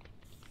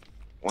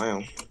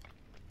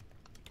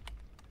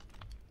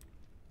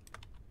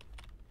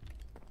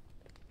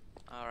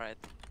 Alright.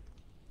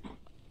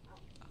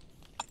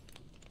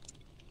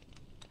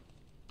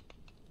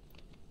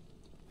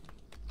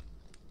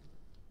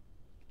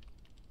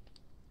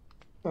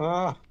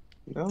 Ah,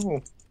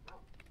 no.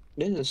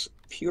 This is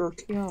pure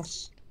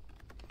chaos.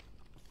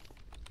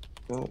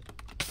 No.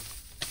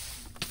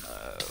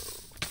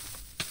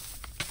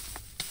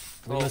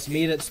 We must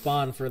meet at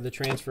spawn for the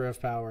transfer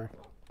of power.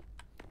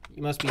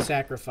 You must be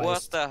sacrificed.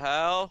 What the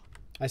hell?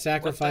 I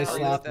sacrificed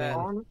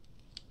Slothman.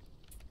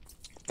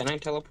 Can I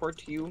teleport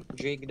to you,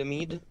 Jake the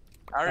Mead?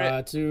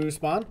 To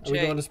spawn? Are we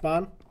going to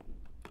spawn?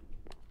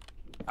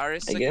 Are you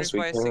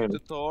sacrificing to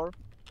Thor?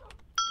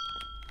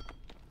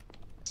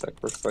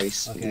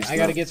 Sacrifice. Okay, I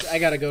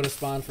gotta go to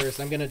spawn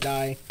first. I'm gonna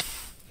die.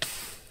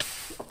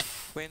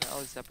 Queen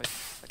Elizabeth.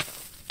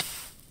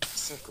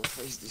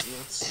 Sacrifice these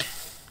nuts.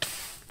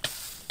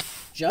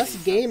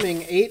 Just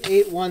Gaming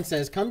 881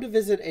 says, come to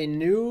visit a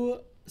new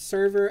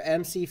server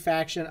MC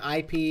faction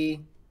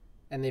IP,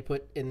 and they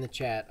put in the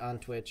chat on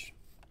Twitch.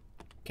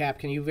 Cap,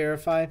 can you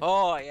verify?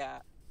 Oh yeah.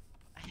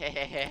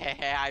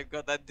 I'm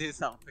gonna do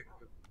something.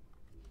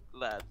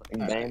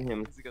 Ban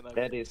him.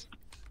 That is.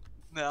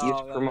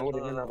 He's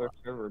promoting another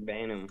server.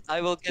 Ban him.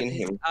 I will get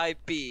his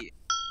IP.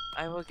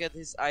 I will get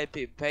his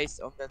IP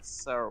based on that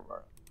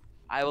server.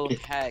 I will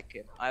hack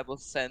him. I will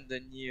send a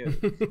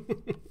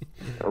nuke.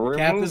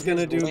 Cap is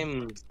gonna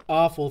do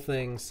awful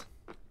things.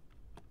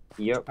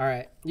 Yep. All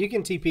right, you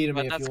can TP to me if you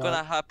want. But that's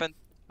gonna happen.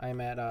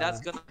 I'm at.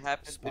 That's gonna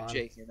happen spawn. to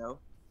Jake, you know.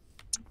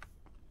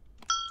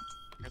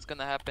 It's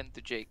gonna happen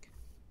to Jake.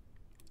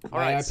 All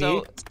right,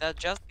 so that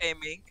Just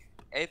Gaming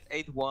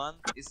 881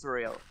 is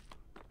real.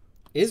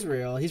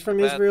 Israel? He's from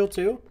Israel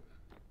too?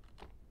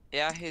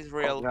 Yeah, he's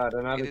real. Oh God,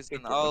 it is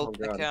an old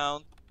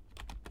account.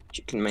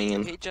 Chicken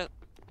man.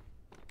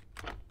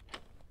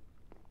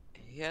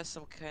 He has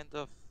some kind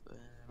of...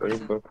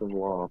 Book of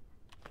Law.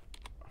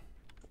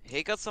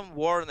 He got some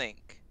warnings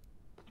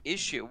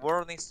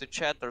to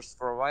chatters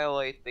for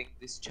violating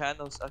this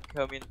channel's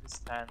community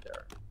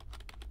standard.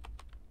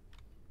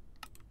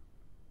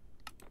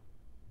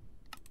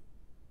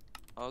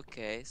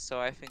 Okay, so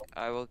I think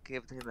I will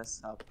give him a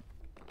subscribe.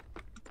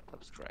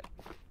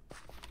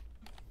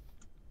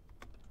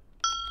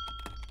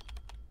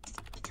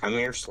 Come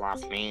here,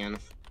 sloth man.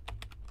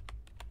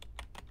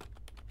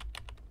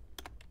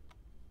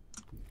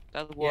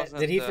 That Yeah, wasn't.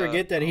 did he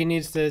forget that he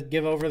needs to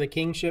give over the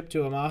kingship to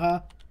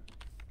Amaha?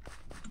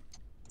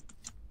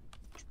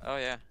 Oh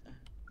yeah.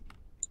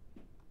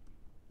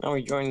 Oh,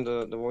 he joined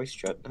the voice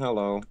chat.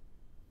 Hello.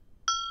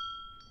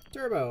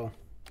 Turbo.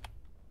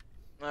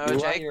 You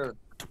Jake. liar.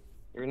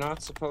 You're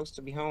not supposed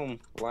to be home.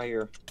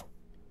 Liar.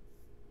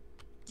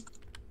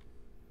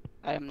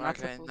 I am not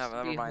Okay, supposed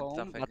never to be mind, home,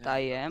 something but I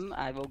am.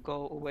 I will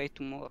go away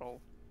tomorrow.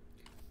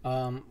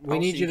 We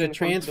need you to you can come to the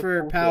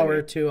transfer pool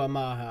power today. to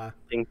Amaha.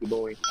 Stinky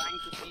boy. Trying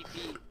to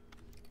TP.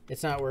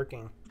 It's not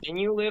working. Can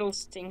you little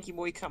stinky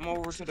boy come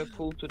over to the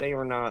pool today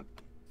or not?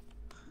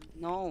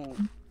 No,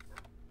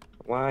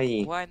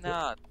 Why? Why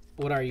not?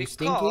 What are you,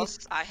 stinky?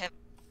 because I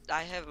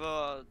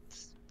have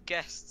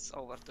guests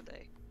over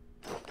today.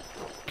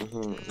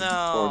 Mhm.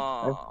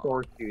 No. Of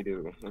course you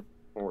do. Of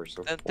course.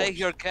 Then take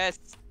your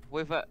guests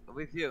with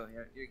you.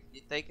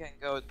 They can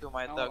go to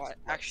my No, dog's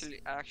I place.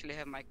 actually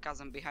have my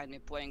cousin behind me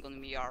playing on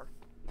VR.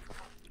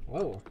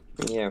 Whoa.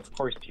 Yeah, of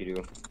course you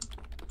do.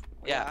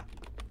 Yeah.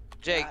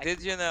 Jake, Yeah,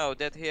 did you know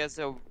that he has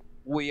a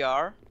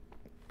VR?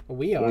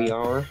 We are. We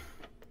are.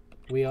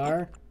 We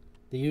are.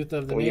 The youth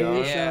of the We are.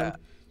 nation. Yeah.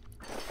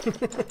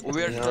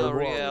 Virtual Yeah.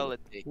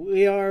 reality.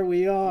 We are.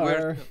 We are.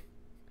 Virtual-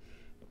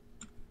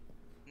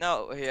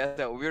 No, he has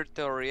a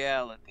virtual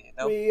reality. You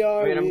know? We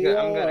are. Wait, We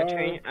I'm gonna are.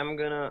 change. I'm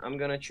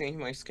gonna change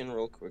my skin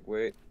real quick.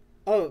 Wait.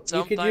 Oh, you could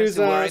Sometimes use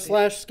you wear it-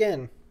 slash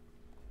skin.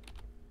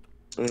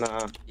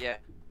 Nah. Yeah.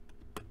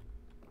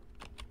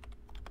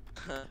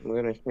 I'm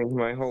gonna change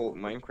my whole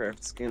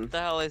Minecraft skin. What the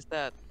hell is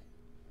that?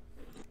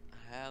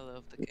 Hell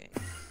of the king.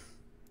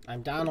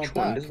 I'm Donald Which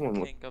one? Duck. This one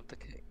with King of the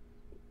king.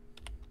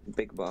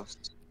 Big Boss.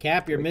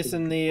 Cap, you're Wait,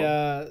 missing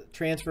the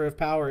transfer of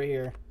power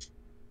here.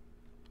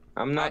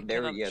 I'm I not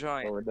there cannot yet,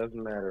 join. so it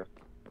doesn't matter.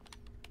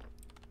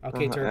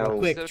 Okay, Uh-huh, Turbo, L.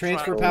 quick, Still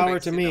transfer trying to power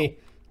fix to it, me.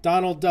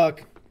 Donald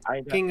Duck,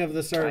 I king of the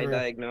I server.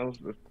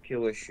 diagnosed with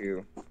skill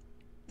issue.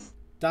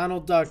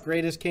 Donald Duck,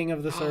 greatest king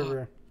of the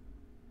server.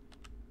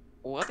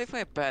 What if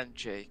I ban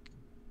Jake?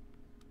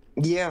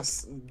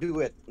 Yes, do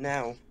it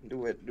now.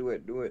 Do it. Do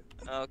it. Do it.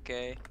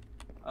 Okay.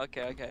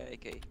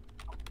 Okay.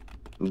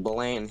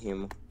 Bland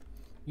him.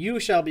 You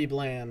shall be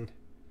bland.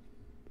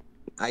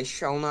 I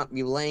shall not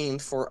be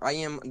blamed, for I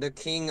am the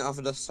king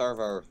of the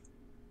server.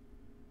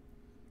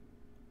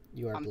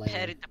 You are I'm bland.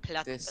 Perry the This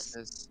Platypus.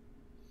 is.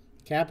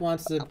 Cap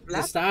wants to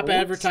platypus? stop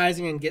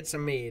advertising and get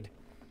some made.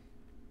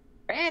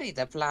 Perry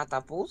the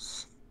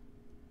platypus.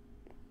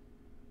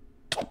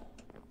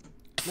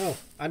 No,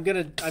 I'm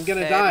gonna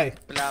die.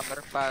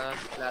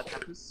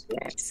 Platypus.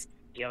 Yes.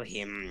 Kill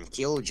him.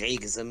 Kill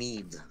Jake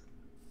Zamid.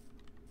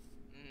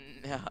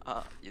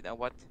 You know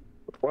what?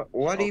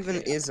 What Okay.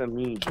 even is a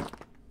mead?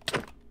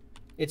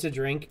 It's a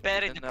drink. I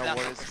Perry don't the know what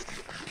Platypus. is.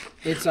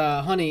 It's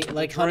honey,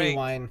 like honey drink.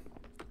 wine.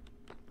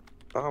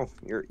 Oh,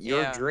 your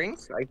Yeah. drink?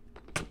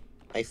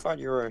 I thought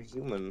you were a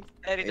human.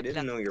 Perry I the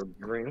didn't know Platypus.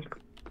 your drink.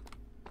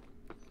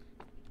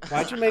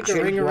 Why'd you make a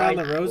Jake ring around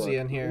the White rosy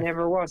in was- here?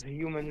 Never was a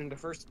human in the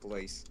first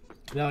place.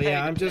 No,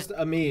 yeah, I'm just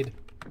a mead.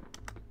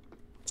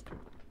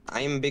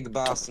 I am Big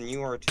Boss and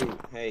you are too.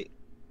 Hey.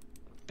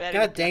 Perry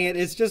God the dang it,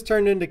 it's just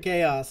turned into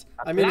chaos.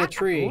 I'm in a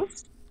tree.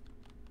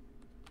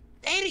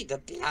 Perry the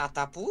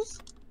platypus?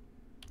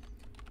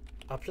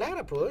 A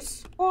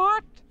platypus?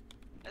 What?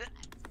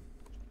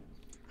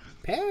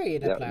 Perry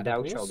the Thou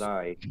platypus. shall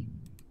die.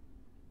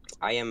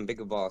 I am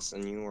Big Boss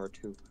and you are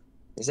too.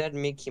 Is that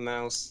Mickey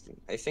Mouse?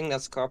 I think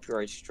that's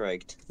copyright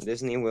striked.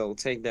 Disney will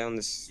take down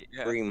this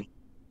Yeah. stream.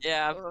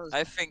 Yeah,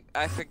 I think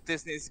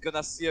Disney's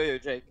gonna sue you,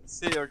 Jake.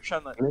 See your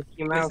channel.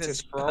 Mickey Mouse is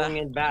is throwing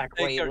it back.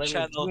 take Wait, your let me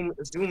channel.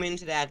 zoom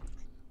into that.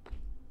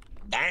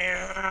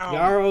 Damn!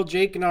 Jarl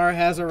Jakenar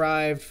has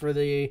arrived for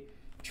the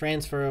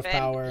transfer of Perry the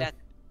power.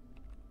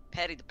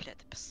 Perry the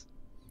Platypus.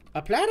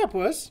 A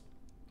platypus?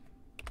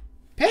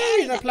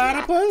 Perry the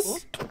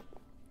platypus?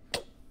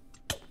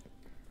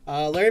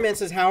 Larryman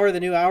says, how are the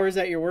new hours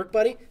at your work,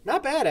 buddy?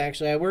 Not bad,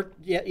 actually. I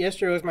worked,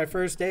 yesterday was my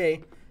first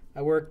day.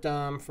 I worked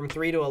from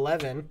 3 to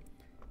 11.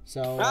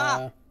 So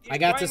I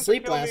got to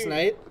sleep last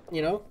night.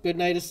 You know, good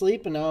night of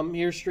sleep, and now I'm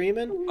here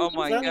streaming. Oh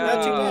my Not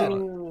god.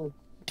 too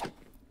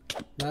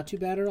bad. Not too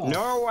bad at all.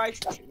 No, I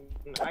shall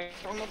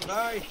not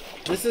die.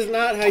 This is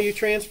not how you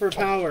transfer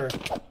power.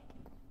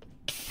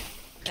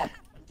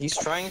 He's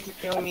trying to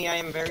kill me. I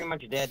am very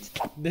much dead.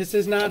 This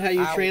is not how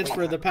you Ow.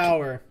 transfer the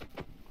power.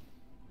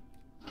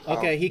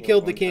 Okay, Oh, he yeah,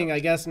 killed the one king. time. I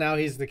guess now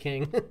he's the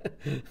king.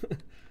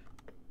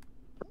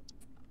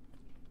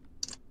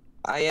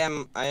 I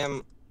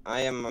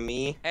am a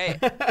me. Hey,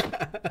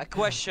 a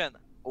question.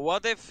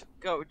 What if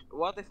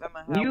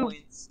Emma You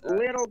wins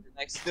little- the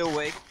next 2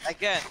 weeks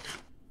again?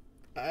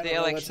 I The don't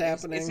know what's election.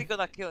 happening. Is he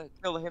gonna kill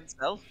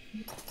himself?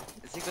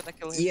 Is he gonna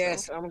kill himself?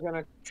 Yes, I'm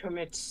gonna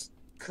commit.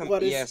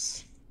 What is-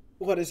 yes.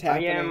 What is I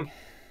happening? am.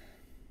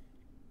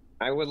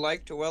 I would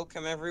like to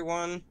welcome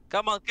everyone.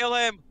 Come on, kill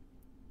him!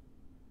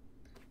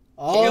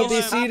 All Kill be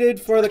him.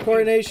 seated for the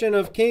coronation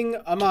of King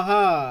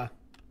Amaha.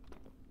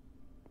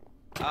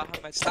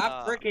 Ahmed,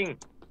 Stop freaking.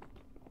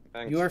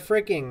 Thanks. You are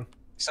fricking.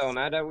 So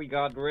now that we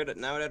killed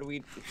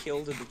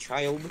the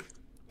child,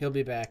 He'll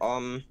be back.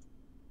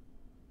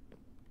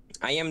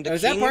 I am the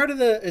Is king.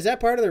 that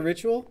part of the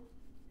ritual?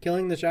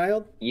 Killing the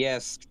child?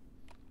 Yes.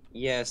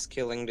 Yes,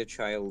 killing the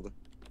child.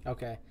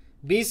 Okay.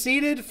 Be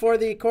seated for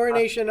the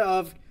coronation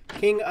of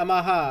King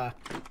Amaha.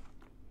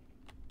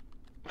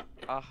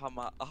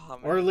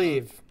 Or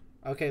leave.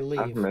 Okay, leave.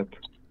 Ahmed.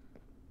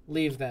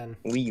 Leave then.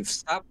 Leave.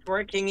 Stop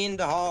twerking in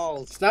the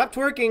halls. Stop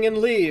twerking and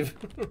leave.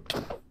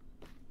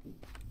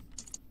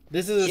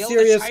 This is a Kill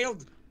serious the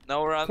child.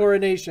 No running.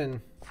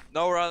 coronation.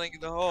 No running in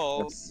the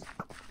halls.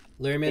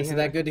 Larry Mance, is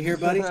that good to hear,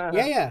 buddy? Yeah.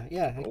 Heck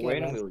yeah,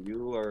 When man. will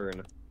you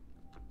learn?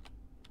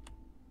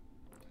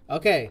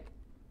 Okay.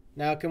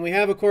 Now, can we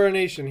have a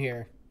coronation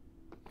here?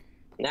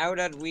 Now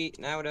that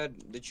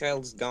the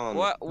child's gone.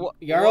 What?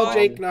 Jarl what?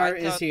 Jakenar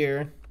is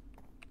here.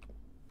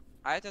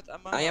 I thought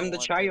I am the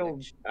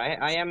child.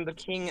 I am the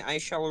king. I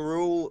shall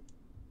rule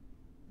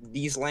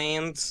these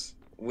lands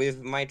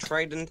with my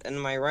trident and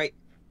my right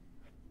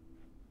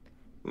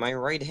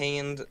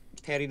hand,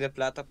 Peri de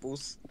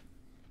Platypus.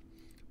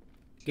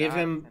 Give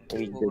him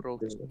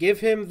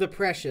the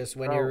precious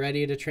when you're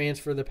ready to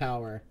transfer the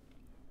power.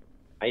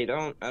 I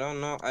don't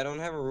know. I don't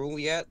have a rule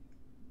yet.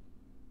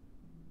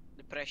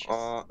 The precious.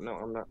 No,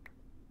 I'm not.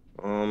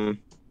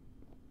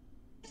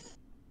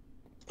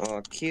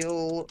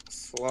 Kill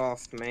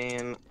Sloth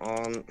Man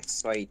on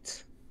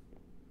sight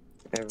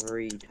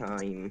every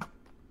time.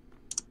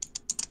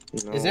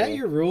 No. Is that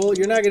your rule?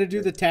 You're not gonna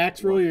do the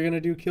tax rule. You're gonna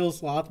do kill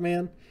sloth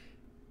man.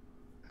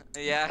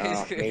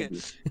 Yeah,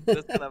 maybe.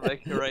 that's gonna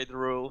make the right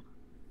rule.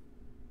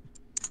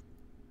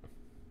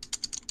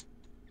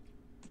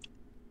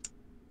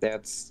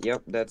 That's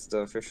the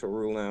official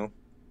rule now.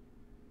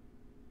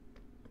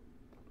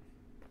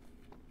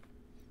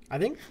 I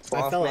think I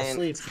Sloth fell man.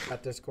 asleep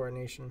at this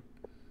coronation.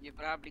 You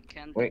probably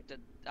can't Wait. do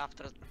that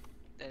after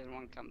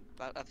everyone come.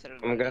 After I'm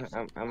everyone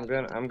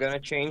gonna leaves. I'm gonna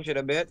change it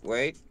a bit.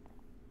 Wait.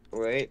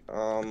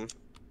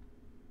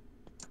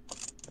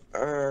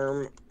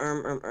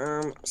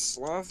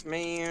 Sloth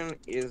man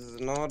is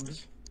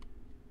not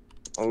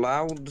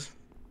allowed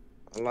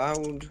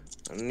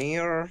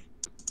near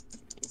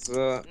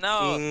the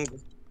king.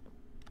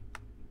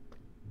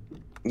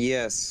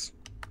 Yes.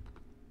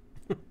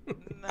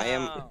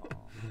 No.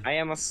 I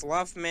am a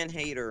sloth man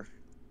hater.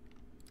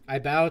 I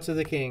bow to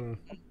the king.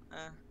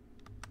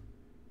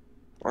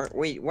 Or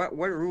wait, what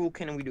rule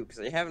can we do? Because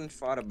I haven't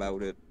thought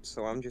about it,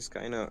 so I'm just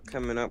kind of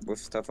coming up with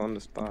stuff on the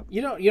spot.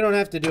 You don't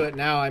have to do it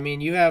now. I mean,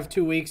 you have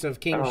 2 weeks of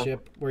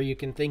kingship where you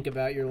can think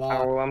about your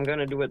law. Oh, I'm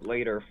gonna do it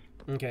later.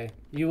 Okay.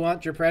 You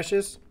want your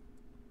precious?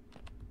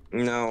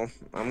 No,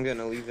 I'm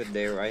gonna leave it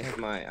there. I have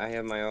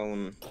my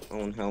own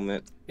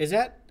helmet. Is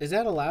that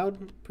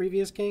allowed,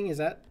 previous king? Is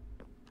that?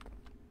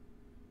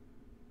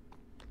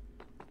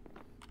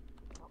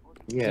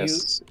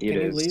 Yes, Can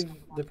you leave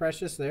the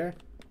precious there?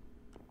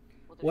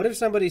 What if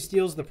somebody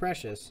steals the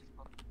precious?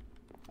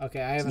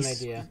 Okay, I have an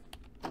idea.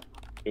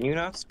 Can you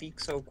not speak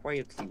so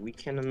quietly? We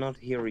cannot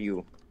hear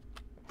you.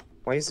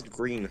 Why is it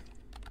green?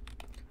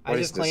 I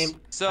just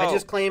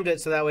claimed it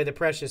so that way the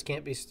precious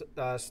can't be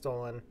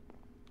stolen.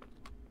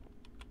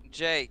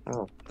 Jake,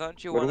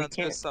 don't you want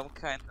to do some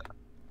kind of...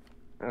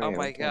 Oh, yeah,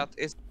 my okay. God,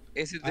 is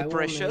it the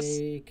precious?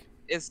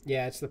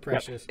 Yeah, it's the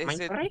precious. Is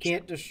it... You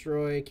can't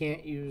destroy,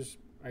 can't use...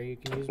 Or you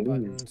can use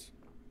buttons.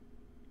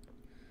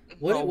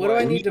 No, What do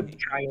I need to...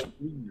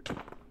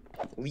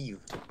 Leave.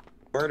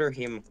 Murder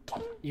him.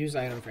 Use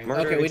item frames.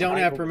 Murder Okay, we the don't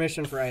have child.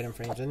 permission for item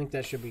frames. I think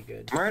that should be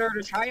good. Murder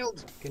the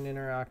child. Can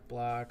interact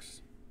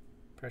blocks,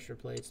 pressure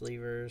plates,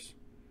 levers.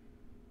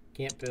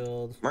 Can't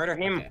build. Murder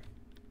him. Okay.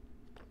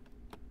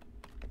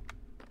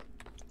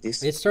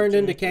 This It's turned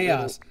into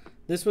chaos.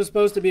 This was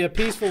supposed to be a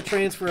peaceful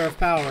transfer of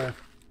power.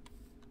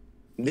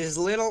 This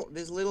little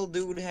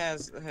dude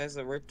has a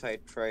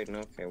riptide trident.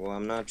 Okay, well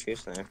I'm not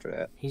chasing after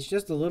that. He's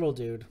just a little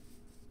dude.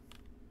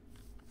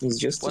 He's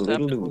just What a little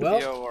happened dude. with Well,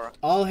 your...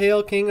 all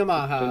hail King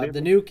Amaha,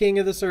 the new king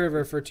of the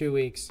server for 2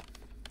 weeks.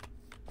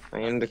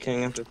 I am the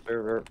king of the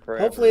server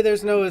forever. Hopefully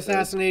there's no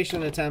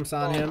assassination attempts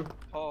on him.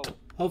 Oh,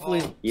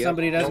 Hopefully Yep,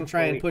 somebody doesn't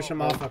try and hopefully. push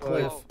him off a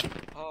cliff.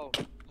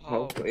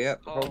 Hopefully, yeah,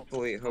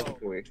 hopefully.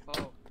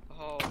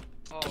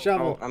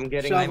 Shovel. Oh, I'm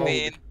getting Shovel. I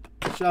mean,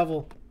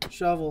 Shovel.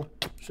 Shovel.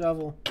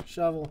 Shovel.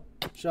 Shovel.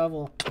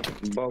 Shovel.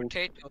 boat.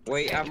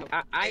 Wait,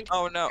 I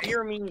oh no.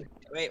 hear me.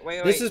 Wait.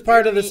 This is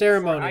part Hear of the me, for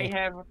ceremony. I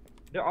have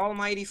the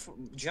almighty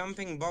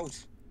jumping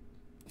boat.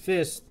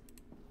 Fist.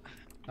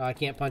 Oh, I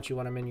can't punch you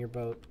when I'm in your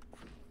boat.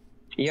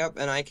 Yep,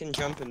 and I can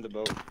jump in the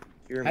boat.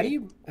 Hear How me. do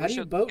you We boat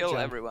should kill jump?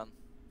 everyone.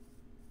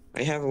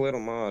 I have a little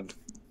mod.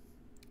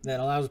 That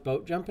allows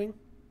boat jumping?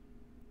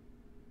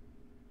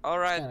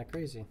 Alright, Kind of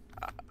crazy.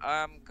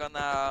 I'm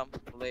gonna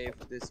leave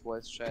this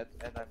voice chat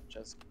and I'm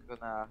just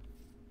gonna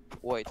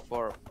wait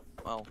for...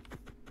 Oh,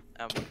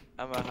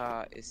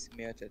 Amaha is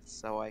muted,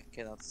 so I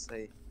cannot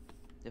say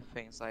the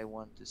things I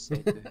want to say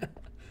to him.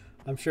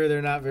 I'm sure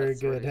they're not very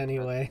That's good really bad.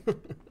 anyway.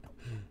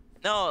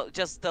 No,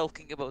 just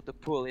talking about the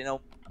pool, you know,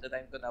 that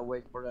I'm gonna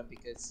wait for them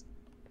because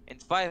in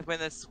 5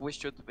 minutes we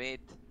should meet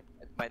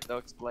at my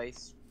dog's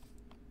place.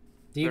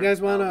 Do you We're guys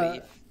gonna wanna?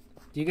 leave.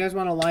 Do you guys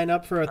wanna line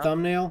up for a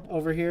thumbnail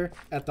over here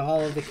at the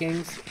Hall of the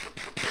Kings?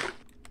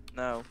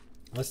 No.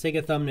 Let's take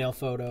a thumbnail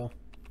photo.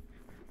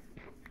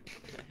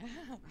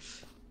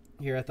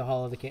 Here at the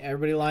Hall of the King.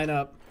 Everybody line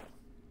up.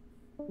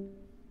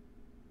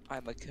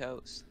 I'm a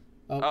ghost.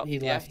 Oh, he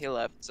yeah, left. he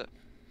left. So,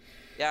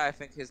 yeah, I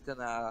think he's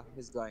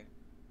going.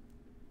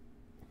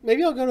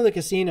 Maybe I'll go to the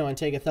casino and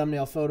take a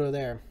thumbnail photo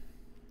there.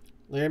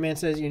 Larry Man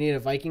says you need a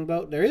Viking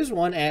boat. There is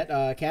one at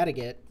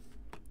Kattegat.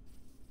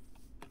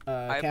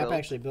 Cap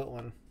actually built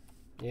one.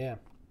 Yeah.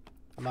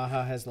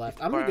 Maha has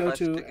left. I'm going to go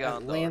to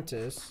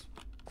Atlantis.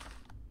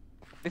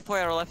 Before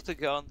I left to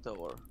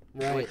Gondor.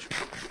 Right.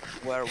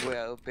 Where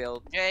we'll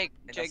build... Jake,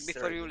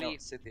 before you leave.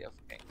 City of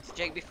Kings.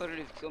 Jake, before you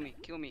leave, kill me,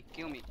 kill me,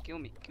 kill me, kill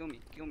me, kill me,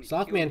 kill me.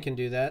 Softman can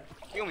do that.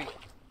 Kill me.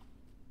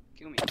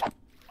 Kill me.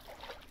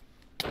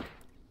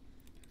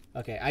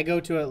 Okay, I go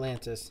to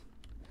Atlantis.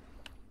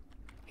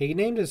 He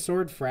named his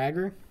sword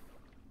Fragger.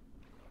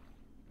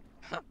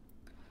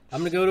 I'm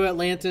going to go to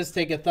Atlantis,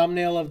 take a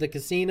thumbnail of the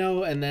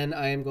casino, and then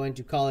I am going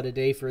to call it a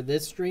day for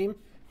this stream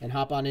and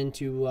hop on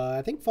into,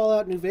 I think,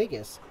 Fallout New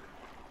Vegas.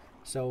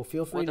 So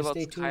feel free to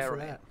stay tuned for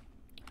that.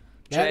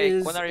 That Jake,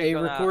 is a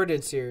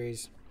recorded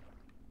series.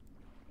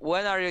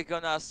 When are you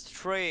gonna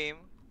stream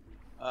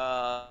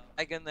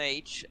Dragon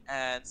Age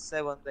and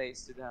 7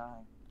 Days to Die?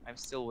 I'm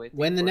still waiting.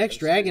 When the next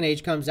Dragon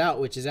Age comes out,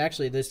 which is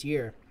actually this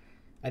year.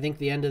 I think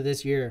the end of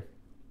this year.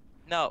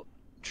 No,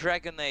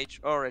 Dragon Age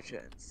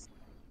Origins.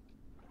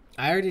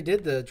 I already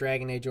did the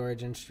Dragon Age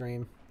Origins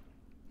stream.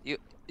 You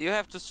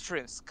have to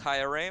stream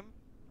Skyrim,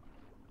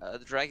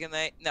 Dragon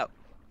Age, no,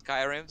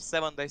 Skyrim,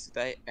 7 Days to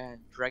Die, and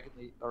Dragon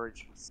Age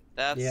Origins.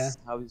 That's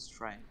how he's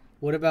trying.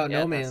 What about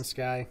No Man's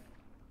Sky?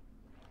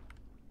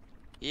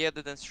 He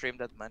didn't stream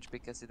that much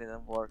because it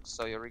didn't work,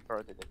 so you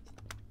recorded it.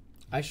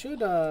 I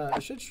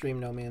should stream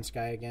No Man's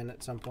Sky again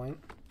at some point.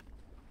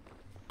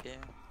 Yeah.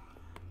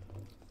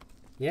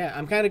 Yeah,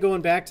 I'm kind of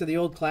going back to the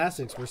old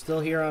classics. We're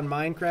still here on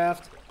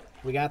Minecraft.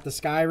 We got the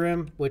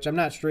Skyrim, which I'm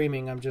not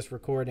streaming, I'm just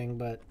recording,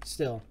 but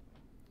still.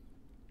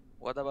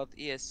 What about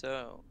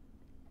ESO?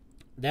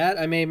 That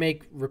I may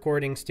make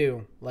recordings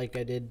too, like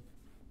I did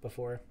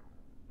before.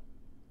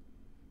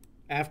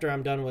 After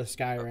I'm done with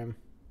Skyrim.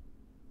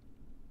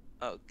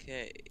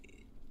 Okay.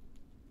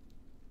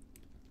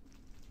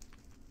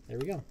 There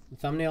we go. The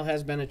thumbnail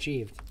has been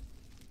achieved.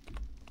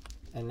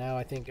 And now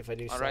I think if I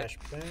do slash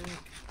back,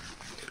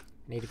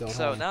 I need to go home.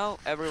 So now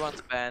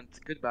everyone's banned.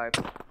 Goodbye.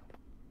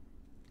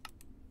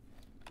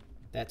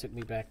 That took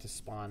me back to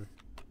spawn.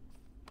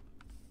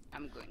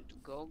 I'm going to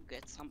go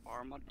get some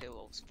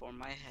armadillos for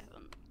my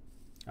heaven.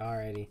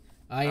 Alrighty.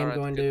 I am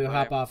going to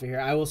hop off of here.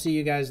 I will see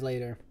you guys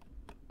later.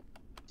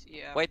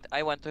 Yeah. Wait,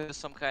 I went to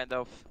some kind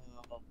of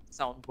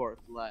soundboard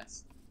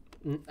last.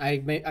 I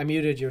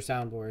muted your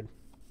soundboard.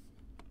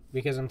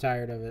 Because I'm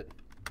tired of it.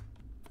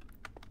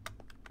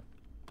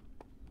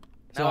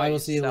 So I will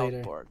see you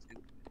later.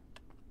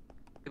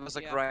 It was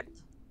a great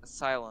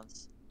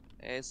silence.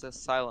 It's a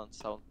silent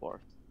soundboard.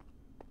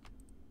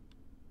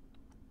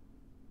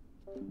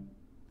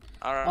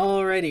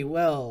 Alrighty,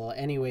 well,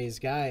 anyways,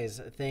 guys,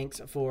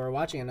 thanks for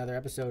watching another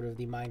episode of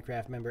the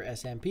Minecraft Member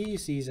SMP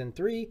Season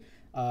 3.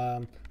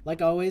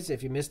 Like always,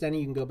 if you missed any,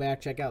 you can go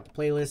back, check out the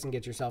playlist, and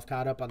get yourself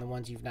caught up on the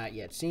ones you've not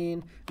yet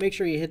seen. Make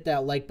sure you hit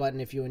that like button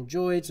if you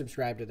enjoyed,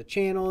 subscribe to the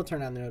channel,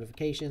 turn on the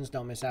notifications,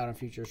 don't miss out on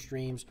future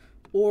streams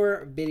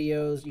or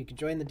videos. You can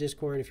join the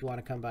Discord if you want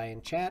to come by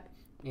and chat.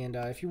 And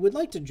if you would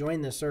like to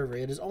join the server,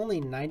 it is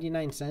only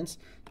 99 cents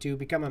to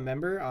become a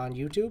member on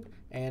YouTube,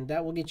 and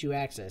that will get you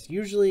access.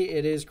 Usually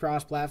it is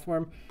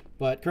cross-platform,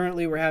 but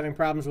currently we're having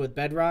problems with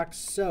Bedrock,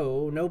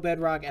 so no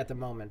Bedrock at the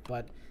moment,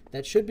 but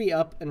that should be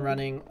up and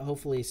running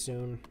hopefully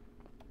soon.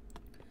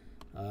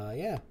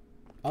 Yeah.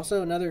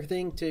 Also, another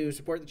thing to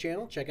support the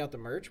channel, check out the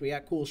merch. We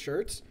got cool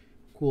shirts,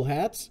 cool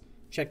hats.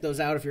 Check those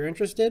out if you're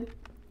interested.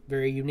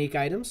 Very unique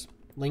items.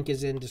 Link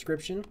is in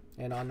description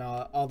and on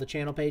all the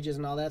channel pages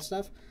and all that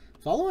stuff.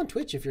 Follow on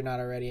Twitch if you're not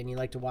already and you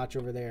like to watch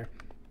over there.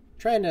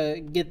 Trying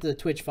to get the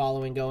Twitch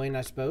following going,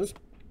 I suppose.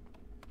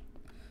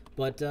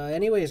 But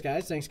anyways,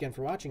 guys, thanks again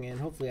for watching, and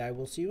hopefully I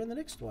will see you in the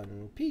next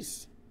one.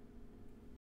 Peace.